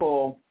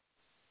people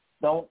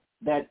that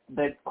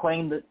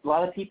claim that a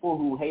lot of people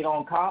who hate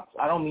on cops,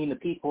 I don't mean the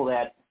people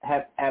that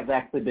have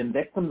actually been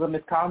victims of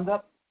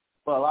misconduct,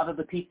 but a lot of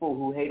the people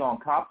who hate on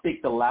cops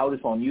speak the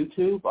loudest on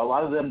YouTube. A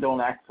lot of them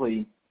don't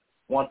actually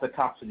want the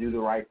cops to do the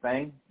right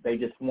thing. They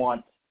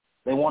want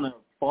to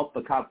fault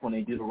the cops when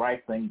they do the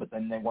right thing, but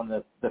then they want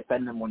to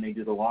defend them when they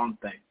do the wrong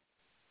thing.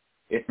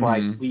 It's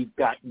like we've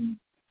gotten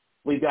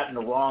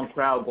the wrong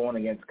crowd going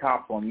against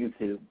cops on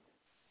YouTube.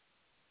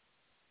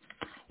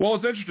 Well,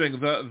 it's interesting.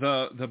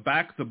 The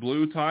back the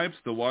blue types,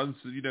 the ones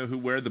who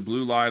wear the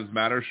Blue Lives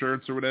Matter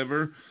shirts or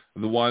whatever,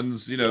 the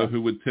ones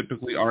who would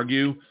typically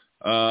argue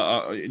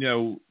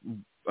in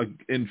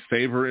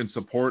favor and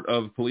support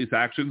of police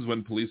actions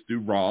when police do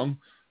wrong,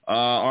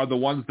 are the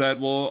ones that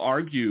will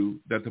argue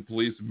that the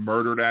police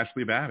murdered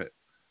Ashley Babbitt,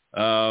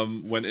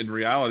 when in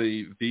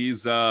reality these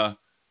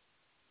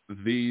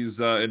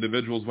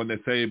individuals, when they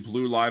say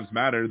Blue Lives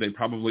Matter, they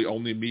probably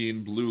only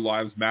mean Blue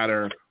Lives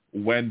Matter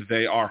when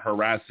they are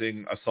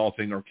harassing,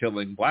 assaulting, or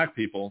killing black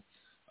people.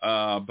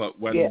 But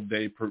when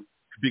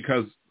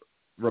because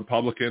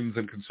Republicans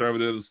and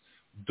conservatives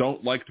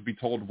don't like to be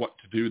told what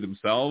to do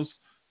themselves,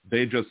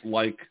 they just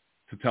like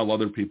to tell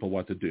other people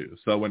what to do.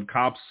 So when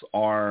cops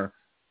are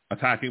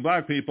attacking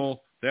black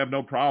people, they have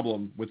no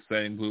problem with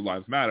saying Blue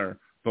Lives Matter.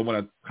 But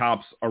when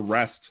cops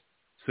arrest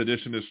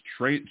seditionist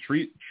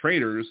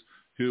traitors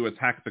who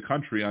attacked the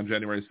country on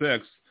January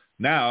 6th,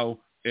 now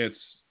it's,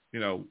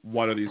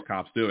 what are these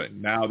cops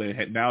doing? Now they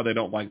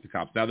don't like the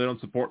cops. Now they don't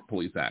support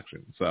police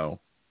action. So,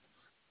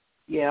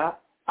 yeah,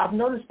 I've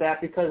noticed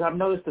that because I've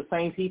noticed the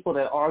same people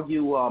that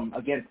argue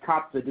against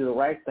cops that do the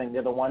right thing.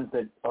 They're the ones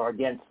that are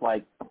against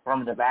like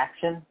affirmative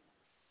action,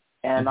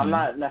 and I'm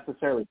not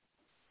necessarily.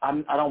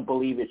 I don't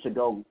believe it should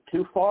go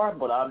too far,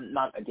 but I'm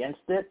not against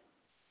it.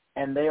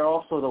 And they're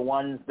also the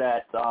ones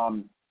that,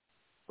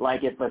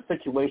 like if a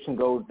situation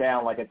goes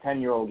down, like a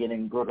 10-year-old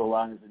getting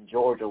brutalized in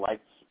Georgia, like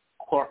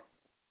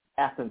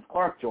Athens,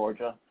 Clark,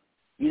 Georgia,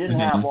 you didn't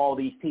have all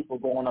these people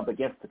going up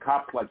against the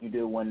cops like you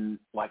do when,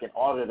 like, an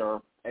auditor,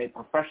 a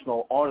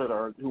professional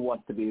auditor who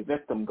wants to be a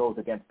victim goes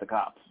against the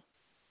cops.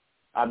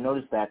 I've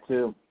noticed that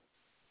too.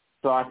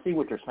 So I see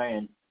what you're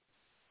saying.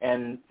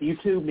 And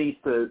YouTube needs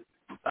to,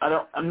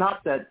 I'm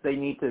not that they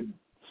need to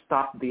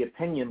stop the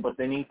opinion, but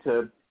they need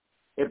to,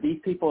 if these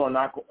people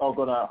are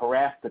going to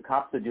harass the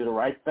cops to do the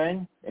right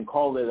thing and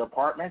call their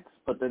departments,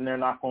 but then they're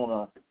not going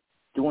to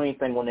do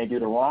anything when they do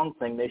the wrong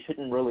thing, they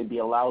shouldn't really be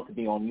allowed to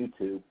be on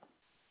YouTube.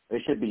 They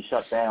should be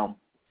shut down.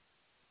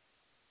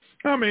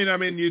 I mean,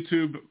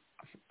 YouTube,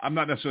 I'm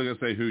not necessarily going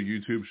to say who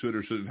YouTube should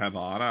or shouldn't have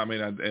on. I mean,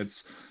 it's,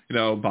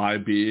 by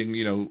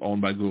being,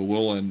 owned by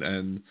Google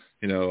and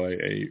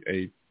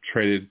a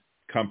traded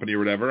company or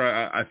whatever,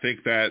 I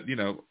think that,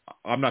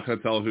 I'm not going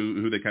to tell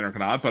who they can or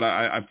cannot, but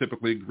I've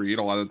typically agreed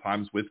a lot of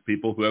times with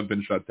people who have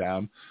been shut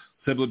down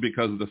simply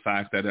because of the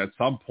fact that at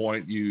some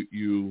point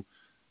you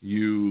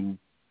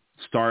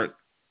start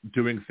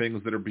doing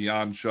things that are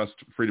beyond just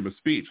freedom of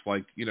speech.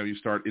 Like, you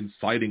start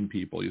inciting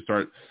people. You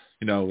start,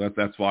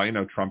 that's why,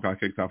 Trump got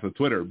kicked off of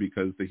Twitter,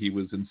 because he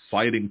was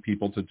inciting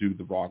people to do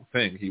the wrong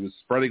thing. He was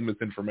spreading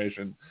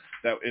misinformation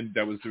that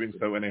was doing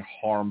so in a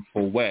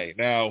harmful way.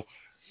 Now,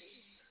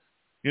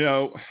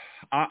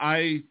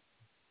 I'm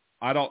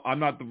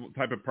not the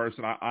type of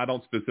person, I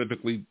don't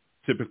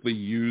typically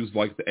use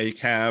like the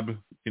ACAB,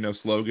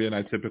 slogan.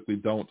 I typically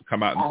don't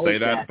come out and say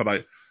that,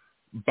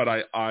 but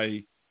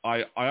I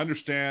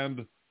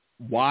understand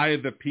why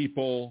the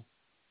people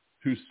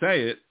who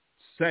say it.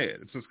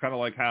 It's just kind of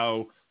like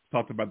how I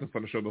talked about this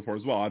on the show before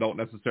as well. I don't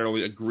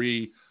necessarily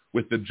agree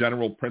with the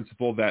general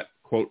principle that,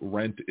 quote,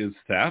 rent is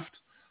theft,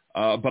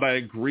 but I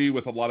agree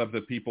with a lot of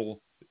the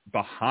people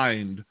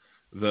behind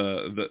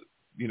the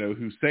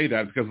who say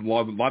that, because a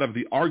lot of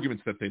the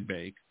arguments that they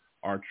make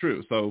are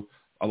true. So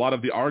a lot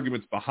of the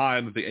arguments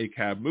behind the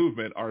ACAB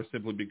movement are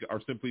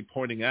simply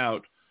pointing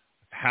out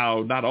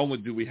how not only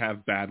do we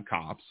have bad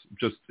cops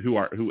just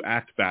who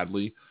act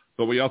badly,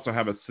 but we also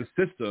have a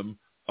system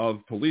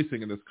of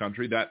policing in this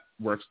country that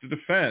works to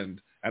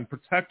defend and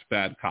protect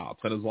bad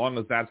cops. And as long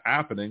as that's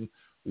happening,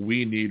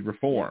 we need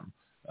reform.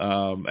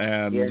 Sorry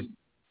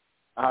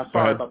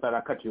about that.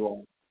 I cut you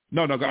off.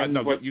 No,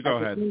 you go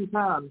ahead. At the same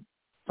time,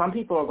 some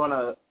people are going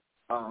to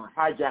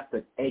hijack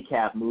the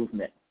ACAB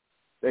movement.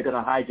 They're going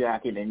to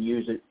hijack it and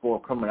use it for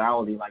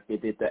criminality like they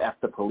did the F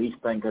the Police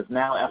thing, because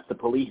now F the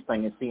Police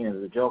thing is seen as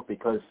a joke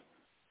because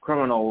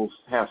criminals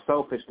have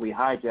selfishly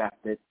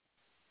hijacked it.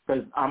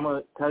 Because I'm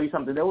going to tell you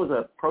something. There was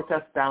a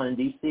protest down in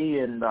D.C.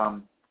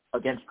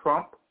 against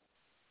Trump,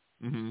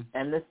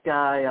 and this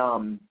guy,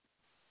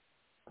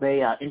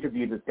 they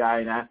interviewed this guy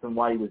and asked him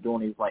why he was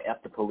doing it. He was like,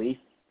 F the police.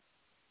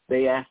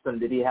 They asked him,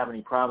 did he have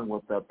any problem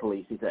with the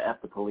police? He said,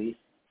 F the police.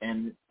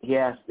 And he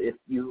asked if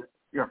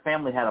your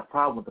family had a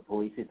problem with the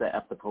police. He said,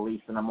 F the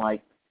police. And I'm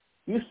like,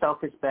 you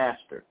selfish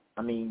bastard.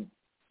 I mean,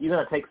 you're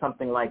going to take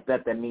something like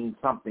that means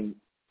something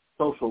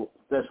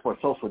that's for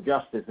social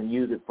justice and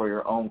use it for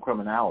your own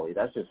criminality.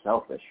 That's just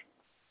selfish.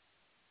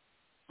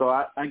 So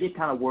I get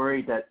kind of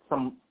worried that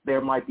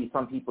there might be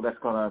some people that's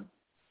going to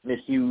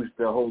misuse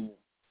the whole,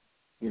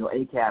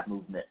 ACAB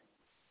movement.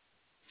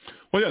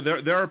 Well, yeah,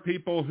 there are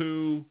people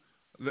who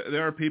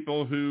are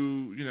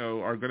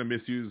going to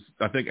misuse,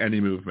 I think, any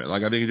movement.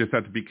 Like, I think you just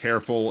have to be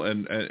careful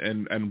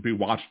and be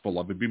watchful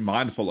of it, be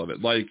mindful of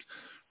it. Like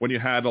when you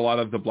had a lot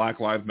of the Black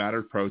Lives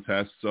Matter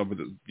protests over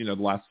the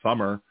last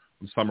summer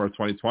of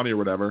 2020 or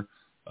whatever,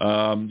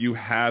 you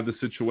had the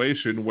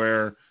situation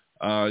where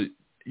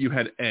you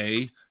had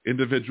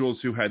individuals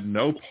who had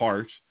no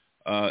part,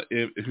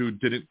 who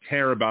didn't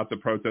care about the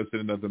protest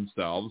in and of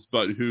themselves,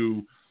 but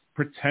who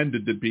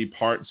pretended to be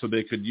part so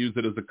they could use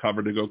it as a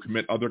cover to go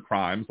commit other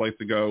crimes, like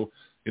to go,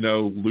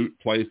 loot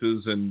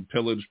places and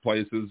pillage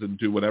places and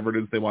do whatever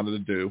it is they wanted to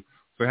do.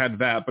 So you had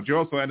that, but you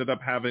also ended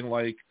up having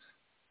like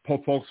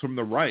folks from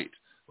the right,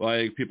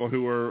 like people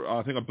who were,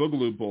 I think a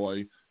Boogaloo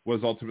Boy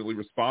was ultimately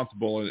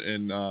responsible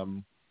in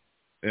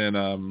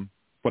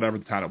whatever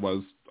the town it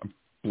was. I'm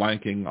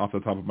blanking off the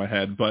top of my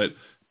head, but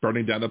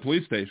burning down the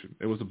police station.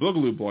 It was a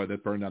Boogaloo Boy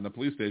that burned down the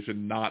police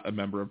station, not a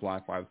member of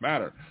Black Lives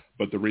Matter.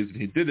 But the reason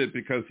he did it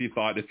because he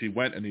thought if he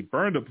went and he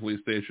burned a police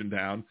station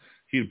down,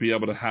 he'd be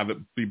able to have it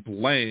be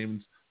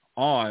blamed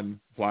on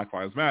Black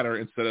Lives Matter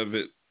instead of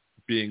it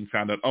being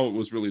found out, oh, it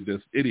was really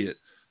this idiot.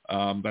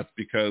 That's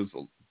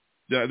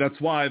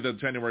why the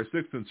January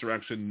 6th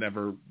insurrection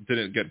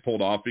didn't get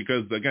pulled off,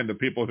 because, again, the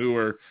people who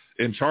were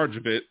in charge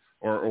of it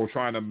or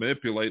trying to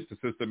manipulate the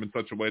system in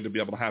such a way to be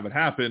able to have it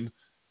happen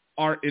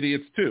are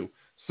idiots too.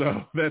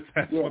 So that's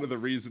one of the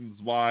reasons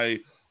why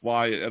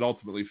it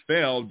ultimately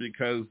failed,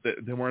 because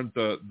they weren't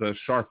the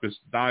sharpest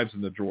knives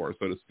in the drawer,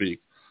 so to speak.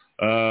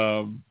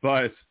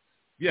 But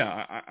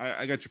yeah,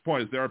 I got your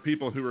point. Is there are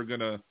people who are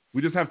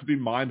we just have to be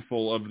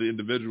mindful of the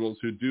individuals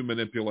who do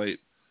manipulate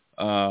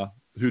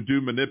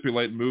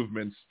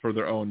movements for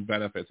their own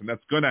benefits, and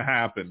that's going to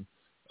happen.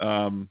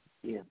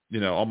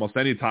 Almost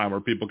any time where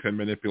people can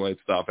manipulate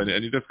stuff, and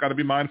you just got to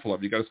be mindful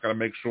of it. You just got to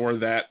make sure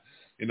that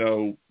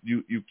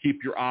you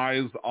keep your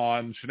eyes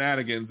on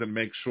shenanigans and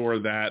make sure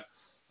that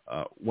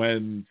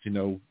when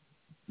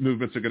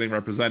movements are getting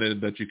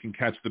represented, that you can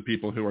catch the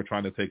people who are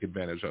trying to take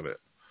advantage of it.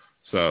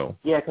 So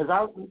yeah, because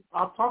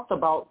I've talked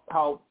about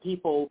how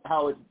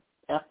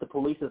F the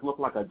police has looked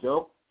like a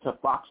joke to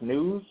Fox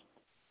News,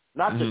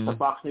 not just to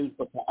Fox News,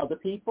 but to other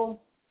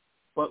people,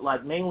 but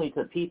like mainly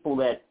to people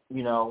that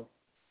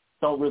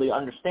don't really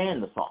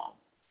understand the song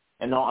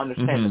and don't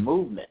understand the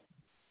movement,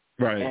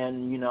 right?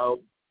 And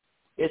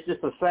it's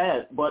just a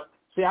sad. But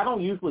see, I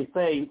don't usually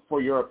say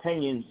for your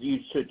opinions you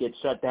should get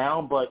shut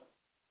down, but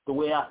the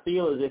way I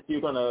feel is if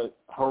you're going to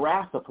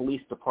harass a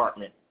police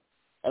department,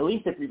 at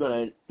least if you're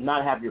going to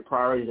not have your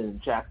priorities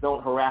in check,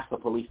 don't harass the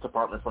police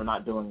department for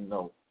not doing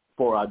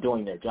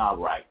doing their job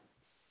right.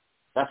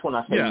 That's when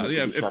I say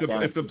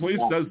if the police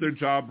does their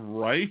job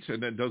right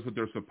and then does what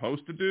they're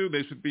supposed to do,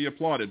 they should be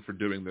applauded for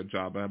doing their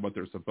job and what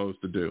they're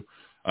supposed to do.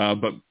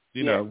 But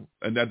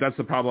and that's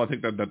the problem I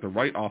think that the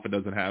right often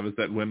doesn't have, is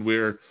that when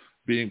we're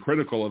being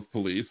critical of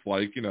police,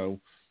 like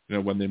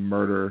when they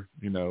murder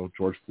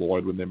George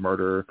Floyd, when they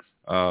murder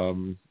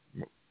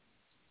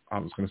I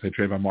was going to say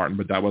Trayvon Martin,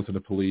 but that wasn't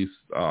a police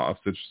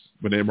officer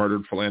when they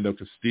murdered Philando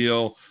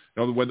Castile. You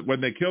know,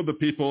 when they killed the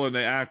people and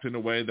they act in a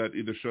way that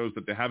either shows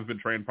that they haven't been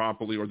trained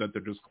properly or that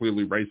they're just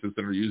clearly racist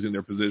and are using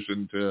their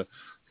position to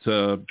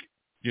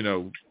you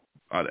know,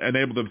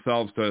 enable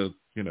themselves to,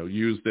 you know,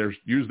 use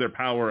their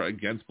power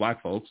against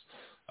black folks,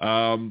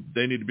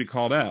 they need to be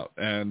called out.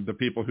 And the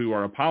people who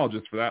are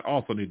apologists for that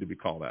also need to be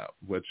called out,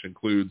 which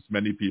includes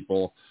many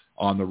people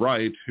on the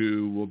right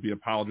who will be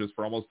apologists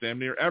for almost damn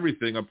near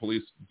everything a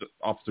police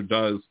officer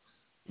does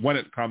when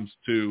it comes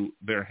to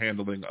their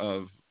handling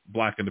of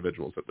black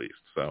individuals, at least.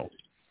 So,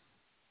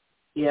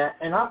 yeah,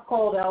 and I've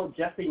called out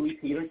Jesse Lee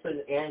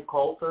Peterson, Ann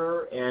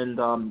Coulter,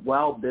 and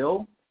Wild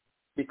Bill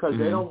because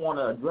they don't want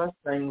to address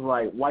things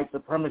like white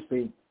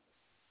supremacy,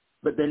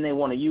 but then they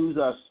want to use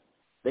us.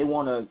 They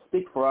want to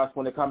speak for us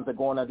when it comes to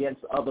going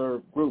against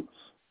other groups,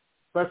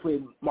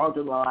 especially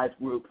marginalized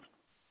groups.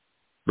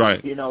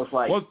 Right. You know, it's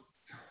like,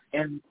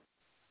 and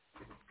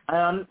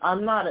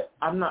I'm not.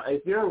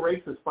 If you're a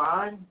racist,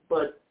 fine,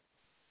 but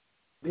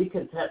be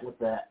content with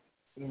that.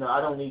 You know,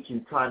 I don't need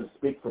you trying to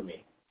speak for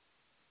me.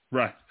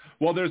 Right.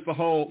 Well, there's the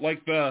whole,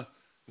 like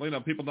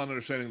people not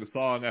understanding the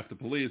song F the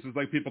Police. It's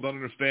like people don't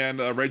understand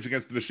Rage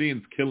Against the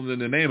Machine's Killing in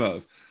the Name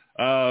of.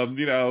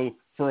 You know,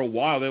 for a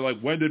while, they're like,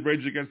 when did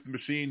Rage Against the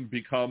Machine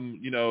become,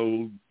 you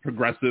know,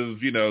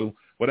 progressive, you know,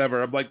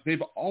 whatever? I'm like,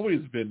 they've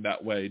always been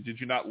that way. Did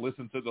you not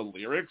listen to the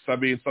lyrics? I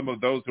mean, some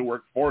of those who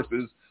work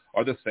forces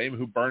are the same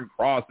who burn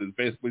crosses,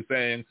 basically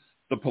saying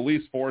the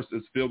police force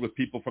is filled with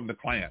people from the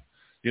Klan.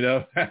 You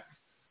know,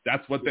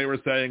 that's what they were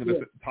saying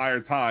this entire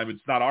time.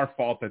 It's not our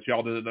fault that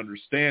y'all didn't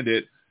understand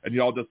it, and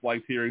y'all just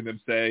liked hearing them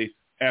say,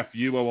 F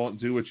you, I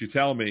won't do what you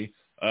tell me,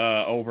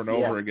 over and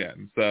over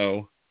again.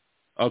 So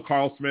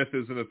Carl Smith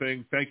is in the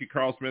thing. Thank you,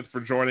 Carl Smith,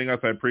 for joining us.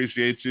 I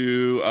appreciate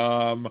you.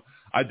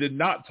 I did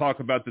not talk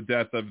about the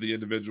death of the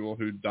individual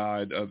who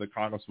died, the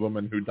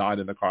congresswoman who died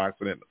in the car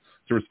accident,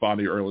 to respond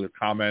to your earlier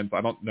comments.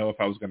 I don't know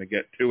if I was going to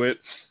get to it.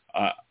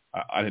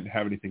 I didn't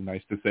have anything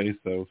nice to say,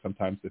 so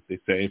sometimes if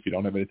you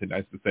don't have anything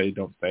nice to say,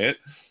 don't say it.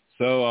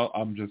 So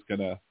I'm just going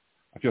to,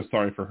 I feel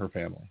sorry for her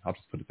family. I'll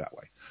just put it that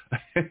way.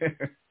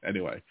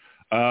 Anyway.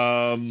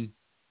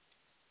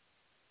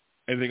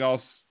 Anything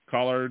else,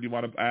 caller, do you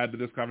want to add to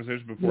this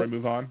conversation before we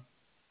move on?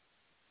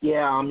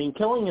 Yeah, I mean,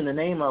 Killing in the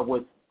Name of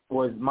was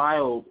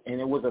mild, and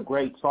it was a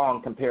great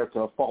song compared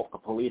to Fault the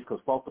Police,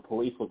 because Fault the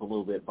Police was a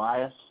little bit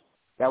biased.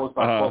 That was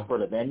by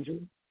Corporate Avenger.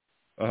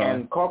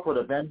 And Corporate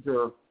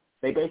Avenger,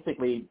 they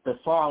basically, the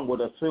song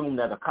would assume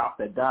that a cop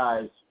that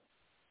dies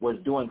was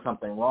doing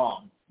something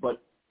wrong,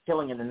 but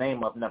Killing in the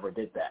Name of never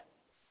did that.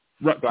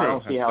 Right, so I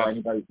don't see how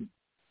anybody...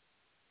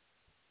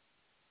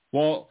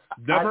 Well,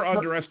 never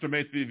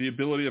underestimate the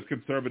ability of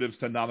conservatives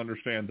to not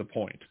understand the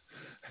point.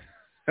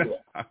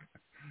 Yeah.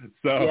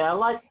 So yeah,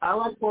 I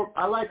like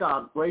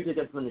Rage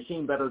Against the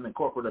Machine better than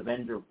Corporate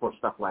Avenger for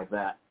stuff like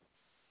that.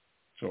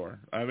 Sure.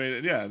 I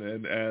mean, yeah,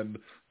 and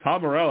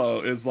Tom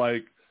Morello is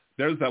like,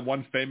 there's that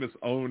one famous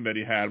own that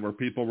he had where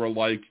people were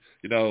like,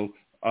 you know,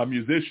 a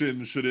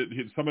musician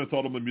someone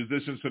told him a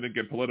musician shouldn't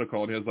get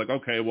political, and he was like,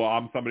 okay, well,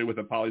 I'm somebody with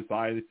a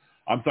poli-sci.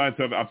 I'm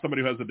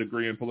somebody who has a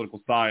degree in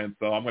political science,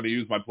 so I'm going to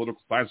use my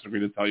political science degree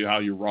to tell you how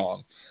you're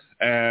wrong.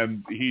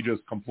 And he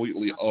just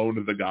completely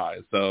owned the guy.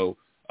 So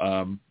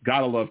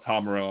gotta love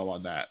Tom Morello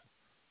on that.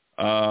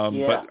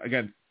 But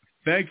again,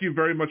 thank you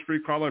very much for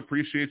your call. I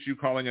appreciate you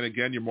calling in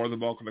again. You're more than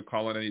welcome to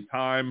call in any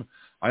time.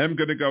 I am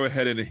going to go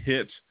ahead and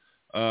hit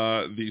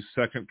the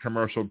second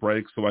commercial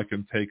break so I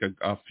can take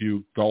a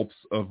few gulps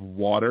of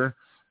water,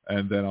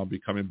 and then I'll be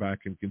coming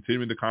back and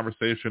continuing the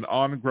conversation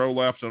on Grow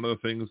Left and other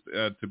things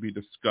to be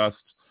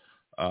discussed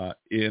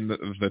in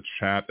the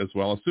chat as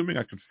well, assuming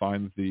I could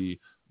find the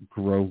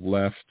Grow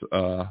Left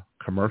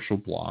commercial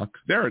block.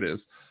 There it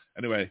is.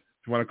 Anyway,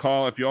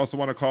 if you also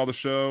want to call the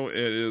show, it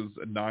is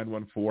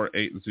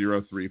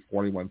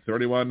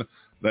 914-803-4131.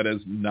 That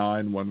is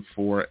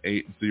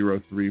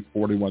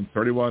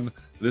 914-803-4131.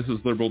 This is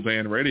Liberal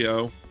Dan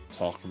Radio.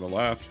 Talk from the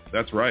left.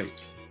 That's right.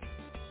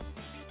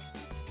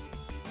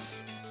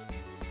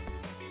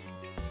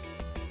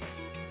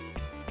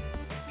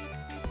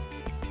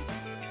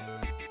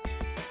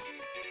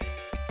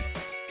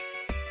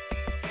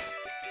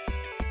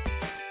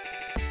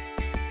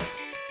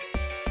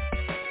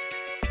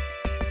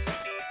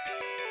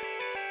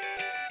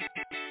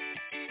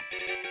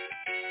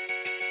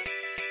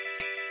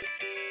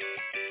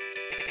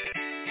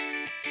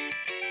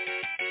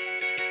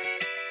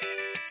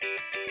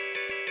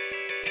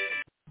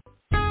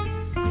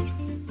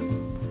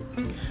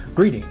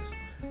 Greetings.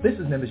 This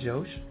is Nimbus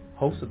Yosh,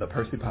 host of the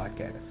Percy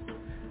Podcast.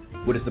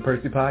 What is the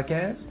Percy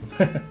Podcast?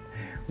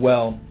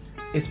 Well,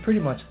 it's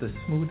pretty much the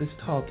smoothest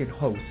talking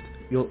host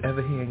you'll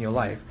ever hear in your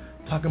life,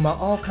 talking about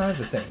all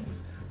kinds of things.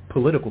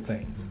 Political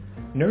things,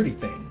 nerdy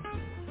things,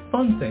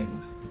 fun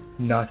things,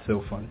 not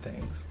so fun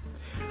things.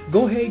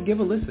 Go ahead,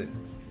 give a listen,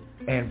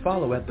 and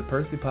follow at the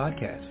Percy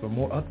Podcast for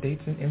more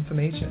updates and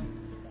information.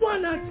 Why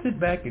not sit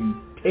back and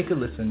take a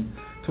listen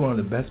to one of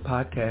the best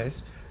podcasts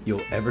you'll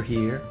ever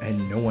hear,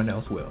 and no one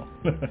else will.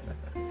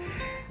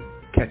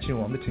 Catch you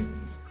on the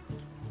tunes.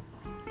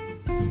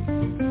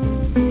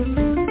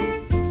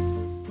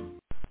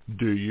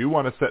 Do you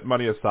want to set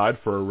money aside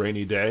for a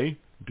rainy day?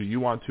 Do you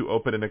want to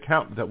open an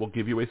account that will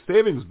give you a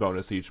savings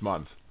bonus each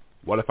month?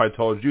 What if I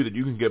told you that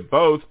you can get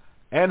both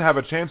and have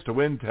a chance to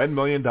win $10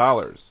 million?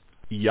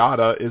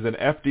 YADA is an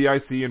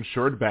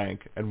FDIC-insured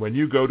bank, and when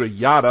you go to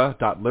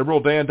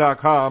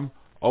yada.liberaldan.com,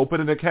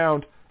 open an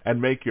account,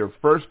 and make your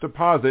first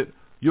deposit,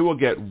 you will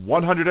get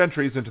 100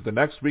 entries into the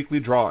next weekly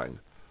drawing.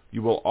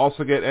 You will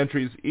also get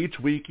entries each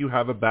week you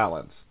have a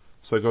balance.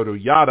 So go to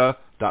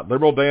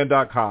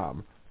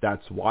yada.liberaldan.com.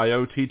 That's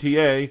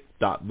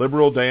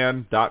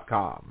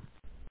YOTTA.liberaldan.com.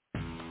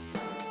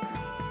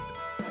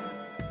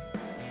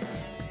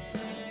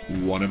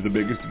 One of the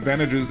biggest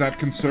advantages that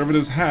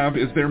conservatives have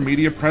is their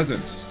media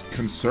presence.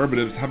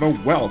 Conservatives have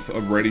a wealth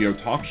of radio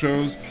talk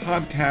shows,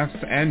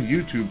 podcasts, and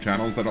YouTube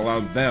channels that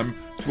allow them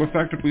to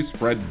effectively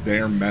spread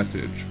their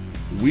message.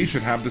 We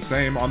should have the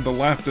same on the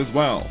left as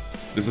well.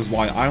 This is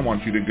why I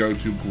want you to go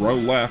to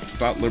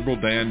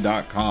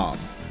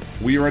growleft.liberaldan.com.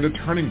 We are at a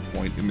turning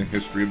point in the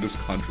history of this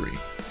country.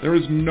 There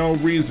is no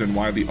reason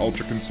why the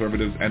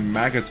ultra-conservatives and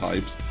MAGA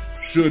types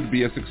should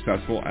be as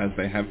successful as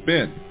they have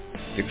been.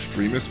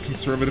 Extremist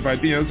conservative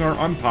ideas are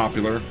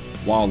unpopular,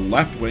 while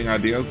left-wing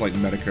ideas like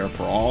Medicare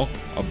for all,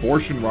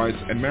 abortion rights,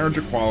 and marriage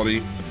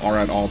equality are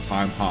at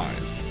all-time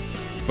highs.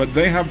 But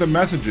they have the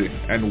messaging,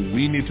 and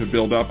we need to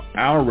build up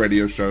our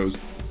radio shows,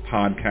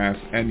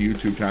 podcasts, and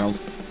YouTube channels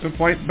to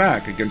fight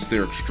back against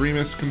their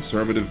extremist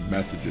conservative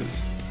messages.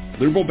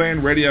 Liberal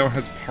Dan Radio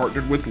has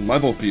partnered with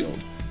Levelfield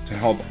to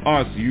help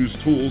us use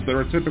tools that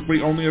are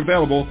typically only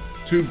available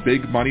to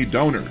big money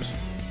donors.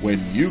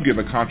 When you give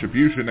a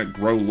contribution at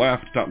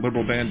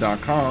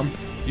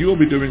growleft.liberaldan.com, you will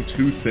be doing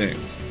two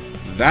things.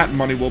 That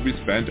money will be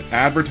spent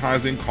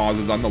advertising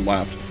causes on the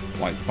left,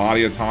 like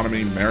body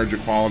autonomy, marriage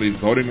equality,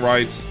 voting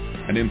rights,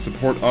 and in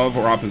support of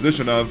or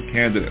opposition of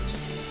candidates.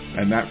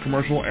 And that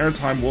commercial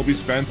airtime will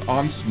be spent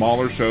on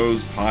smaller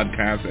shows,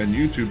 podcasts, and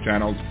YouTube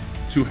channels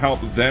to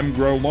help them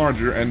grow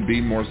larger and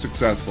be more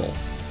successful.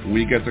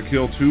 We get to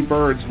kill two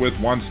birds with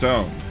one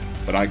stone,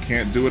 but I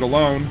can't do it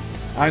alone.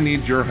 I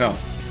need your help.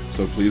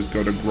 So please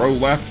go to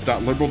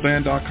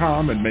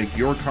growleft.liberaldan.com and make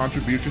your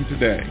contribution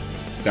today.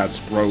 That's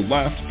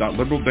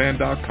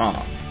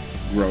growleft.liberaldan.com.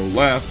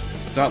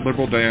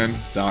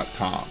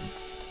 growleft.liberaldan.com.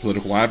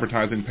 Political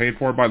advertising paid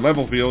for by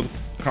Levelfield.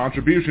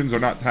 Contributions are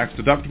not tax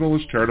deductible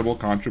as charitable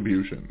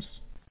contributions.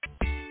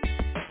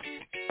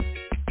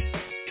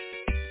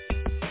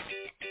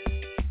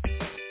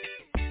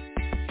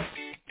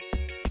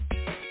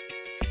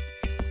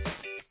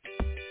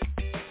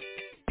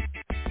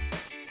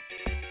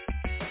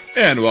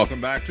 And welcome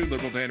back to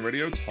Liberal Dan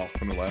Radio, Talk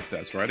from the Left.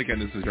 That's right. Again,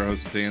 this is your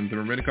host, Dan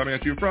Zimmerman, coming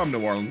at you from New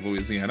Orleans,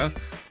 Louisiana.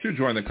 To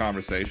join the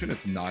conversation,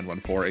 it's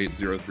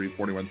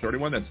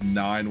 914-803-4131. That's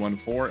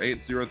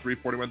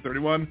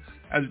 914-803-4131.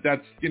 As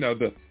that's,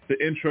 the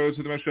intro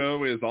to the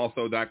show is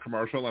also that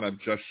commercial, and I've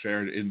just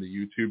shared in the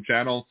YouTube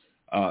channel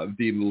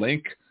the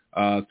link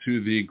to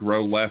the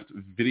Grow Left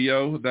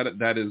video.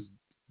 That is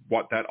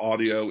what that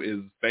audio is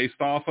based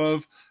off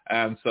of.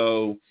 And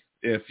so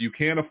if you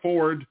can't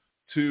afford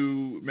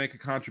to make a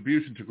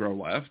contribution to Grow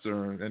Left,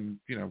 go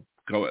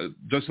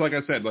just like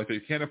I said, like if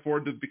you can't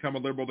afford to become a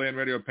Liberal Dan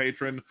Radio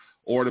patron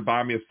or to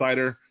buy me a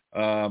cider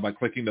by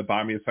clicking the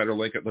Buy Me a Cider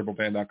link at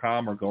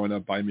liberaldan.com or going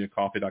to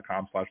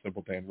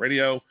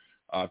buymeacoffee.com/liberaldanradio.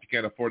 If you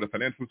can't afford the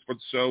financial support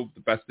the show,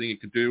 the best thing you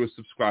can do is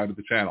subscribe to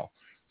the channel.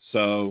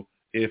 So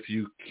if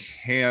you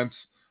can't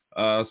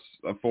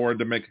afford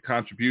to make a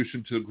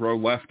contribution to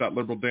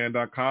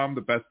growleft.liberaldan.com,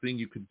 the best thing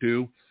you could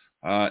do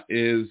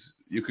is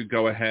you could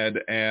go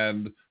ahead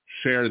and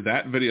share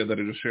that video that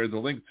I just shared the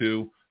link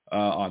to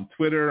on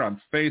Twitter,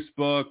 on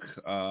Facebook,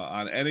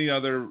 on any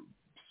other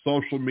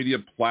social media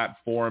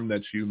platform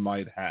that you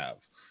might have.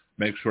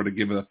 Make sure to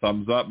give it a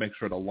thumbs up. Make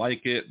sure to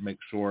like it. Make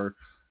sure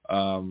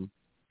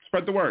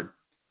spread the word.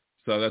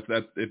 So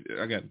that's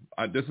again,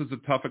 this is a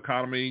tough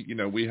economy.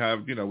 We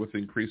have with the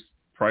increased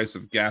price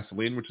of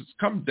gasoline, which has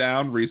come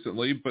down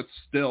recently, but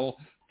still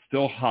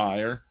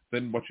higher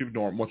than what you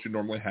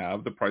normally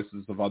have. The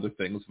prices of other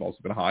things have also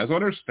been high. So I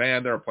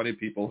understand there are plenty of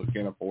people who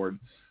can't afford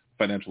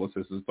financial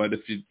assistance, but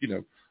if you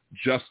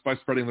just by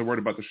spreading the word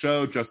about the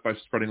show, just by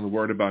spreading the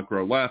word about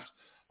Grow Left,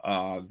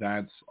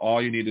 that's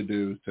all you need to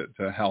do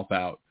to help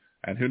out.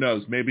 And who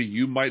knows, maybe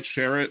you might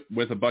share it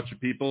with a bunch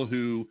of people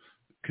who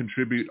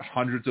contribute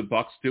hundreds of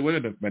bucks to it.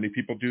 And if many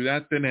people do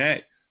that, then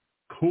hey,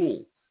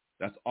 cool.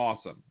 That's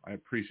awesome. I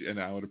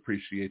would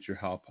appreciate your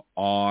help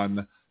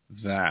on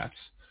that.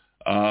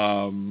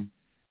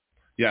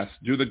 Yes,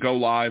 do the go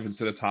live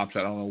instead of Top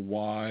Chat. I don't know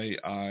why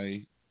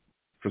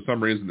for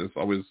some reason, this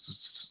always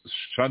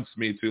shunts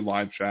me to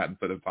live chat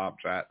instead of Top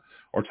Chat,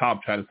 or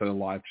Top Chat instead of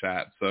live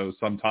chat. So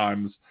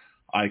sometimes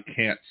I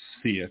can't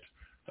see it.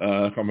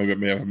 I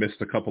may have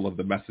missed a couple of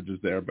the messages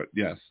there, but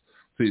yes.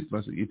 See,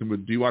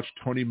 Ethan, do you watch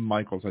Tony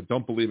Michaels? I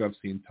don't believe I've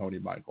seen Tony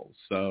Michaels.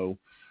 So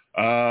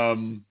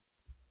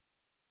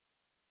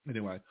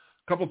anyway, a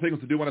couple of things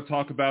I do want to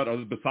talk about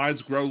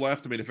besides Grow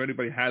Left. I mean, if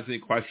anybody has any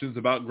questions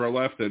about Grow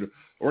Left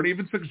or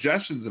even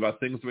suggestions about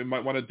things that we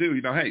might want to do,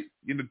 hey,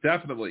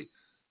 definitely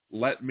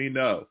let me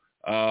know.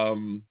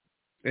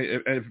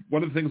 If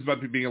one of the things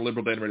about being a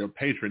Liberal Dan Radio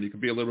patron, you can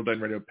be a Liberal Dan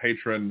Radio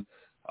patron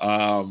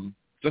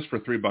just for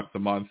 $3 a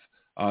month.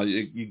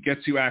 It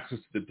gets you access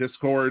to the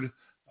Discord.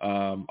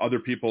 Other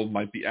people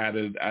might be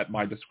added at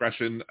my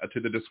discretion to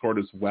the Discord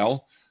as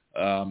well.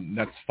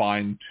 That's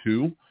fine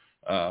too,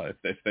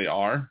 if they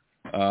are.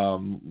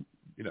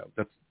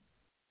 That's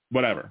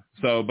whatever.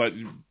 So, but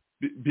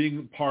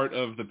being part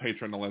of the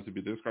Patreon allows you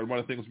to be the Discord. One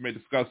of the things we may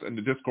discuss in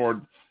the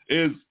Discord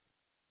is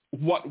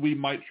what we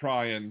might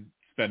try and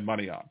spend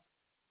money on,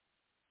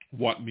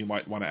 what we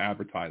might want to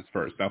advertise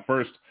first. Now,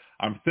 first,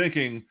 I'm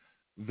thinking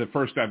the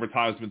first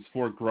advertisements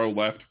for Grow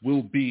Left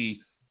will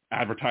be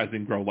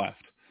advertising Grow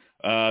Left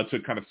to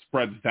kind of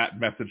spread that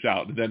message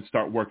out and then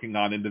start working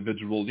on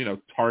individual,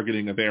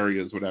 targeting of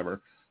areas,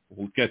 whatever.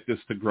 We'll get this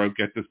to grow,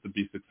 get this to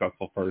be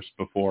successful first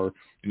before,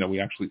 we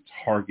actually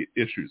target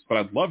issues. But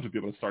I'd love to be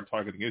able to start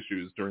targeting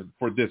issues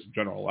for this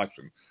general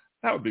election.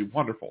 That would be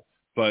wonderful.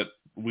 But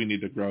we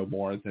need to grow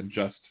more than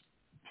just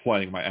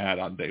playing my ad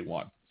on day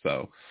one.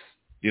 So,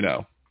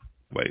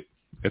 wait,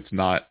 it's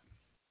not.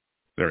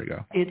 There you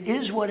go. It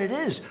is what it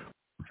is.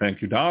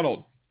 Thank you,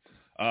 Donald.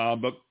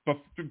 But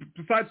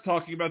besides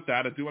talking about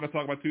that, I do want to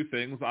talk about two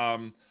things.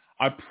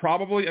 I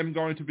probably am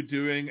going to be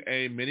doing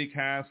a mini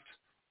cast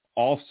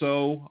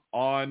also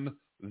on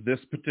this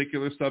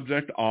particular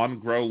subject on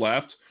Grow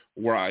Left,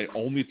 where I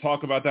only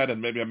talk about that,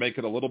 and maybe I make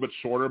it a little bit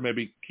shorter,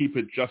 maybe keep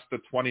it just to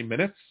 20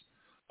 minutes.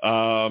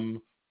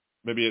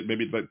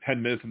 Maybe like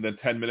 10 minutes, and then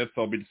 10 minutes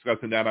I'll be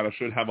discussing that, and I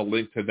should have a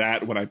link to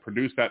that when I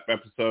produce that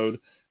episode.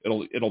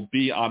 It'll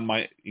be on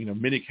my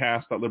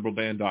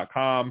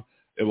minicast.liberaldan.com.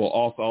 It will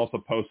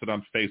also post it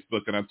on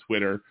Facebook and on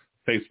Twitter,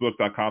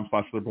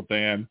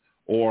 facebook.com/liberaldan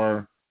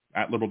or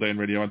at Liberal Dan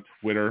Radio on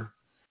Twitter.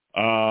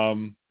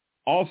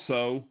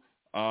 Also,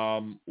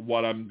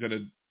 what I'm going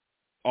to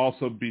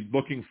also be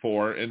looking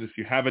for, and if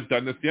you haven't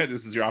done this yet,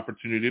 this is your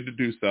opportunity to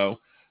do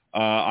so.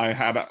 I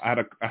had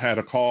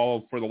a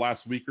call for the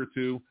last week or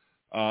two.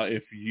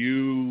 If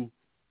you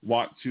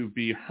want to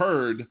be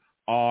heard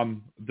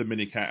on the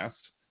minicast,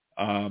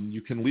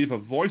 you can leave a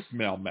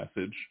voicemail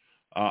message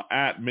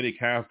at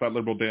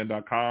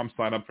minicast.liberaldan.com.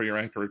 Sign up for your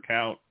Anchor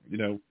account.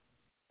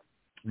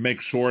 Make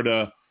sure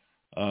to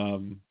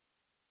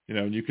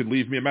you can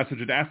leave me a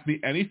message and ask me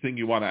anything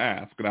you want to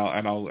ask, and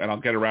I'll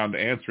get around to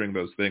answering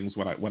those things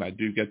when I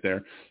do get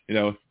there.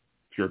 If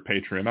you're a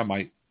patron, I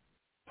might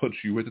put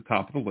you at the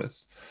top of the list.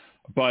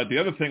 But the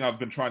other thing I've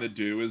been trying to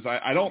do is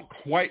I don't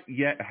quite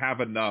yet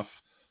have enough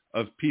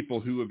of people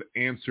who have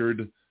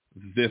answered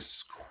this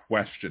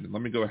question.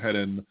 Let me go ahead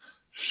and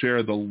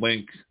share the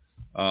link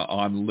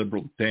on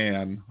Liberal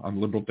Dan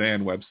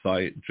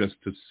website just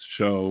to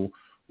show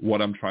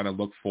what I'm trying to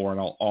look for,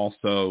 and I'll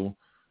also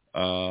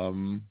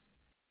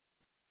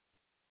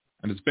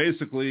and it's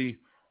basically,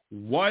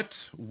 what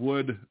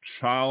would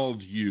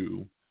child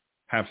you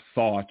have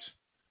thought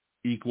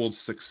equaled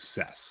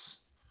success?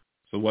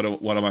 So what do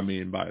I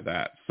mean by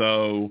that?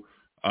 So,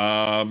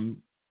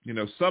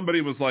 somebody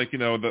was like,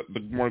 the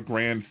more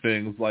grand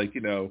things like,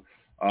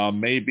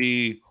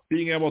 maybe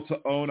being able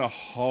to own a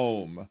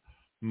home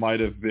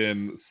might have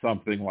been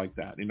something like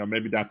that.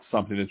 Maybe that's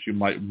something that you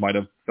might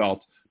have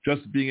felt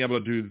just being able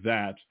to do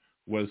that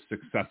was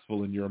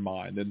successful in your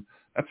mind. And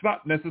that's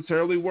not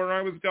necessarily where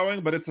I was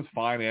going, but it's a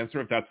fine answer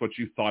if that's what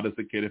you thought as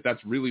a kid. If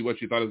that's really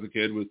what you thought as a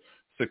kid was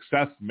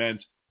success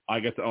meant I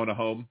get to own a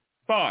home,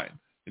 fine.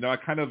 I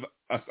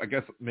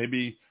guess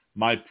maybe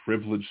my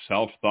privileged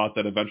self thought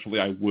that eventually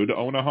I would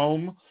own a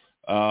home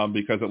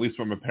because at least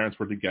when my parents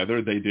were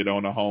together, they did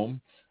own a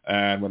home.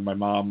 And when my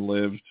mom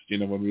lived, I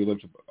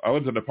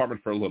lived in an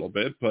apartment for a little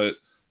bit, but,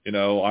 I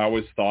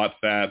always thought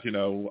that,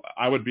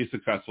 I would be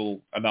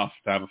successful enough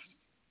to have,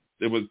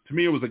 to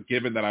me, it was a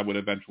given that I would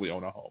eventually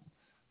own a home.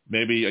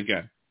 Maybe,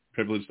 again,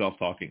 privileged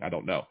self-talking, I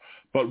don't know.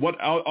 But what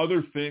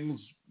other things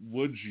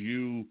would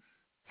you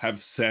have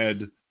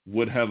said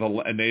would have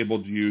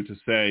enabled you to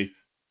say,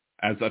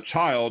 as a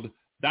child,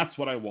 that's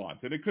what I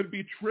want? And it could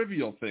be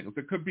trivial things.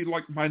 It could be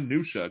like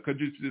minutia. It could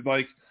be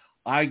like,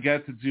 I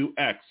get to do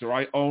X, or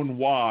I own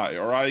Y,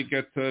 or I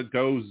get to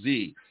go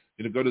Z,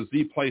 go to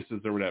Z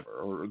places or whatever,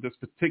 or this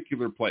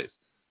particular place.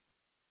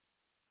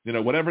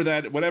 Whatever it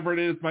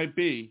is might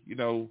be,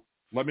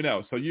 let me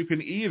know. So you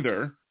can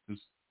either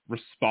just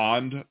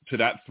respond to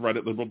that thread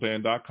at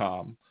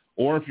liberaldan.com,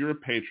 or if you're a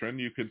patron,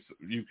 you can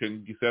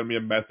send me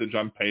a message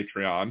on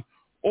Patreon,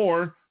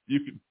 or you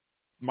can.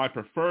 My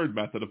preferred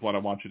method of what I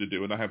want you to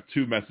do, and I have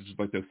two messages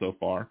like this so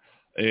far,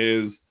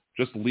 is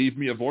just leave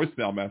me a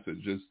voicemail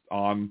message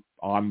on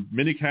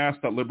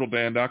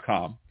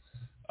minicast.liberaldan.com.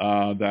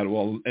 That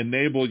will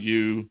enable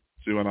you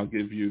to, and I'll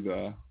give you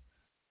the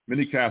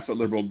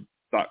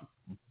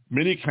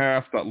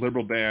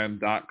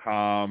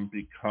minicast.liberaldan.com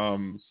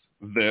becomes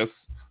this.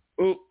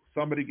 Oh,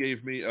 somebody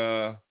gave me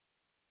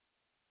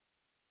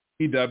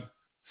EW,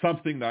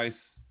 something nice.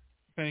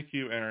 thank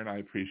you, Aaron. I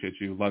appreciate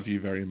you. Love you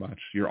very much.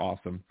 You're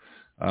awesome.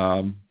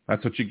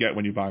 That's what you get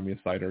when you buy me a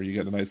cider. You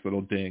get a nice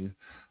little ding.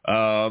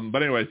 But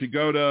anyway, if you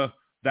go to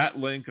that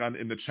link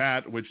in the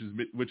chat, which is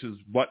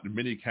what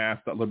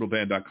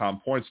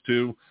minicast.liberaldan.com points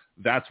to,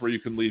 that's where you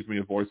can leave me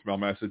a voicemail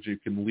message. You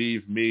can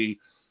leave me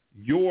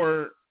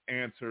your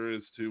answer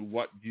as to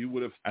what you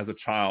would have, as a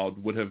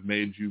child, would have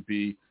made you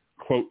be,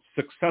 quote,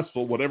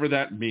 successful, whatever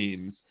that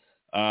means,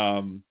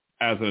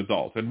 as an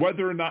adult, and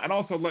whether or not, and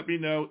also let me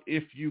know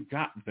if you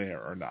got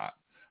there or not.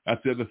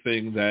 That's the other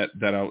thing that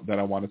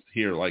I want us to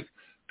hear, like,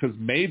 because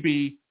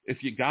maybe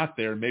if you got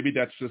there, maybe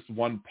that's just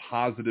one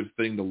positive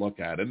thing to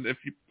look at. And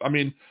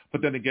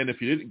but then again,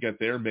 if you didn't get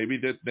there, maybe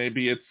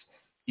it's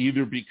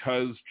either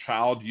because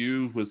child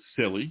you was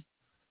silly,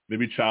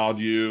 maybe child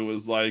you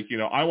was like,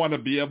 I want to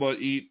be able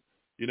to eat,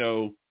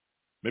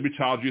 maybe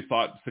child you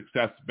thought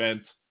success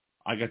meant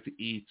I get to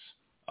eat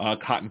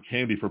cotton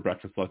candy for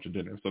breakfast, lunch, and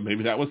dinner. So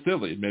maybe that was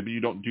silly. Maybe you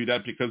don't do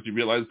that because you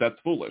realize that's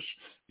foolish.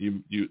 You're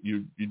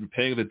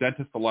paying the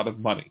dentist a lot of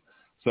money.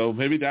 So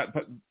maybe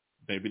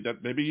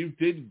you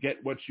did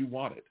get what you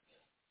wanted.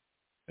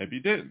 Maybe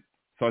you didn't.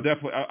 So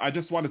I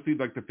just want to see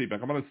like the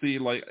feedback. I'm going to see,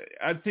 like,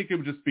 I think it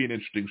would just be an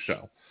interesting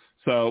show.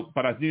 So,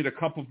 but I need a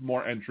couple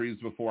more entries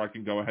before I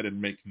can go ahead and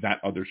make that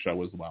other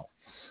show as well.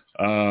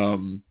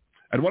 And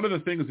one of the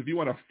things, if you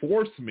want to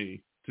force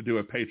me to do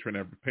a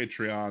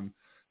Patreon,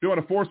 if you want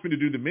to force me to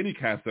do the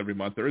minicast every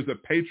month, there is a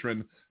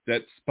patron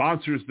that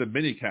sponsors the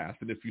minicast.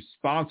 And if you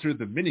sponsor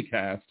the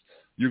minicast,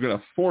 you're going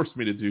to force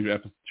me to do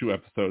 2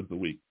 episodes a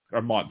week, or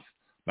a month,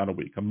 not a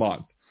week, a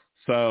month.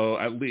 So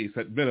at least,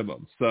 at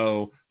minimum.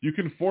 So you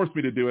can force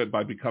me to do it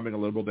by becoming a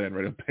Liberal Dan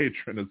Radio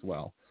patron as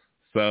well.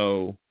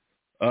 So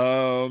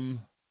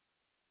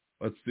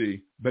let's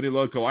see. Benny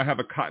Loco, I have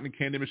a cotton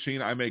candy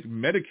machine. I make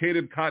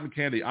medicated cotton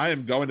candy. I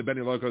am going to Benny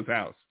Loco's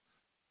house.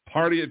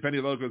 Party at Benny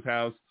Loco's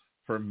house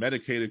for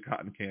medicated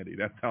cotton candy.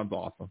 That sounds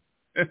awesome.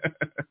 Do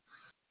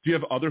you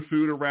have other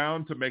food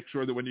around to make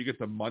sure that when you get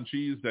the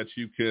munchies that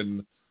you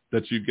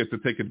get to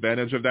take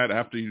advantage of that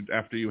after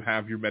you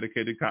have your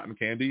medicated cotton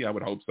candy? I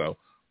would hope so.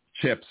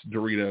 Chips,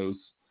 Doritos,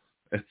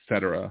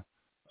 etc.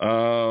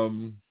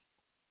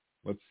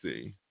 Let's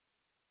see.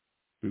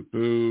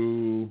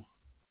 Boo.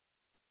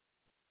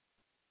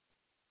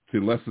 See,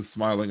 Les is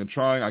smiling and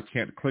trying. I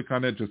can't click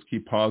on it. Just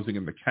keep pausing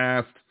in the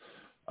cast.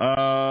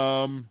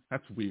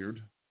 That's weird.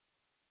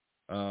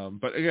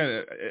 But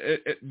again,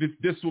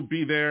 this will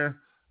be there.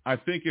 I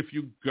think if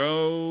you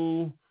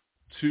go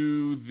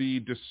to the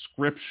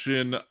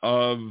description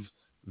of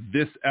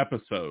this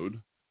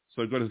episode,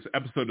 so go to this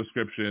episode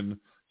description,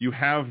 you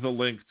have the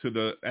link to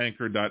the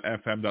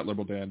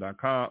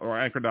anchor.fm.liberaldan.com or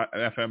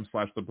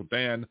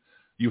anchor.fm/liberaldan.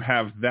 You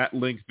have that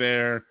link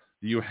there.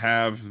 You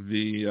have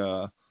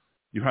the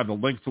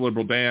link to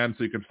Liberal Dan,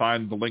 so you can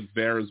find the link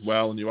there as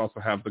well. And you also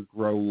have the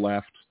Grow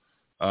Left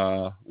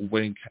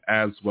link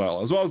as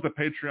well as the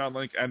Patreon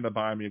link and the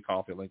Buy Me a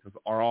Coffee link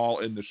are all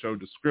in the show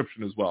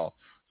description as well.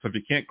 So if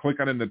you can't click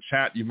on it in the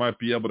chat, you might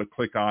be able to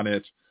click on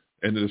it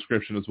in the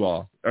description as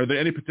well. Are there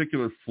any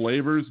particular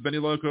flavors, Benny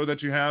Loco,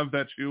 that you have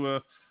that you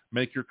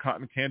make your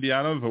cotton candy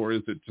out of, or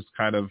is it just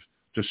kind of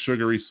just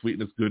sugary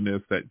sweetness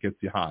goodness that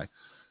gets you high?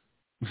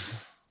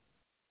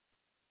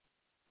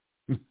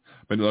 Benny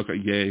Loco,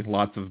 yay,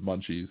 lots of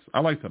munchies. I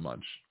like to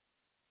munch.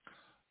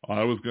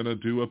 I was going to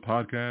do a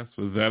podcast,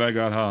 but then I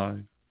got high.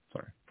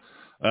 Sorry.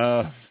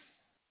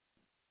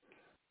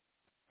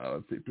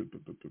 Let's see.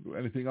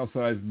 Anything else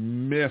that I've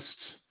missed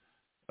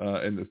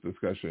in this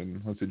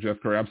discussion? Let's see, Jeff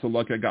Curry. I'm so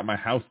lucky I got my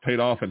house paid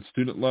off and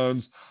student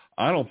loans.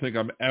 I don't think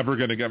I'm ever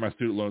going to get my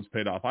student loans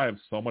paid off. I have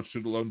so much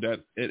student loan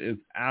debt. It is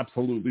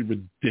absolutely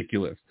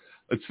ridiculous.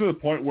 It's to the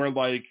point where,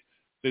 like,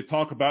 they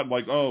talk about,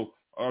 like, oh,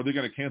 are they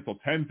going to cancel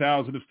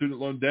 10,000 of student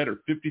loan debt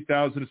or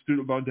 50,000 of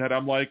student loan debt?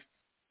 I'm like,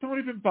 don't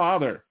even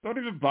bother. Don't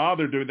even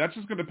bother doing that. That's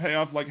just going to pay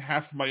off like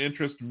half of my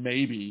interest,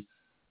 maybe.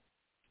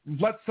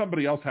 Let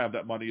somebody else have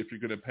that money if you're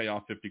going to pay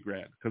off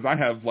 $50,000, because I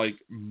have like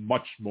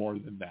much more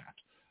than that.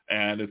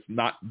 And it's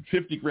not,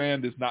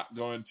 $50,000 is not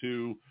going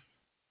to,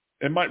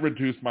 it might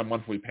reduce my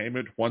monthly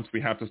payment once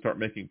we have to start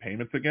making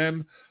payments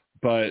again.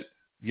 But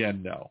yeah,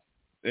 no,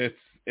 it's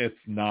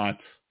not,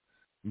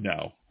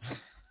 no.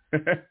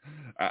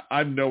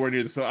 I'm nowhere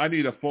near this. So I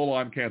need a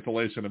full-on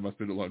cancellation of my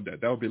student loan debt.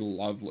 That would be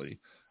lovely.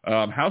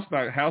 House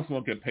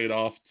won't get paid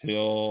off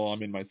till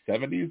I'm in my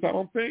 70s, I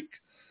don't think.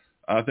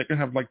 I think I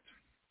have like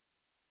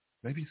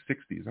maybe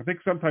 60s. I think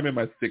sometime in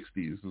my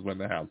 60s is when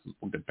the house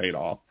will get paid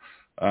off.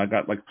 I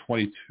got like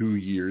 22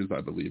 years,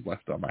 I believe,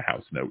 left on my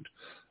house note.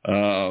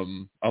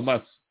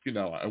 Unless,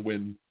 I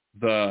win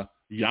the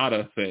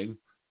Yada thing.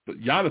 The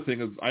Yada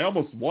thing is, I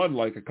almost won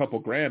like a couple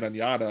grand on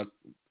Yada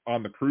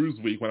on the cruise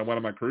week when I went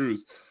on my cruise.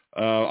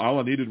 All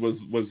I needed was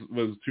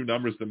 2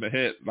 numbers to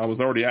hit. I was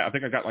already I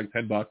think I got like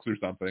 $10 or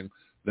something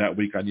that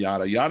week on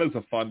Yada. Yada's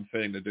a fun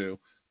thing to do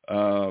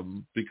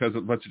because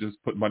it lets you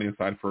just put money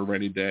aside for a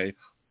rainy day.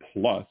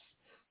 Plus,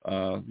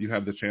 you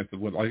have the chance of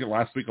win. I think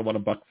last week I won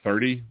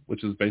 $1.30,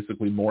 which is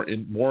basically more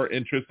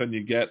interest than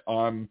you get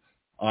on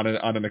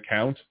an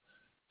account.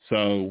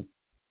 So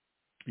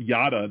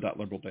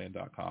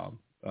yada.liberaldan.com.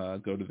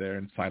 Go to there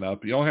and sign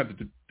up. You only have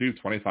to do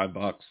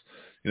 $25.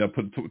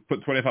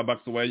 Put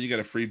 $25 away. You get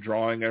a free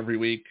drawing every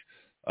week.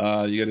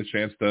 You get a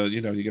chance to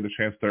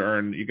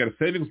earn. You get a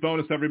savings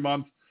bonus every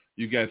month.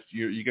 You get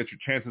your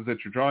chances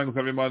at your drawings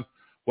every month.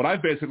 What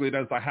I've basically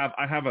done is I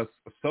have a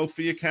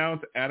Sophie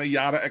account and a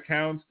Yada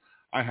account.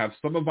 I have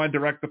some of my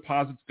direct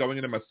deposits going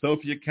into my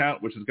Sophie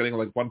account, which is getting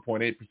like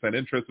 1.8%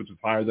 interest, which is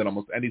higher than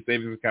almost any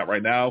savings account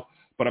right now.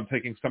 But I'm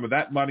taking some of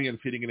that money and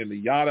feeding it into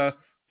Yada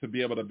to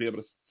be able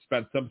to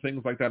spend some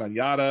things like that on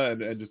Yada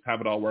and just have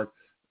it all work.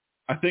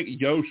 I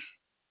think Yosh,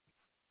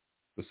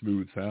 the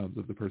smooth sounds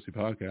of the Percy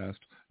podcast,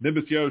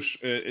 Nimbus Yosh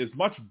is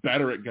much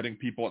better at getting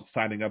people at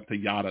signing up to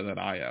Yada than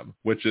I am,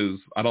 which is,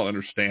 I don't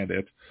understand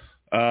it.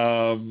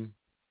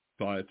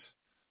 But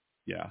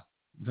yeah,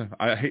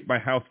 I hate my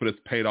house, but it's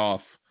paid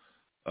off.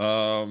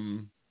 I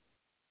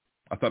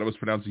thought it was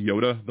pronounced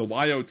Yoda, the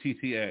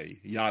Yotta,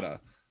 Yada.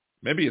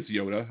 Maybe it's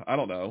Yoda. I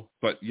don't know.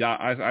 But yeah,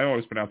 I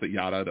always pronounce it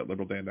Yada at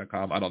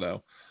liberaldan.com. I don't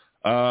know.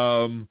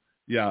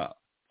 Yeah,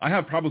 I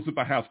have problems with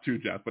my house too,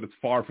 Jeff, but it's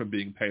far from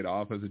being paid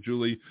off. As a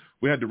Julie,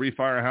 we had to refi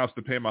our house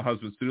to pay my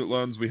husband's student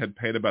loans. We had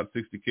paid about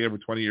 $60K over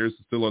 20 years,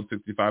 still owed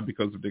 $65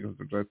 because of ridiculous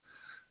interest.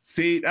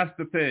 See, that's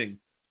the thing.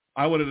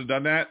 I wouldn't have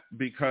done that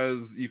because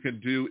you can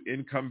do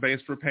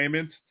income-based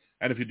repayment.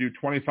 And if you do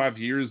 25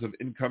 years of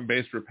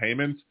income-based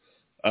repayment,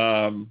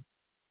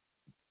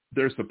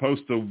 they're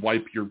supposed to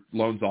wipe your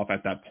loans off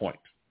at that point.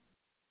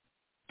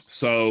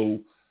 So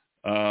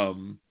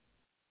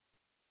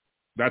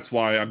that's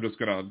why I'm just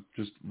going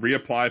to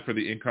reapply for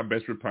the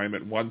income-based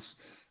repayment once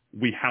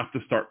we have to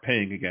start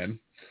paying again,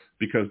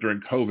 because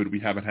during COVID we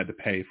haven't had to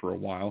pay for a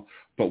while.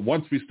 But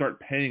once we start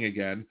paying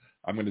again,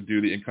 I'm going to do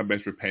the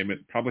income-based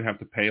repayment. Probably have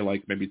to pay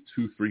like maybe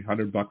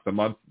 $200-300 a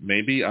month,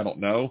 maybe. I don't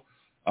know.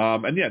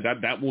 And yeah,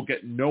 that will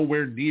get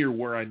nowhere near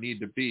where I need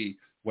to be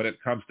when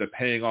it comes to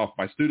paying off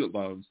my student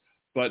loans.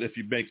 But if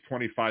you make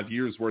 25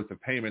 years worth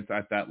of payments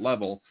at that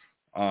level,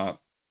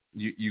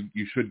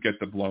 you should get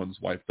the loans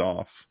wiped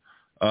off.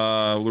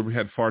 Where we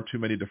had far too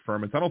many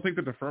deferments. I don't think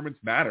the deferments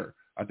matter.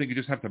 I think you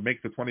just have to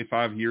make the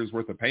 25 years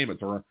worth of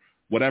payments or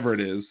whatever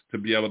it is to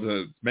be able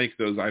to make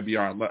those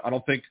IBR. I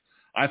don't think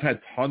I've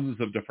had tons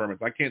of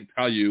deferments. I can't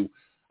tell you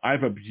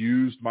I've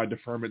abused my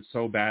deferment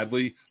so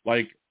badly.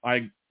 Like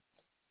I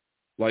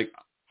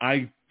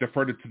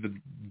deferred it to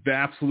the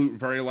absolute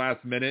very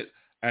last minute,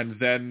 and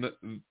then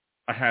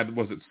I had,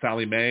 was it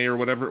Sally Mae or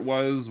whatever it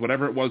was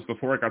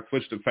before I got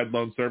switched to Fed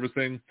Loan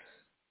Servicing.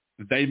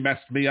 They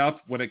messed me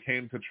up when it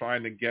came to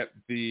trying to get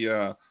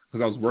the,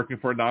 because I was working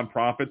for a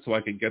nonprofit, so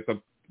I could get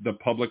the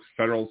public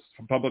service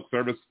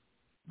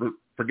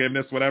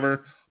forgiveness,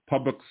 whatever,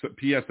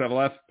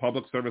 PSLF,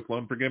 public service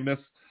loan forgiveness.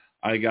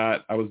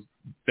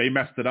 They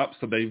messed it up,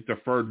 so they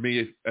deferred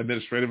me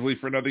administratively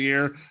for another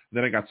year.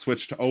 Then I got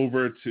switched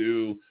over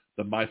to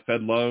the My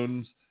Fed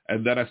Loans,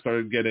 and then I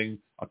started getting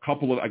a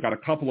couple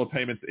of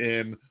payments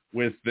in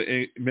with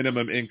the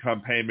minimum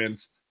income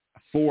payments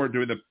for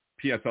doing the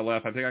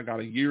PSLF. I think I got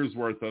a year's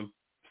worth of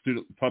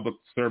student public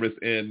service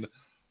in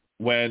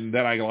when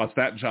then I lost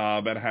that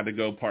job and I had to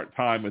go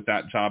part-time with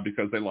that job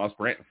because they lost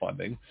grant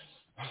funding.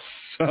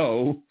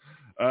 So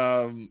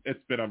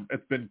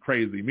it's been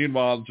crazy.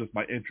 Meanwhile, just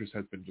my interest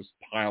has been just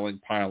piling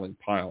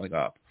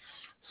up.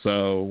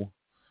 So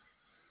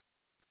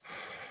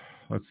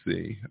let's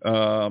see.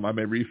 I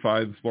may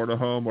refi the Florida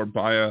home or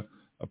buy a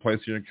place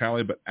here in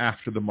Cali, but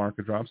after the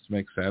market drops to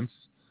make sense.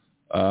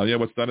 Yeah,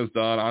 what's done is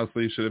done.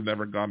 Honestly, should have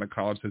never gone to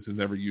college since he's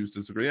never used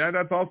his degree. Yeah,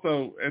 it's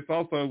also let's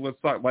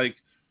talk, like,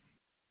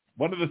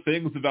 one of the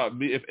things about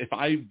me, if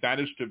I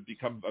managed to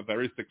become a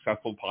very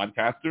successful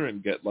podcaster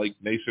and get like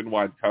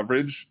nationwide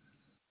coverage,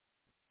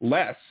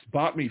 Les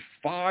bought me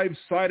 5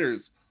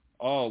 ciders.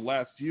 Oh,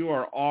 Les, you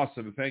are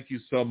awesome. Thank you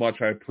so much.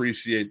 I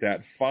appreciate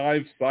that.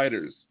 5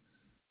 ciders.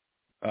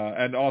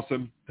 And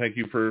awesome. Thank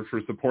you for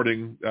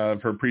supporting,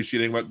 for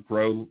appreciating what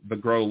the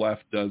Grow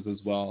Left does as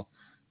well.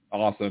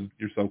 Awesome.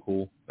 You're so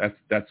cool.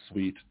 That's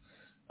sweet.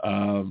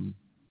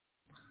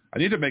 I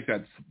need to make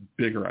that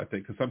bigger, I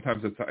think, because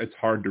sometimes it's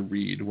hard to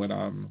read when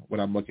I'm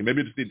looking.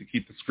 Maybe I just need to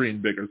keep the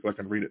screen bigger so I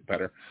can read it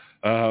better.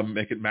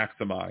 Make it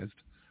maximized.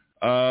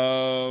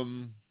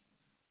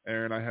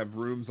 Aaron, I have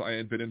rooms I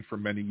ain't been in for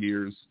many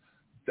years.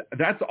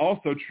 That's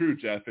also true,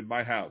 Jeff, in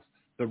my house.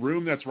 The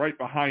room that's right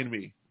behind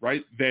me,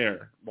 right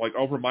there, like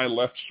over my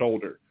left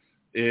shoulder,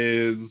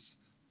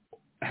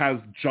 has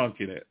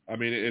junk in it. I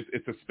mean,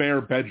 it's a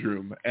spare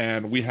bedroom,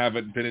 and we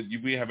haven't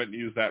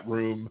used that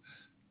room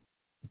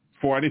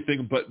for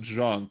anything but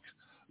junk.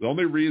 The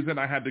only reason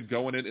I had to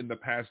go in it in the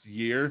past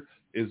year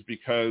is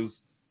because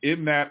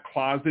in that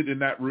closet, in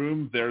that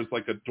room, there's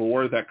like a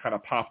door that kind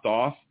of popped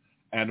off,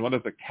 and one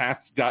of the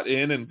cats got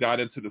in and got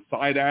into the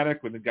side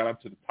attic, and then got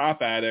up to the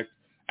top attic,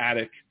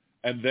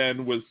 and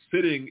then was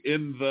sitting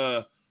in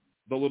the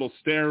little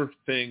stair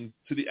thing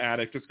to the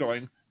attic, just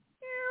going meow,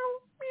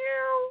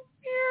 meow,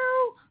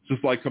 meow,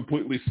 just like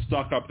completely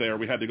stuck up there.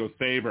 We had to go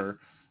save her.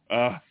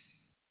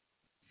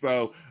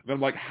 So then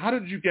I'm like, how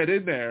did you get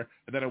in there?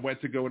 And then I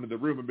went to go into the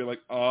room and be like,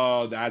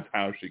 oh, that's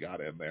how she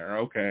got in there.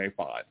 Okay,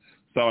 fine.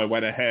 So I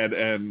went ahead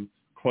and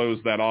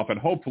closed that off, and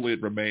hopefully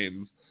it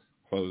remains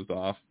closed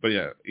off. But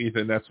yeah,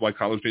 Ethan, that's why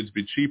college needs to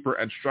be cheaper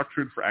and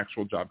structured for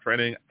actual job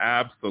training.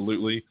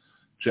 Absolutely.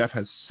 Jeff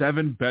has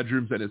 7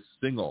 bedrooms and is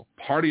single.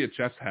 Party at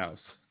Jeff's house.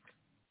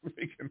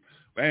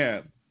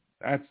 Man,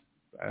 that's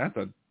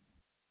a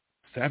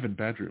 7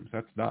 bedrooms.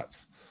 That's nuts.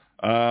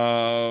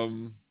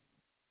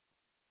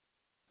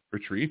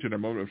 Retreat in a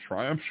moment of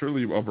triumph.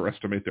 Surely you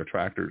overestimate their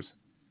tractors.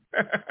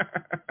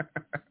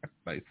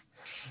 Nice.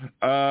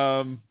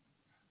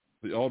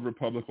 The old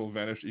republic will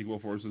vanish, equal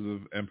forces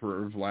of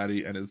Emperor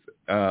Vladdy and his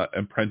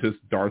apprentice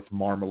Darth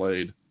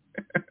Marmalade.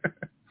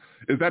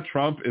 Is that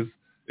Trump?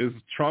 Is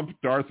Trump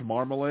Darth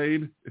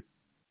Marmalade?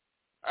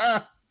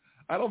 I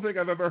don't think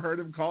I've ever heard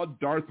him called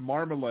Darth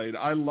Marmalade.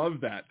 I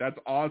love that. That's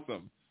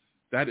awesome.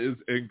 That is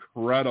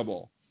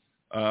incredible.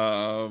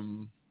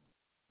 The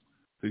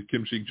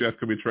Kim Sheik Jeff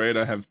can be trade.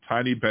 I have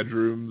tiny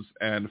bedrooms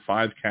and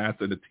 5 cats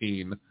and a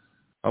teen.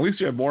 At least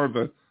you have more of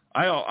a...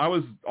 I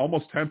was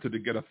almost tempted to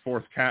get a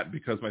 4th cat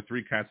because my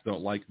 3 cats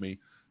don't like me.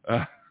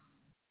 My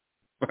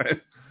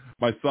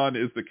son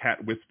is the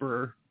cat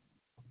whisperer.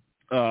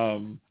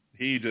 All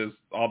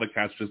the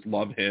cats just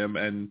love him,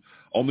 and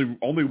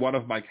only one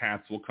of my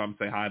cats will come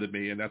say hi to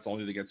me, and that's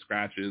only to get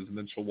scratches, and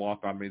then she'll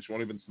walk on me. She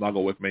won't even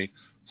snuggle with me.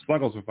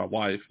 Snuggles with my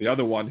wife. The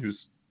other one, who's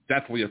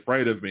deathly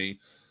afraid of me,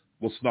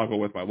 will snuggle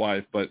with my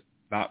wife, but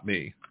not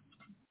me.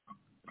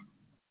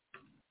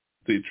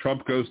 See,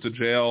 Trump goes to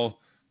jail.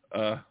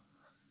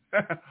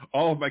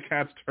 All of my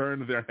cats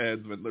turned their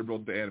heads when Liberal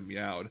Dan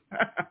meowed.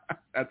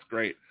 That's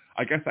great.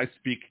 I guess I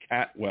speak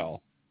cat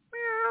well.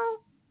 Meow.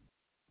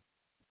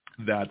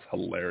 That's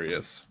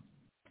hilarious.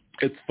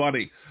 It's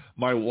funny.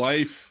 My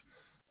wife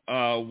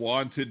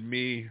wanted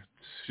me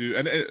to,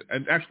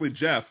 and actually,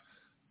 Jeff,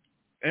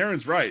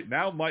 Aaron's right.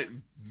 Now might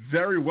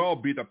very well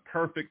be the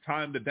perfect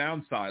time to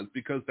downsize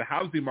because the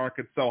housing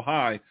market's so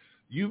high.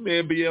 You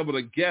may be able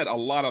to get a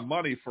lot of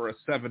money for a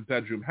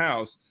 7-bedroom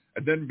house,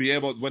 and then be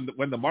able,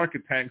 when the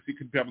market tanks, you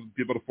can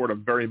be able to afford a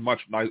much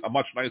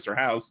nicer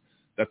house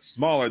that's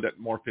smaller, that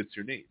more fits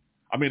your needs.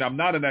 I mean, I'm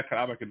not an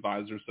economic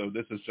advisor, so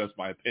this is just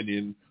my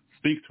opinion.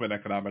 Speak to an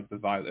economic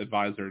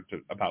advisor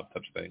about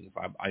such things.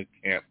 I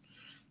can't,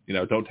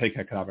 don't take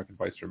economic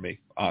advice from me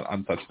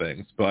on such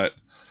things. But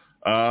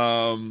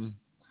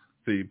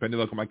see, Benny,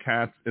 look, my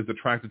cat is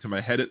attracted to my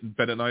head at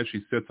bed at night.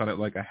 She sits on it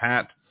like a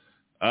hat.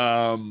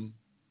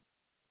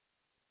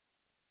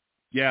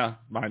 Yeah,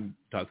 mine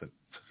doesn't.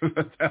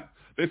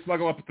 They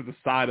snuggle up to the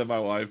side of my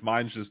wife.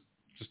 Mine just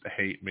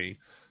hate me.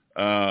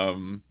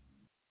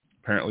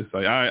 Apparently,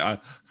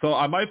 so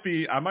I might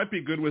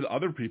be good with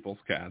other people's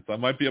cats. I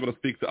might be able to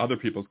speak to other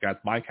people's cats.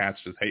 My cats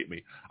just hate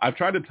me. I've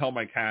tried to tell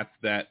my cats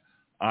that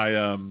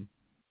I'm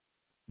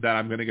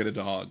going to get a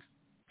dog,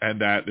 and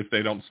that if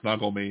they don't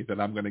snuggle me, then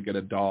I'm going to get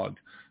a dog.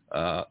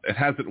 It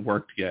hasn't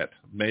worked yet,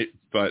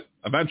 but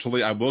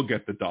eventually I will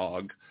get the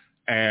dog,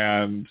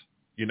 and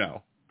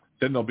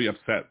then they'll be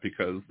upset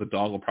because the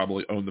dog will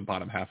probably own the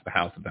bottom half of the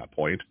house at that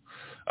point,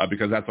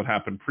 because that's what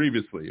happened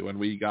previously when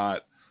we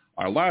got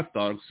our last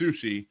dog,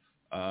 Sushi.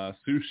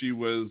 Sushi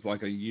was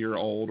like a year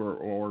old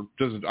or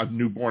just a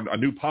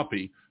new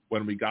puppy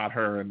when we got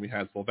her, and we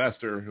had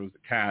Sylvester, who was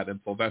a cat. And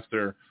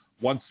Sylvester,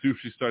 once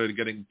Sushi started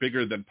getting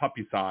bigger than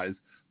puppy size,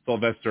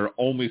 Sylvester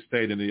only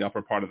stayed in the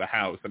upper part of the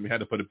house, and we had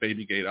to put a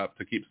baby gate up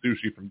to keep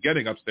Sushi from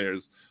getting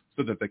upstairs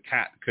so that the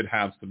cat could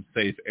have some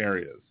safe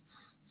areas.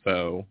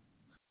 So...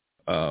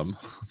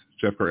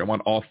 Jeff Curry, I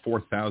want all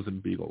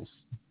 4,000 beagles.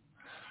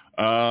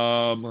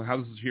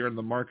 Houses here in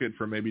the market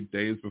for maybe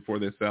days before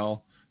they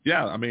sell.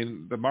 Yeah, I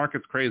mean, the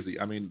market's crazy.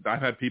 I mean,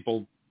 I've had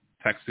people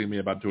texting me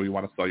about, do we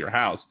want to sell your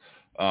house?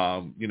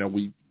 I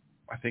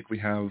think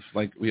we owe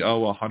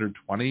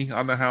 120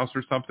 on the house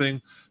or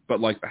something, but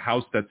like the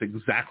house that's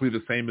exactly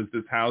the same as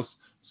this house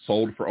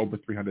sold for over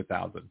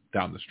 300,000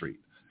 down the street.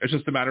 It's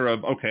just a matter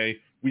of, okay,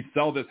 we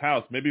sell this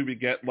house, maybe we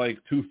get like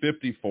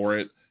 250 for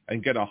it,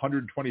 and get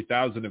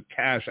 120,000 of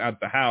cash at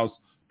the house,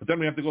 but then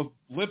we have to go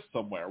live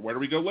somewhere. Where do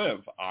we go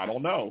live? I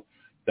don't know.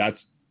 I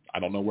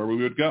don't know where we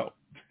would go.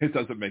 It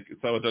doesn't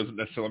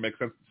necessarily make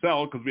sense to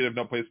sell because we have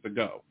no place to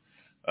go.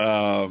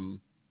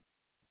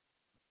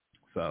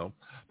 But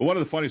one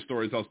of the funny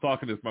stories I was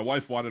talking to, my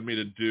wife wanted me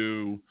to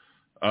do,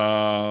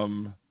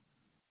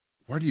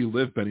 where do you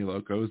live, Benny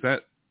Loco? Is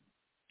that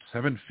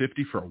 $750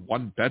 for a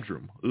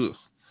 1-bedroom? Ugh.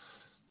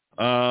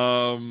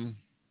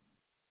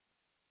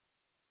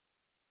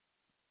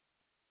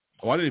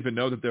 I didn't even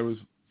know that there was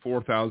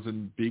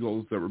 4,000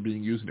 beagles that were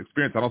being used in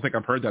Experience. I don't think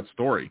I've heard that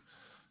story.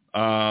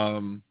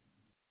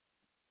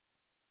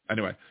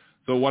 Anyway,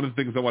 so one of the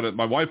things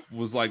my wife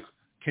was like,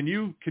 can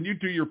you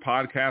do your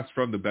podcast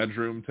from the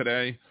bedroom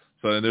today?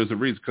 So there's a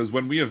reason, because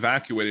when we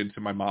evacuated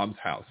to my mom's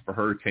house for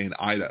Hurricane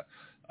Ida,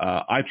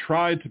 I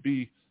tried to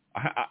be,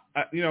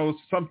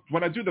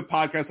 when I do the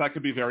podcast, I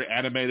can be very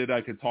animated.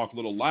 I can talk a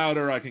little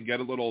louder. I can get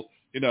a little,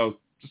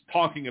 just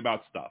talking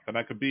about stuff. And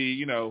I could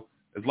be,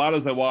 as loud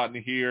as I want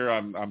in here.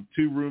 I'm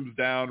 2 rooms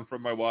down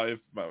from my wife.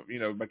 My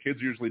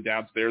kids are usually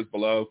downstairs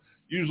below.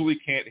 Usually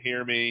can't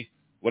hear me,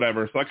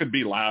 whatever. So I could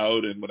be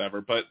loud and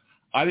whatever. But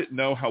I didn't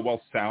know how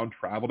well sound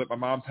traveled at my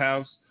mom's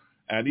house.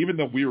 And even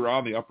though we were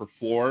on the upper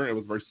floor, it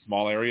was a very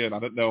small area, and I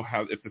didn't know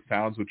if the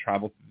sounds would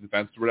travel through the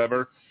vents or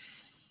whatever.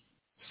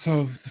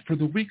 So for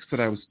the weeks that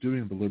I was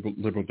doing the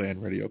Liberal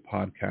Dan Radio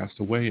podcast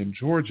away in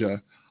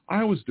Georgia,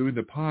 I was doing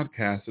the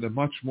podcast in a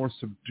much more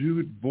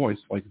subdued voice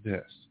like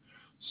this.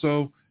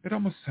 So it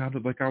almost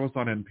sounded like I was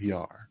on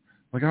NPR,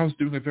 like I was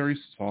doing a very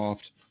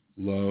soft,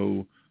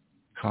 low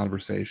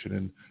conversation.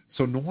 And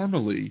so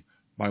normally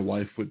my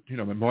wife would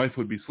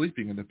be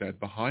sleeping in the bed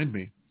behind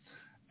me,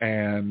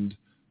 and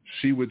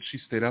she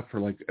stayed up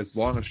for like as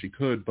long as she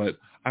could, but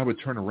I would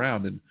turn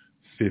around and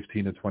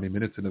 15 to 20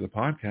 minutes into the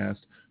podcast,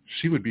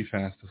 she would be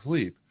fast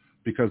asleep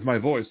because my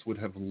voice would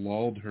have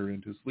lulled her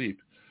into sleep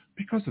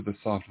because of the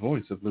soft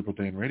voice of Liberal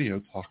Dan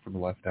Radio, talk from the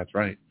left, that's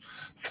right.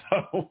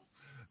 So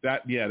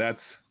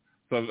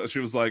so she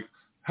was like,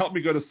 help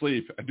me go to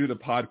sleep and do the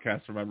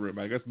podcast from my room.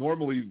 I guess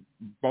normally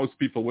most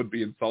people would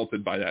be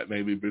insulted by that,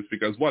 maybe just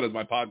because, what, is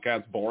my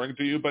podcast boring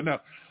to you? But no,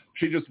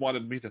 she just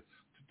wanted me to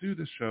do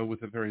the show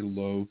with a very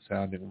low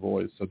sounding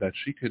voice so that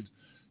she could,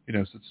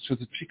 so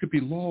that she could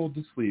be lulled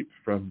to sleep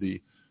from the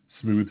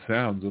smooth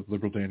sounds of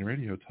Liberal Dan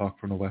Radio, talk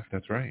from the left,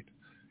 that's right,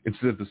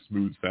 instead of the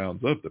smooth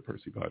sounds of the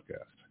Percy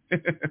podcast.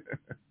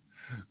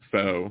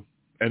 So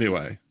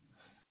anyway,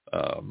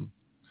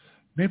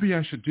 maybe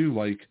I should do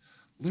like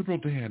Liberal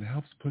Dan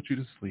helps put you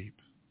to sleep.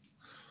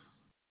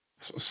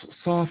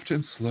 Soft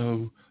and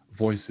slow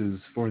voices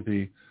for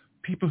the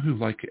people who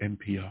like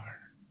NPR.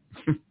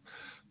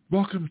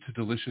 Welcome to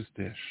Delicious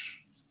Dish.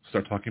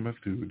 Start talking about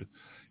food.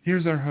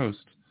 Here's our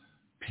host,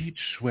 Pete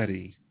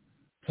Schweddy,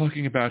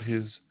 talking about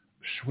his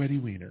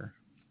Schweddy wiener.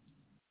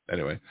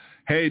 Anyway,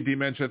 hey,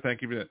 Dementia,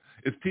 thank you for that.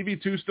 Is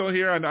TV2 still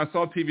here? I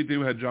saw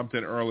TV2 had jumped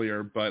in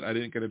earlier, but I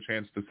didn't get a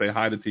chance to say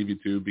hi to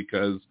TV2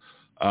 because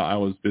I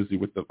was busy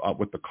with the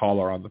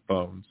caller on the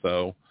phone.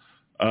 So,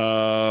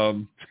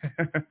 well,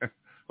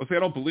 see, I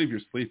don't believe you're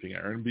sleeping,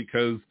 Aaron,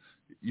 because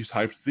you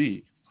typed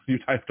Z. You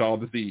typed all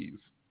the Z's.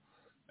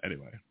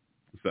 Anyway,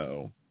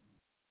 so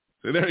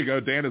there you go.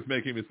 Dan is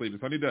making me sleepy.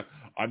 So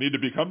I need to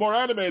become more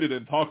animated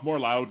and talk more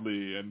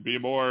loudly and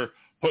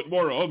put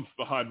more oomph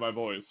behind my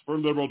voice for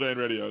Liberal Dan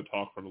Radio,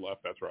 talk from the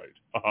left. That's right.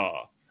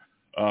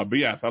 But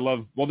yes,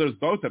 there's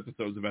both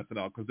episodes of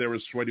SNL because there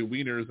was Sweaty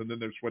Wieners and then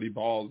there's Sweaty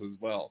Balls as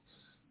well.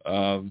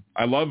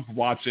 I love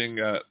watching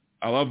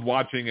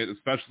it,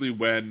 especially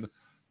when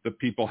the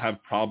people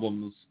have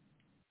problems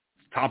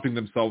stopping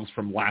themselves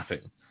from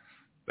laughing.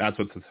 That's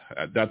just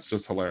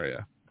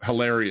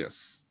hilarious,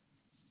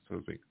 so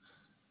to speak.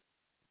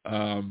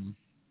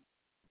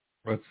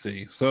 Let's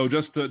see. So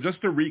just to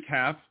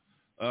recap,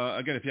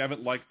 again, if you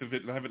haven't liked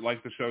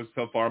the show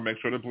so far, make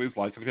sure to please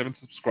like it. If you haven't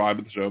subscribed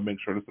to the show, make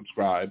sure to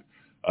subscribe.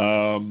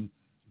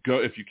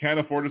 If you can't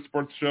afford to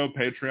support the show,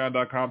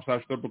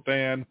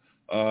 patreon.com/liberaldan,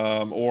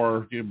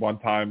 or one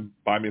time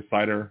buy me a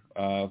cider,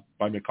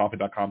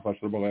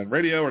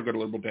 buymeacoffee.com/liberaldanradio, or go to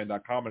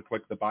liberaldan.com and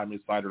click the Buy Me a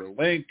Cider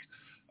link.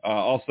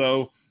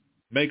 Also,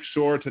 make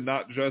sure to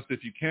not just,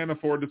 if you can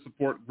afford to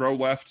support Grow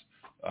Left,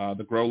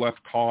 the Grow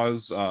Left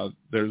cause,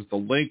 there's the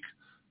link.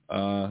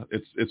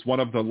 It's one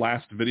of the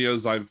last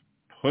videos I've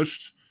pushed.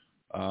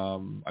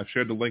 I've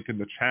shared the link in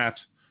the chat.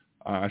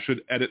 I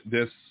should edit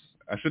this.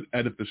 I should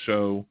edit the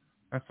show.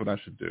 That's what I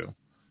should do.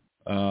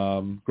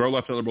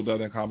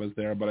 growleft@liberaldan.com is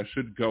there, but I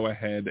should go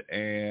ahead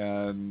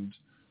and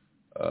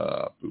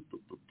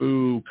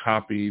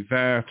copy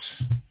that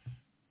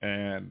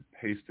and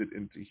paste it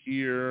into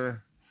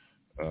here.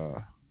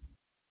 Grow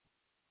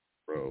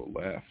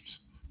Left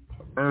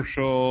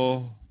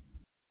commercial.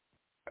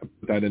 I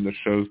put that in the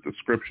show's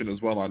description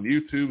as well on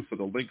YouTube, so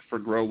the link for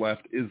Grow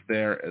Left is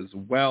there as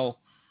well.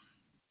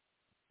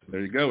 So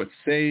there you go. It's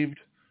saved.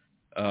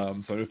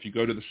 So if you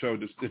go to the show,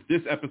 if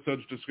this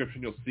episode's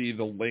description, you'll see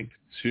the link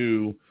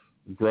to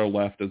Grow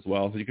Left as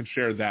well. So you can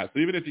share that. So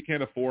even if you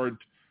can't afford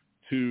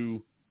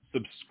to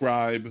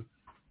subscribe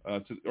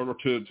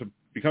to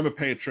become a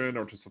patron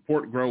or to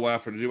support Grow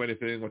Left or to do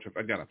anything, which,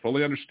 again, I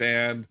fully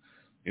understand.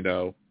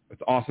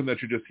 It's awesome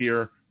that you're just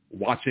here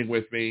watching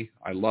with me.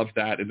 I love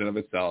that in and of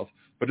itself.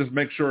 But just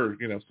make sure,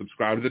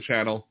 subscribe to the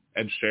channel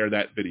and share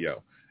that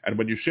video. And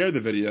when you share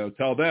the video,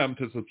 tell them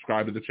to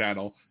subscribe to the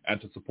channel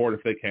and to support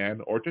if they can,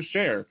 or to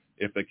share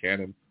if they can,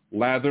 and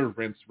lather,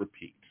 rinse,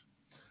 repeat.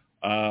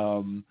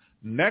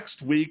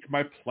 Next week,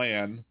 my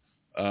plan,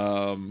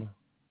 the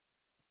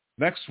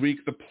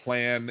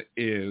plan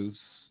is,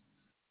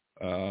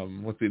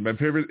 let's see, my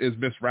favorite is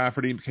Miss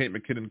Rafferty, Kate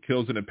McKinnon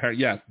kills it.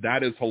 Yes,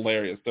 that is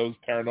hilarious. Those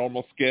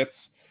paranormal skits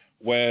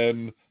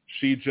when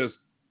she just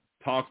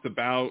talks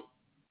about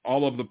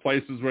all of the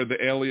places where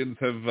the aliens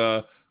have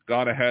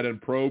gone ahead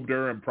and probed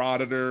her and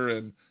prodded her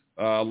and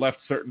left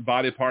certain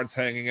body parts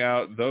hanging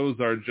out. Those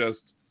are just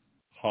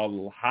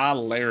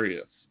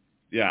hilarious.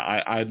 Yeah,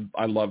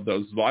 I love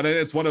those. And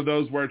it's one of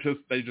those where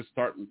they just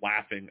start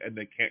laughing and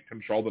they can't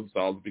control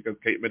themselves because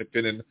Kate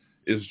McKinnon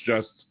is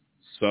just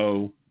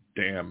so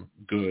damn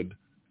good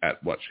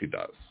at what she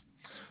does.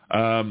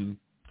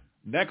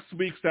 Next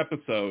week's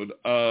episode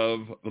of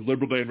the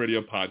Liberal Dan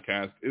Radio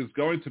podcast is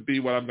going to be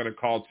what I'm going to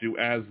call to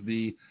as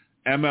the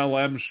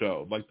MLM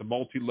show, like the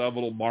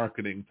multi-level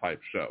marketing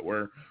type show,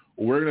 where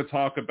we're going to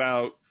talk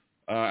about,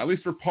 at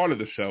least for part of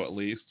the show at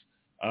least,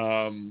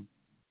 kind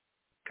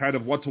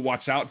of what to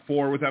watch out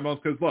for with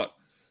MLMs. Because look,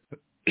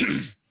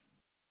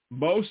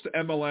 most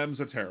MLMs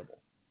are terrible.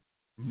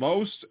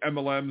 Most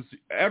MLMs,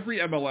 every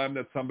MLM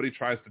that somebody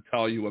tries to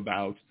tell you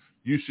about,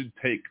 you should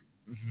take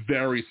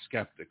very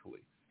skeptically.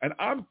 And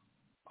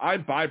I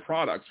buy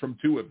products from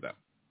 2 of them.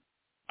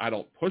 I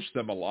don't push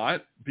them a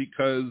lot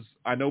because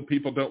I know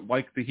people don't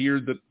like to hear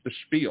the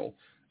spiel.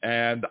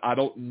 And I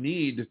don't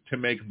need to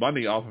make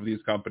money off of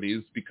these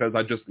companies because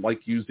I just like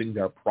using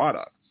their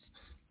products.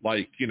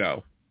 Like, you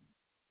know,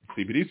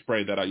 CBD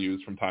spray that I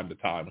use from time to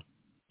time.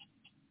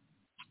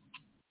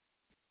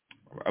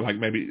 Like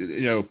maybe,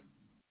 you know,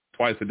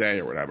 twice a day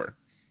or whatever.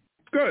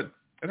 It's good.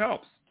 It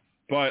helps.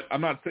 But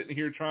I'm not sitting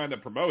here trying to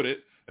promote it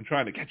and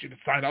trying to get you to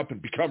sign up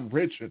and become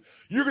rich. And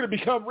you're going to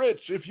become rich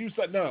if you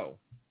said no.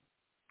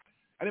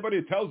 Anybody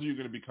who tells you you're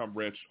going to become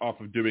rich off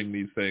of doing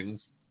these things,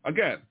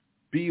 again,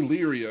 be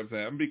leery of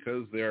them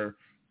because they're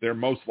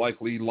most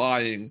likely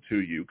lying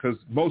to you, because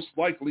most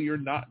likely you're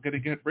not going to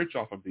get rich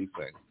off of these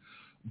things.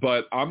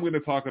 But I'm going to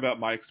talk about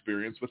my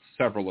experience with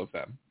several of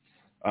them,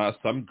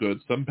 some good,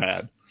 some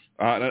bad,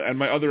 and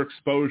my other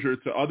exposure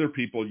to other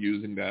people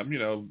using them, you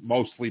know,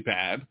 mostly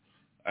bad.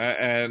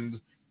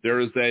 And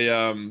there's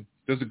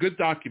a good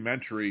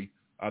documentary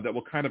that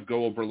will kind of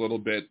go over a little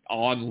bit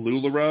on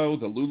LuLaRoe,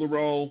 the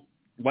LuLaRoe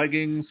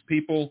leggings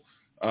people.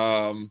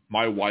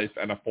 My wife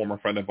and a former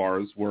friend of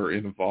ours were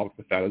involved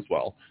with that as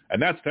well. And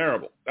that's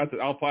terrible.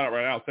 I'll flat out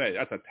right now say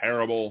that's a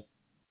terrible,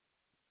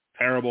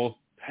 terrible,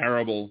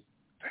 terrible,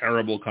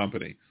 terrible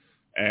company.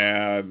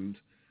 And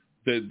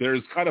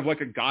there's kind of like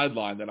a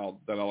guideline that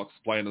I'll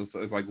explain.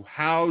 It's like,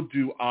 how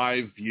do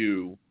I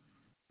view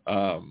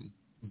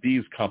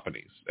these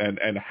companies and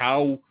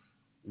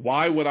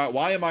why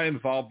am I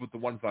involved with the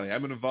ones that I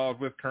am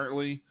involved with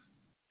currently,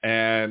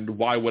 and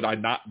why would I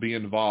not be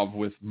involved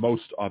with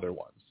most other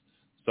ones?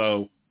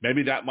 So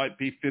maybe that might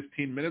be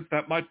 15 minutes.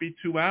 That might be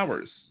 2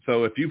 hours.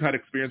 So if you've had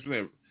experience with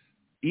it,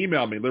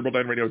 email me,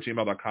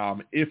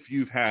 liberaldanradio@gmail.com. If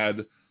you've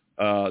had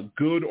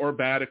good or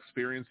bad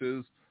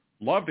experiences,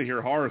 love to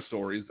hear horror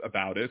stories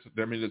about it.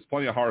 I mean, there's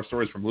plenty of horror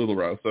stories from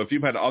LuLaRoe. So if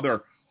you've had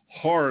other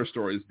horror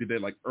stories, be they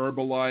like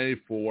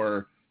Herbalife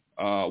or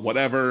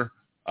whatever,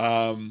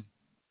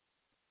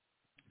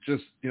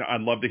 just, you know,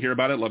 I'd love to hear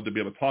about it. Love to be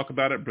able to talk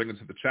about it, bring it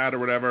to the chat or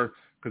whatever,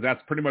 because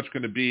that's pretty much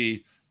going to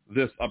be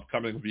this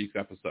upcoming week's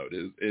episode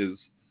is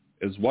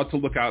what to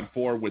look out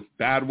for with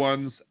bad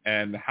ones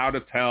and how to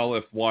tell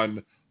if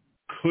one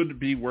could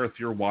be worth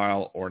your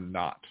while or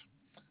not.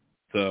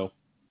 So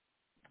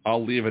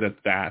I'll leave it at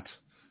that.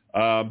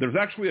 There's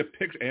actually a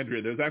picture,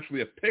 Andrea, there's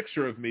actually a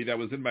picture of me that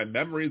was in my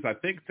memories, I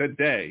think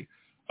today,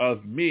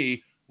 of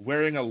me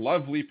wearing a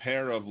lovely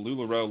pair of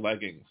LuLaRoe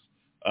leggings.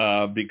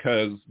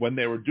 Because when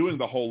they were doing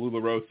the whole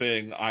LuLaRoe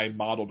thing, I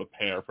modeled a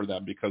pair for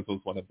them because it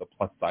was one of the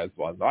plus size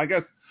ones. I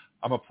guess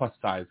I'm a plus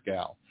size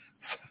gal.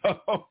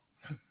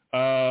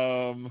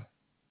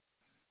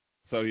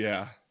 So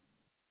yeah.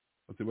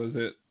 Let's see, what is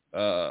it?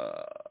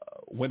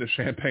 Win a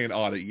champagne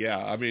audit. Yeah.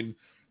 I mean,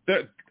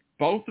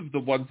 both of the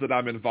ones that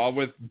I'm involved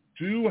with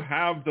do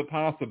have the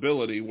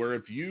possibility where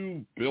if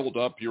you build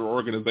up your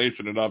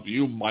organization enough,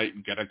 you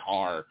might get a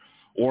car.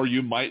 Or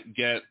you might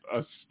get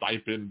a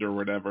stipend or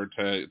whatever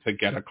to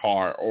get a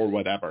car or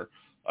whatever.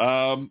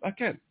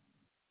 Again,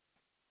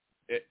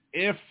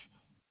 if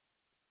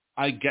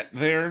I get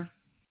there,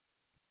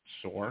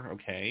 sure,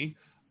 okay.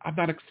 I'm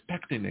not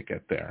expecting to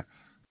get there.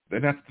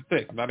 And that's the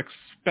thing. I'm not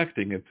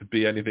expecting it to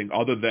be anything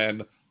other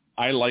than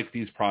I like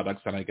these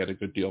products and I get a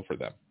good deal for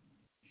them.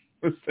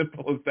 As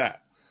simple as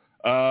that.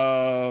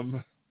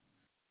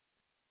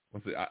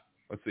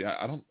 Let's see.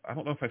 I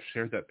don't know if I've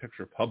shared that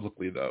picture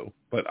publicly though,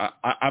 but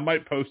I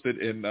might post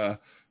it in.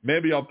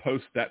 Maybe I'll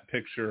post that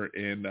picture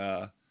in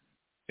the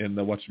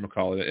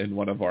whatchamacallit, in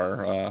one of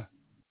our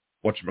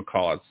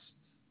whatchamacallits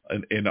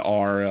in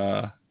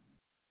our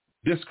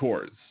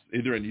Discords,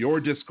 either in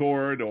your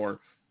Discord, or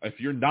if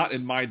you're not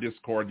in my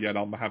Discord yet,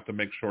 I'll have to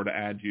make sure to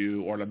add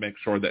you, or to make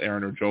sure that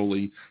Aaron or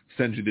Jolie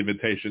sends you the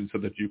invitation so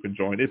that you can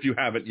join if you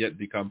haven't yet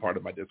become part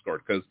of my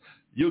Discord, because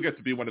you'll get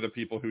to be one of the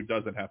people who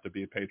doesn't have to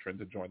be a patron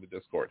to join the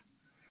Discord.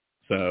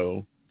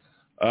 So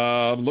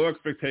low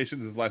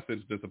expectations is less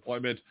than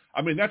disappointment.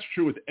 I mean, that's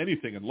true with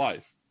anything in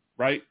life,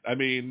 right? I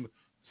mean,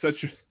 set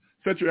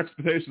your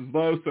expectations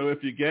low, so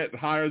if you get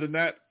higher than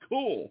that,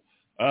 cool.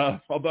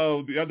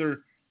 Although the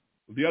other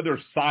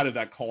side of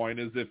that coin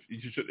is if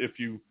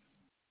you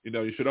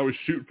should always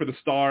shoot for the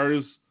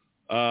stars,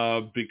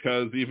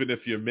 because even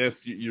if you miss,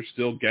 you're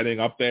still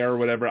getting up there or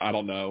whatever. I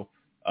don't know.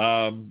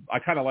 I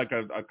kind of like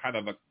a kind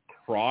of a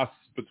cross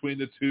between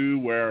the two,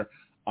 where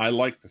I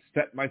like to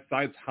set my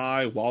sights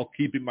high while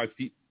keeping my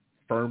feet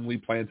firmly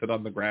planted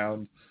on the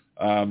ground.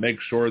 Make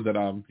sure that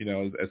I'm,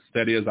 as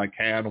steady as I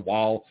can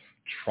while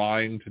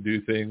trying to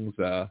do things.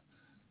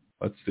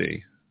 Let's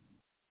see.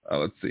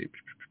 Let's see.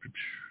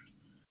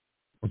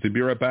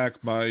 Be right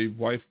back. My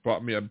wife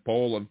brought me a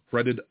bowl of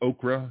breaded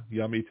okra.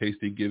 Yummy,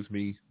 tasty, gives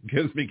me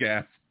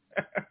gas.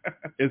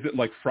 Is it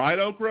like fried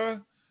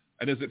okra?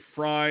 And is it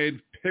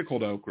fried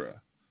pickled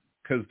okra?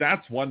 Because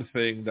that's one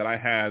thing that I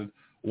had.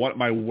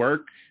 My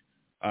work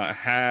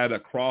had a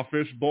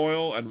crawfish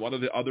boil, and one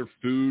of the other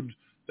food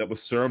that was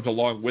served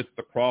along with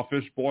the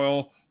crawfish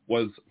boil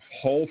was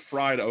whole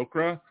fried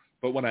okra.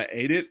 But when I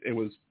ate it, it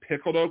was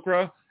pickled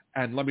okra.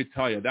 And let me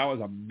tell you, that was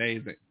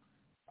amazing.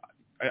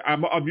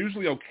 I'm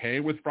usually okay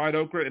with fried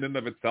okra in and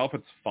of itself.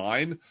 It's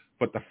fine.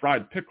 But the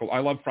fried pickle, I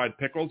love fried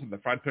pickles, and the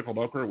fried pickled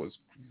okra was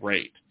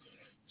great.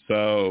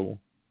 So,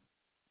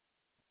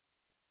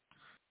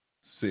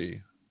 let's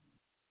see.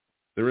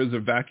 There is a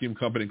vacuum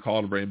company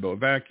called Rainbow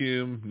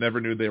Vacuum. Never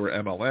knew they were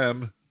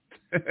MLM.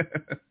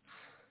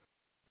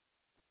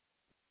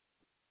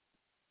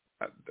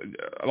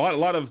 a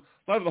lot of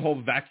the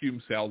whole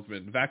vacuum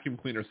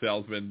cleaner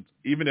salesmen,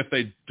 even if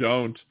they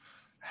don't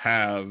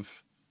have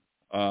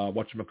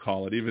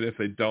even if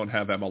they don't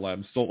have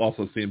MLM, still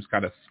also seems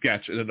kind of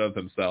sketch in and of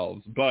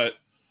themselves. But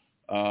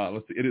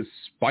let's see, it is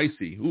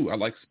spicy. Ooh, I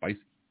like spicy.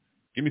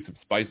 Give me some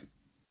spicy.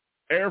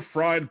 Air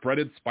fried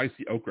breaded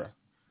spicy okra.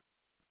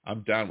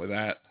 I'm down with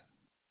that.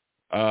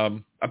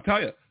 I'm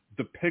telling you,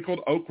 the pickled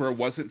okra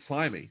wasn't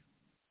slimy.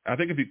 I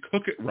think if you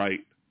cook it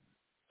right,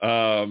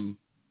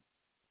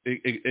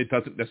 it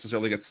doesn't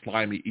necessarily get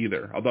slimy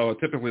either. Although I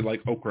typically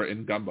like okra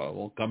in gumbo.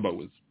 Well,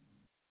 gumbo is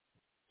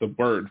the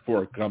word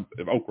for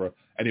okra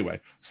anyway.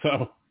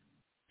 So,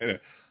 anyway,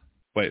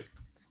 wait,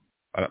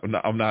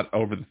 I'm not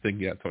over the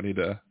thing yet, so I need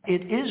to.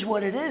 It is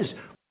what it is.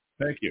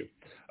 Thank you.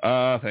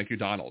 Thank you,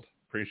 Donald.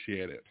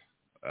 Appreciate it.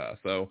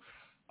 So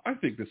I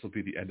think this will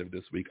be the end of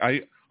this week.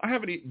 I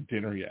haven't eaten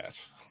dinner yet.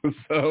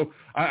 So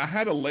I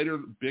had a later,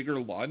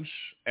 bigger lunch,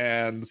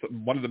 and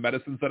one of the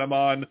medicines that I'm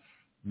on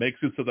makes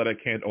it so that I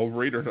can't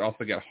overeat or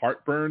also get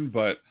heartburn.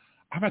 But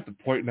I'm at the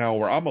point now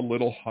where I'm a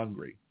little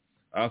hungry.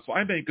 So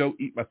I may go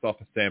eat myself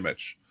a sandwich,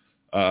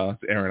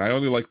 Aaron. I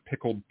only like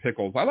pickled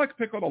pickles. I like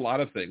pickled a lot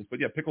of things, but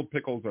yeah, pickled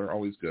pickles are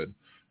always good.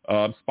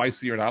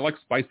 Spicier, and I like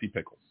spicy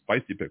pickles.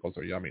 Spicy pickles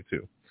are yummy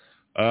too.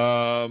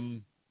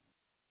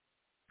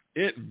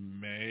 It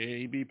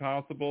may be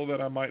possible that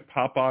I might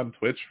pop on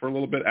Twitch for a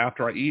little bit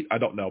after I eat. I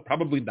don't know.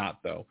 Probably not,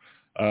 though.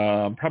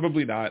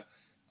 Probably not.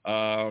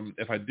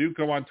 If I do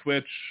go on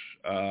Twitch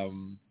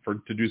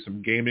to do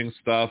some gaming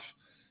stuff,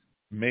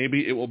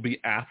 maybe it will be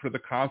after the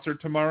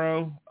concert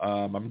tomorrow.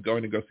 I'm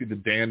going to go see the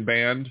Dan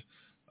Band.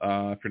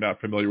 If you're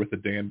not familiar with the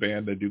Dan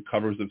Band, they do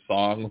covers of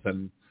songs,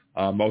 and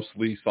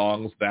mostly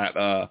songs that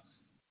are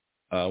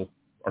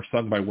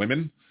sung by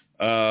women.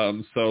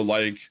 So,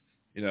 like,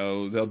 you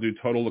know, they'll do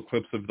Total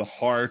Eclipse of the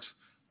Heart,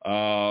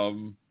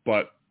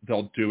 but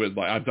they'll do it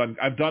like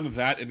I've done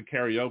that in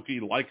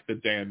karaoke, like the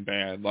Dan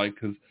Band, like,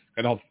 and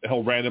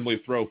he'll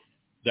randomly throw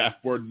the F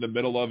word in the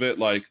middle of it.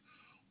 Like,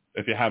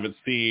 if you haven't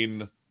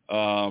seen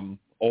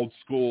Old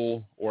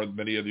School or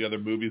many of the other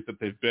movies that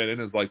they've been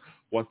in, it's like,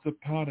 once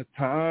upon a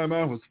time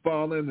I was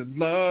falling in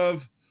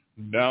love,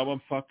 now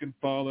I'm fucking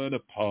falling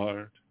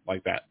apart.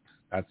 Like that.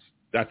 That's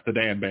the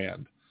Dan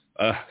Band.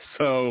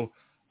 So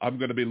I'm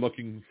going to be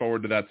looking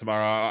forward to that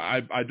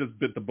tomorrow. I just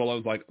bit the bullet. I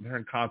was like, they're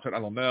in concert. I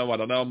don't know.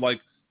 I'm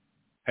like,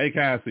 hey,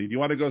 Cassie, do you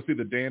want to go see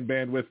the Dan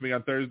Band with me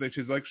on Thursday?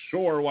 She's like,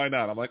 sure, why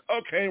not? I'm like,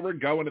 okay, we're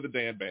going to the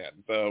Dan Band.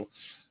 So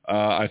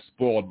I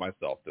spoiled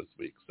myself this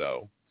week.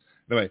 So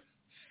anyway,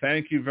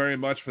 thank you very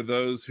much for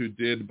those who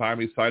did buy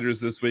me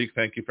ciders this week.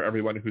 Thank you for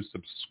everyone who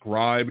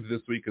subscribed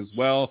this week as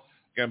well.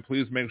 Again,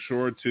 please make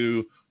sure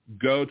to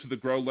go to the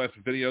Grow Left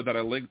video that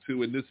I linked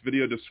to in this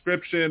video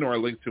description or I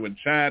linked to in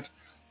chat.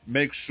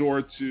 Make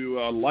sure to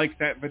like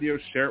that video,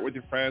 share it with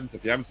your friends.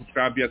 If you haven't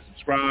subscribed yet,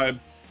 subscribe.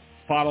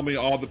 Follow me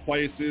all the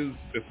places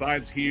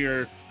besides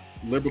here.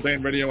 Liberal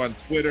Dan Radio on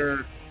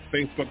Twitter,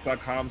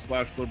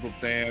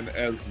 Facebook.com/LiberalDan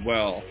as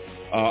well.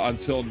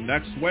 Until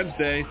next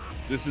Wednesday,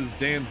 this is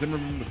Dan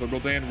Zimmerman with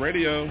Liberal Dan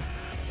Radio.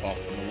 Off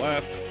on the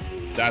left.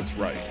 That's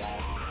right.